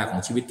องเวลาของ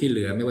ชีวิตที่เห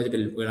ลือไม่ว่าจะเป็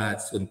นเวลา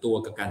ส่วนตัว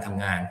กับการท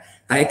ำงาน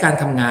แต่การ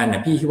ทำงานเนี่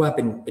ยพี่คิดว่าเ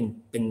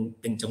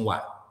ป็นจังหวะ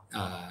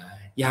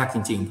ยากจ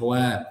ริงๆเพราะว่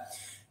า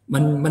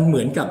มันเห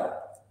มือน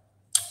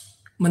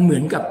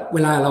กับเว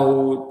ลาเ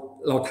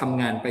ราท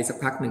ำงานไปสัก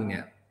พักหนึ่งเนี่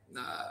ย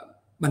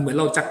มันเหมือน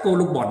เราจักโก้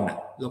ลูกบอลน่ะ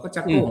เราก็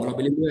จักโก้ของเราไป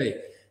เรื่อย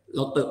ๆ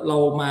เรา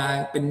มา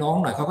เป็นน้อง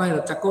หน่อยเขาก็ให้เร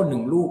าจักโก้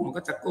1ลูกมัน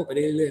ก็จักโก้ไปเ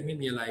รื่อยๆไม่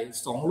มีอะไร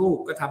2ลูก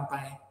ก็ทำไป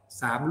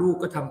3ลูก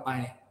ก็ทำไป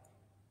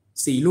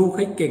 4 ลูกใ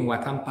ห้เก่งกว่า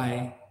ทำไป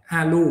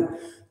5 ลูก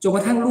จนกร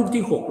ะทั่งลูก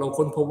ที่6เรา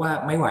ค้นพบว่า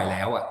ไม่ไหวแ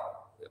ล้วอ่ะ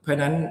เพรา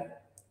ะนั้น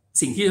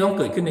สิ่งที่ต้อง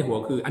เกิดขึ้นในหัว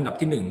คืออันดับ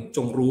ที่1จ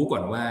งรู้ก่อ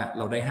นว่าเ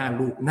ราได้5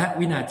 ลูกณ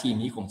วินาที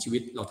นี้ของชีวิ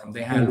ตเราทำไ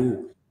ด้5 ลูก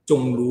จ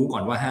งรู้ก่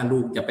อนว่า5 ลู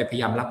กอย่าไปพย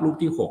ายามรับลูก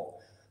ที่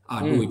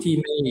6โดยที่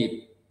ไม่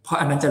เพราะ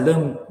อันนั้นจะเริ่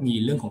มมี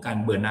เรื่องของการ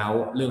เบิร์นเอา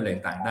ท์เรื่องอะไร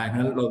ต่างๆได้เพราะฉ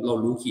ะนั้นเรา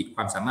รู้ขีดค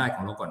วามสามารถข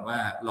องเราก่อนว่า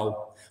เรา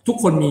ทุก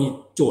คนมี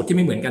โจทย์ที่ไ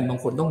ม่เหมือนกันบาง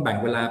คนต้องแบ่ง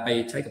เวลาไป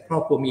ใช้กับครอ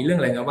บครัวมีเรื่อง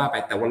อะไรก็ว่าไป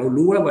แต่ว่าเรา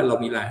รู้แล้วว่าเรา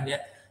มีเวลาเนี้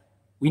ย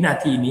วินา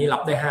ทีนี้รั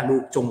บได้5 ลู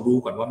กจงรู้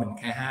ก่อนว่ามัน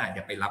แค่5อ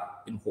ย่าไปรับ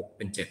เป็น6เ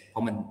ป็น7เพรา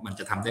ะมัน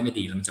จะทำได้ไม่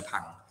ดีแล้วมันจะพั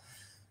ง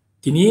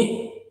ทีนี้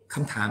ค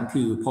ำถาม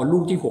คือพอลู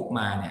กที่6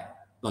มาเนี่ย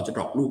เราจะด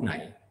รอปลูกไหน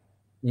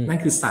นั่น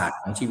คือศาสตร์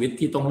ของชีวิต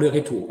ที่ต้องเลือกใ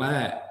ห้ถูกว่า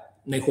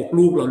ใน6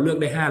 ลูกเราเลือก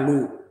ได้5 ลู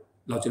ก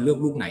เราจะเลือก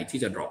ลูกไหนที่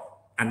จะดรอป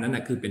อันนั้นน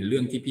ะคือเป็นเรื่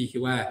องที่พี่คิด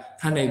ว่า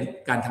ถ้าใน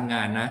การทำง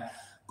านนะ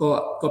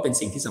ก็เป็น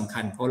สิ่งที่สำคั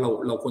ญเพราะ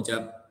เราควรจะ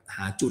ห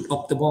าจุด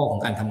optimal ของ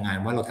การทำงาน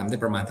ว่าเราทำได้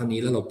ประมาณเท่านี้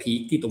แล้วเราพี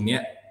คที่ตรงเนี้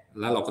ย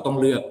แล้วเราก็ต้อง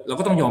เลือกเรา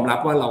ก็ต้องยอมรับ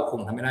ว่าเราค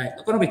งทำไม่ได้เร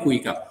าก็ต้องไปคุย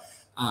กับ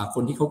ค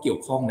นที่เขาเกี่ยว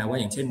ข้องนะว่า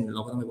อย่างเช่นเร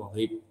าก็ต้องไปบอกเ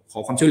ฮ้ยขอ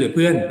ความช่วยเหลือเ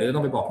พื่อนหรือต้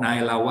องไปบอกนาย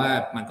เราว่า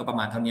มันก็ประ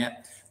มาณเท่านี้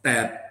แ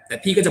ต่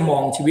พี่ก็จะมอ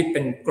งชีวิตเ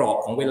ป็นกรอบ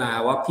ของเวลา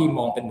ว่าพี่ม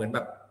องเป็นเหมือนแบ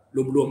บ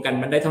รวมๆกัน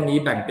มันได้เท่านี้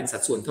แบ่งเป็นสั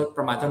ดส่วนป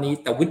ระมาณเท่านี้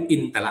แต่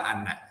withinแต่ละอัน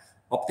น่ะ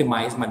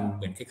optimize มันเ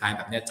หมือนคล้ายๆแ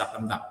บบนี้จัดล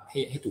ำดับ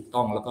ให้ถูกต้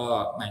องแล้วก็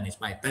manage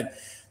ไป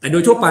แต่โด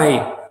ยทั่วไป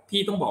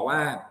พี่ต้องบอกว่า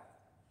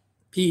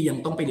พี่ยัง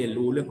ต้องไปเรียน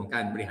รู้เรื่องของกา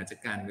รบริหารจัด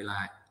การเวลา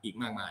อีก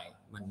มากมาย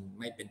มัน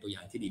ไม่เป็นตัวอย่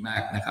างที่ดีมา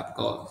กนะครับ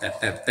ก็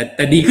แ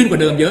ต่ดีขึ้นกว่า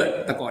เดิมเยอะ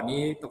แต่ก่อน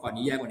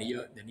นี้แย่กว่านี้เย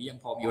อะเดี๋ยวนี้ยัง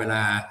พอมีเวล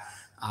า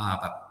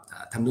แบบ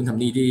ทำนู่นท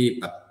ำนี่ที่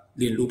แบบ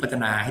เรียนรู้พัฒ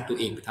นาให้ตัว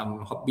เองไปท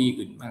ำฮ็อบบี้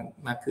อื่น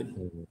มากขึ้น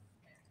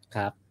ค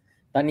รับ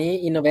ตอนนี้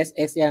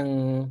InnovestX ยัง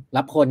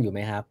รับคนอยู่ไห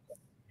มครับ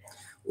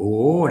โอ้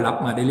รับ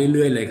มาได้เ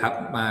รื่อยๆเลยครับ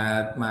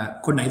มา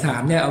คนไหนถา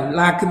มเนี่ยเอา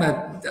ลากขึ้นมา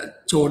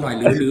โชว์หน่อย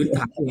หรือถ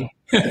ามเอง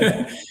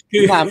คื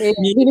อถามเอง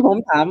นี่ผม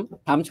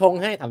ถามชง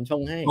ให้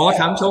อ๋อ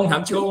ถามชง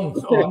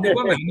อ๋อนึก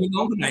ว่าแบบมีน้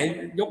องคนไหน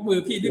ยกมือ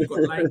พี่รีบกด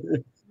ไลค์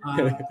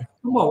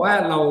ต้องบอกว่า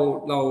เ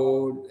รา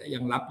ยั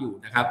งรับอยู่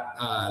นะครับ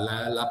และ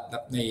รับ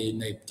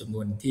ในจำน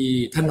วนที่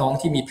ถ้าน้อง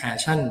ที่มี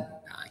passion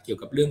เกี่ยว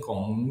กับเรื่องขอ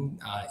ง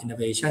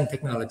innovation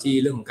technology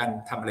เรื่องของการ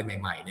ทำอะไร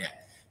ใหม่ๆเนี่ย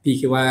พี่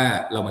คิดว่า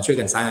เรามาช่วย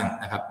กันสร้าง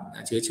นะครับ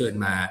เชิญ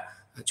มา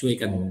ช่วย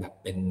กันแบบ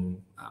เป็น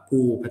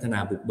ผู้พัฒนา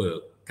บุกเบิ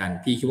กกัน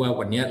พี่คิดว่า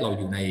วันนี้เรา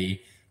อยู่ใน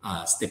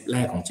สเต็ปแร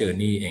กของเจอร์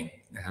นี่เอง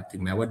นะครับถึ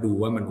งแม้ว่าดู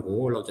ว่ามัน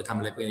เราจะทำ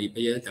อะไรไป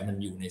เยอะแต่มัน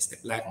อยู่ในสเต็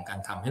ปแรกของการ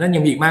ทำเพราะฉะนั้นยั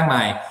งมีอีกมากม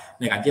าย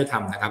ในการที่จะท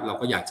ำนะครับเรา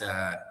ก็อยากจะ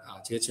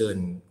เชิญ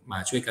มา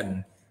ช่วยกัน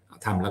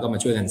ทำแล้วก็มา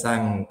ช่วยกันสร้า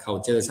ง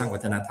culture สร้างวั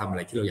ฒนธรรมอะไ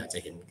รที่เราอยากจะ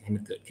เห็นให้มั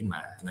นเกิดขึ้นมา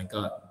นั้น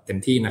ก็เต็ม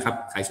ที่นะครับ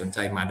ใครสนใจ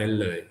มาได้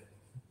เลย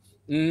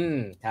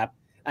ครับ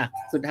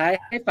สุดท้าย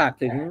ให้ฝาก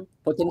ถึง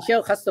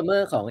potential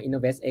customer ของ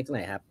InnovestX ห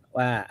น่อยครับ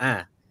ว่า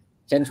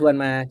เชิญชวน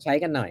มาใช้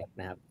กันหน่อย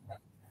นะครับ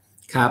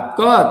ครับ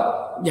ก็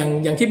อ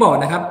ย่างที่บอก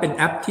นะครับเป็นแ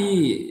อปที่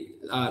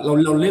เร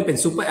าเรียกเป็น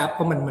ซูเปอร์แอปเพ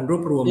ราะมันรว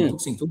บรวมทุ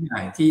กสิ่งทุกอย่า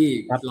งที่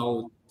เรา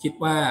คิด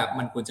ว่า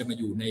มันควรจะมา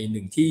อยู่ในห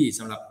นึ่งที่ส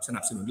ำหรับสนั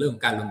บสนุนเรื่องขอ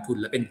งการลงทุน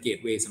และเป็นเกต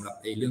เวย์สำหรับ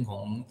ในเรื่องขอ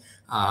ง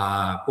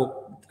พวก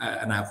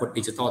อนาคต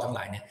ดิจิทัลทั้งหล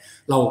ายเนี่ย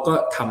เราก็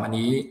ทำอัน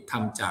นี้ท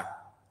ำจาก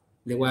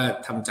เรียกว่า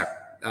ทำจาก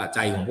ใจ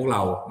ของพวกเร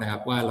านะครั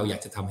บว่าเราอยา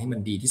กจะทำให้มัน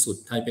ดีที่สุด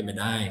เท่าที่เป็นไป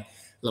ได้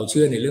เราเ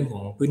ชื่อในเรื่องขอ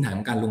งพื้นฐาน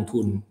การลง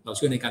ทุนเราเ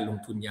ชื่อในการลง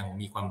ทุนอย่าง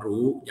มีความ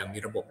รู้อย่างมี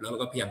ระบบแล้วเรา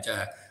ก็พยายามจะ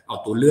เอา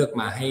ตัวเลือก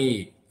มาให้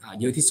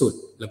เยอะที่สุด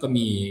แล้วก็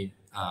มี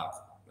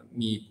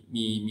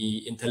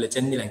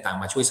intelligence มีอะไรต่าง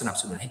ๆมาช่วยสนับ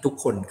สนุนให้ทุก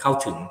คนเข้า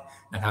ถึง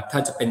นะครับถ้า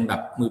จะเป็นแบ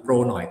บมือโปร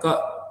หน่อยก็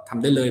ท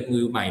ำได้เลยมื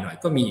อใหม่หน่อย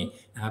ก็มี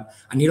นะครับ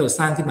อันนี้เรา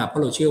สร้างขึ้นมาเพรา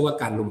ะเราเชื่อว่า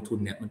การลงทุน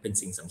เนี่ยมันเป็น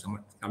สิ่งสำคั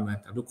ญ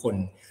กับทุกคน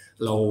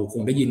เราค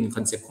งได้ยินค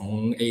อนเซ็ปต์ของ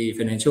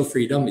financial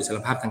freedom อิสร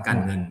ภาพทางการ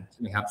เงินใช่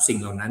ไหมครับสิ่ง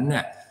เหล่านั้นเนี่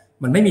ย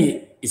มันไม่มี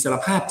อิสร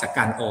ภาพจาก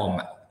การออม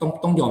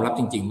ต้องยอมรับ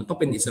จริงๆมันต้อง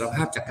เป็นอิสรภ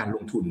าพจากการล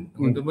งทุน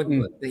มันต้องเป็น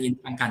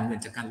ทางการเงิน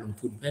จากการลง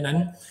ทุนเพราะฉะนั้น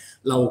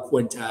เราคว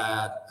รจะ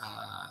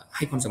ใ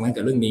ห้ความสำคัญ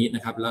กับเรื่องนี้น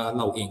ะครับแล้ว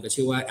เราเองก็เ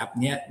ชื่อว่าแอป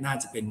นี้น่า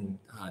จะเป็น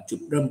จุด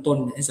เริ่มต้น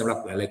ให้สำหรับ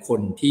หลายๆคน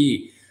ที่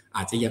อ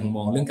าจจะยังม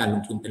องเรื่องการล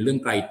งทุนเป็นเรื่อง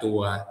ไกลตัว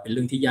เป็นเ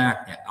รื่องที่ยาก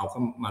เนี่ยเอาเข้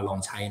ามาลอง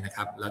ใช้นะค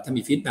รับแล้วถ้า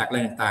มีฟีดแบ็กอะไร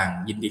ต่าง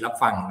ๆยินดีรับ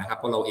ฟังนะครับ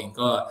เพราะเราเอง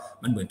ก็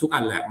มันเหมือนทุกอั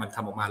นแหละมันท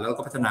ำออกมาแล้ว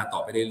ก็พัฒนาต่อ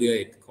ไปเรื่อย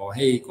ๆขอ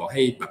ใ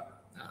ห้แบบ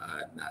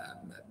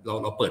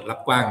เราเปิดรับ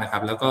กว้างนะครั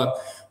บแล้วก็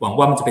หวัง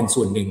ว่ามันจะเป็น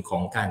ส่วนหนึ่งขอ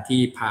งการที่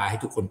พาให้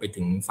ทุกคนไป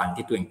ถึงฝัน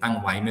ที่ตัวเองตั้ง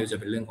ไว้ไม่ว่าจะ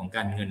เป็นเรื่องของก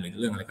ารเงินหรือ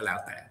เรื่องอะไรก็แล้ว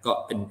แต่ก็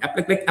เป็นแอปเ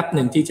ล็กๆแอปห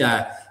นึ่งที่จะ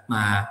ม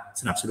า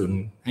สนับสนุน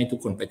ให้ทุก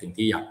คนไปถึง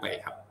ที่อยากไป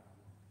ครับ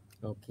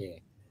โอเค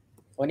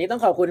วันนี้ต้อ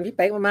งขอบคุณพี่เ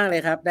ป๊กมากๆเล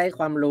ยครับได้ค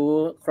วามรู้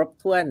ครบ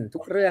ถ้วนทุ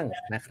กเรื่อง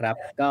นะครับ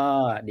ก็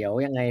เดี๋ยว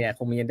ยังไง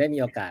คงได้มี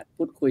โอกาส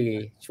พูดคุย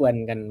ชวน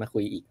กันมา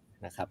คุยอีก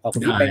นะครับขอบคุ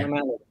ณพี่เป๊กม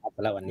ากๆเลยครับส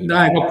ำหรับวันนี้ไ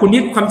ด้ขอบคุณ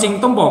นี่ความจริง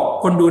ต้องบอก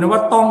คนดูนะว่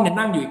าต้องเนี่ย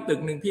นั่งอยู่อีกตึก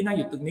นึงพี่นั่งอ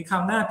ยู่ตึกนี้ครา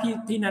วหน้า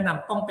พี่แนะน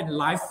ำต้องเป็น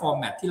ไลฟ์ฟอร์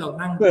แมตที่เรา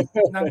นั่งคุย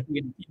กั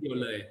นที่เดียว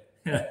เลย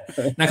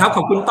นะครับข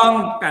อบคุณต้อง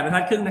8 บรรทั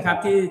ดครึ่งนะครับ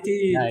ที่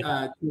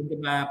ชวนกัน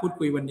มาพูด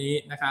คุยวันนี้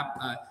นะครับ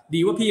ดี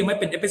ว่าพี่ยังไม่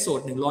เป็นเอพิโซด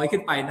100ขึ้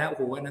นไปนะโอ้โ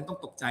หอันนั้นต้อง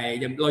ตกใจ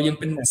เรายัง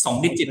เป็น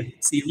2 ดิจิต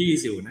ซีรี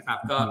ส์อยู่นะครับ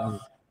ก็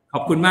ข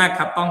อบคุณมากค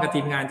รับต้องกับ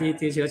ทีมงาน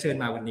ที่เชิญ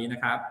มาวันนี้นะ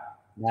ครับ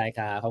ได้ค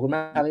รับขอบคุณม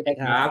ากครับพี่เป๊ก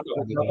ครับข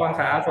อบคุณน้องป้อง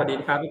ครับสวัสดี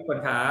ครับทุกคน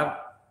ครับ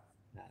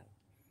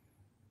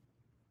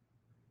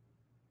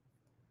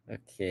โอ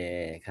เค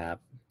ครับ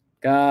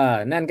ก็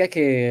นั่นก็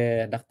คือ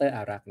ดร.อ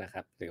ารักษ์นะค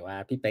รับหรือว่า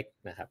พี่เป๊ก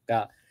นะครับก็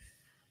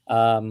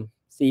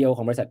CEO ข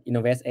องบริษัท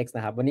InnovestX น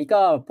ะครับวันนี้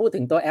ก็พูดถึ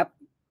งตัวแอป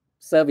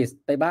Service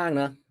ไปบ้าง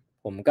เนาะ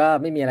ผมก็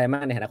ไม่มีอะไรม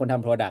ากในฐานะคนท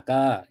ำ Product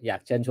ก็อยา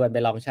กเชิญชวนไป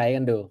ลองใช้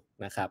กันดู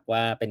นะครับว่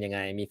าเป็นยังไง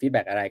มีฟีดแ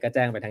บ็กอะไรก็แ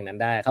จ้งไปทางนั้น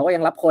ได้เขาก็ยั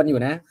งรับคนอ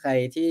ยู่นะใคร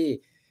ที่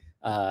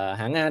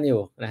หางานอ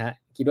ยู่นะฮะ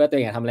คิดว่าตัวเอ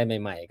งอยากทำอะไร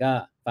ใหม่ๆก็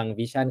ฟัง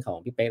วิชั่นของ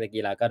พี่เป๊กตะ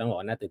กี้แล้วก็ต้องบอก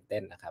ว่าน่าตื่นเต้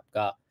นนะครับ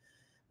ก็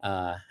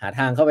หา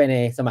ทางเข้าไปใน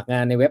สมัครงา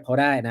นในเว็บเขา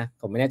ได้นะ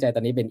ผมไม่แน่ใจต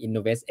อนนี้เป็น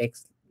InnovestX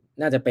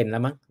น่าจะเป็นแล้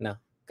วมั้งนะ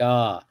ก็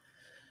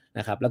น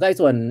ะครับแล้วก็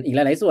ส่วนอีกห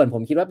ลายๆส่วนผ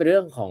มคิดว่าเป็นเรื่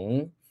องของ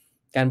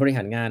การบริห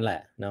ารงานแหล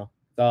ะเนาะ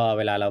ก็เ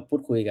วลาเราพู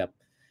ดคุยกับ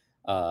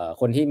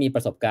คนที่มีป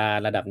ระสบการ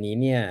ณ์ระดับนี้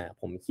เนี่ย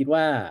ผมคิด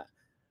ว่า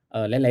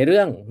หลายๆเ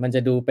รื่องมันจ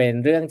ะดูเป็น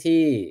เรื่อง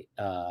ที่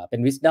เป็น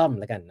wisdom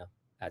แล้วกันเนาะ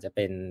อาจจะเ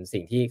ป็น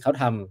สิ่งที่เขา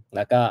ทำแ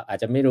ล้วก็อาจ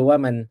จะไม่รู้ว่า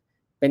มัน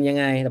เป็นยัง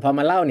ไงแต่พอ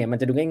มาเล่าเนี่ยมัน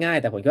จะดูง่าย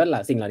ๆแต่ผมคิดว่า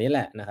สิ่งเหล่านี้แห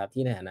ละนะครับ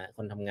ที่ในฐานะค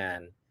นทำงาน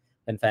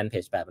เป็นแฟนเพ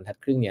จ8บรรทัด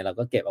ครึ่งเนี่ยเรา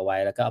ก็เก็บเอาไว้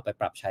แล้วก็เอาไป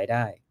ปรับใช้ไ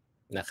ด้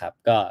นะครับ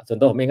ก็ส่วน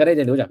ตัวผมเองก็ได้เ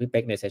รียนรู้จากพี่เ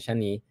ป๊กในเซสชัน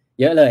นี้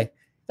เยอะเลย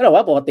ก็บอก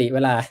ว่าปกติเว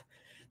ลา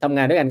ทำง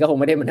านด้วยกันก็คง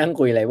ไม่ได้มานั่ง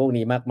คุยอะไรพวก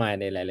นี้มากมาย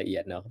ในรายละเอีย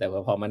ดเนาะแต่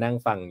พอมานั่ง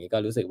ฟังอย่างนี้ก็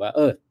รู้สึกว่า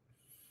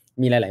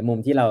มีหลายๆมุม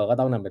ที่เราก็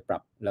ต้องนำไปปรั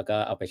บแล้วก็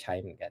เอาไปใช้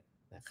เหมือนกัน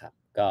นะครับ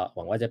ก็ห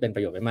วังว่าจะเป็นปร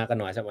ะโยชน์ไม่มากก็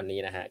น้อยสำหรับวันนี้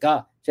นะฮะก็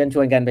เชิญช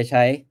วนกันไปใ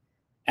ช้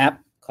แอป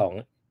ของ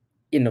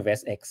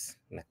InnovestX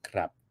นะค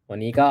รับวัน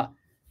นี้ก็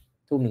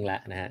ทุ่มหนึ่งละ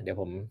นะฮะเดี๋ยว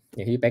ผมอ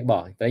ย่างที่เป๊กบอ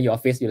กตอนนี้อยู่ออ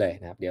ฟฟิศอยู่เลย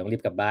นะครับเดี๋ยวต้องรี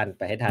บกลับบ้าน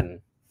ไปให้ทัน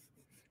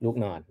ลูก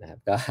นอนนะครับ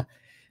ก็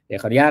เดี๋ยว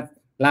ขออนุญาต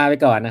ลาไป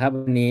ก่อนนะครับ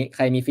วันนี้ใค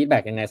รมีฟีดแบ็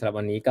กยังไงสำหรับ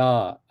วันนี้ก็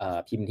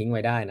พิมพ์ทิ้งไ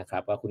ว้ได้นะครั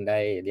บว่าคุณได้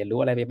เรียนรู้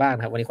อะไรไปบ้าง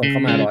ครับวันนี้คนเข้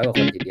ามา100 กว่า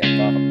คนทีเดียว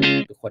ก็ขอบคุ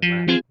ณทุกคนม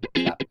าก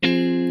ครับ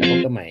แล้วพบ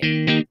กันใหม่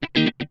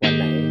วันไ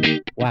หน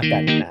ว่ากั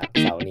นนะครับ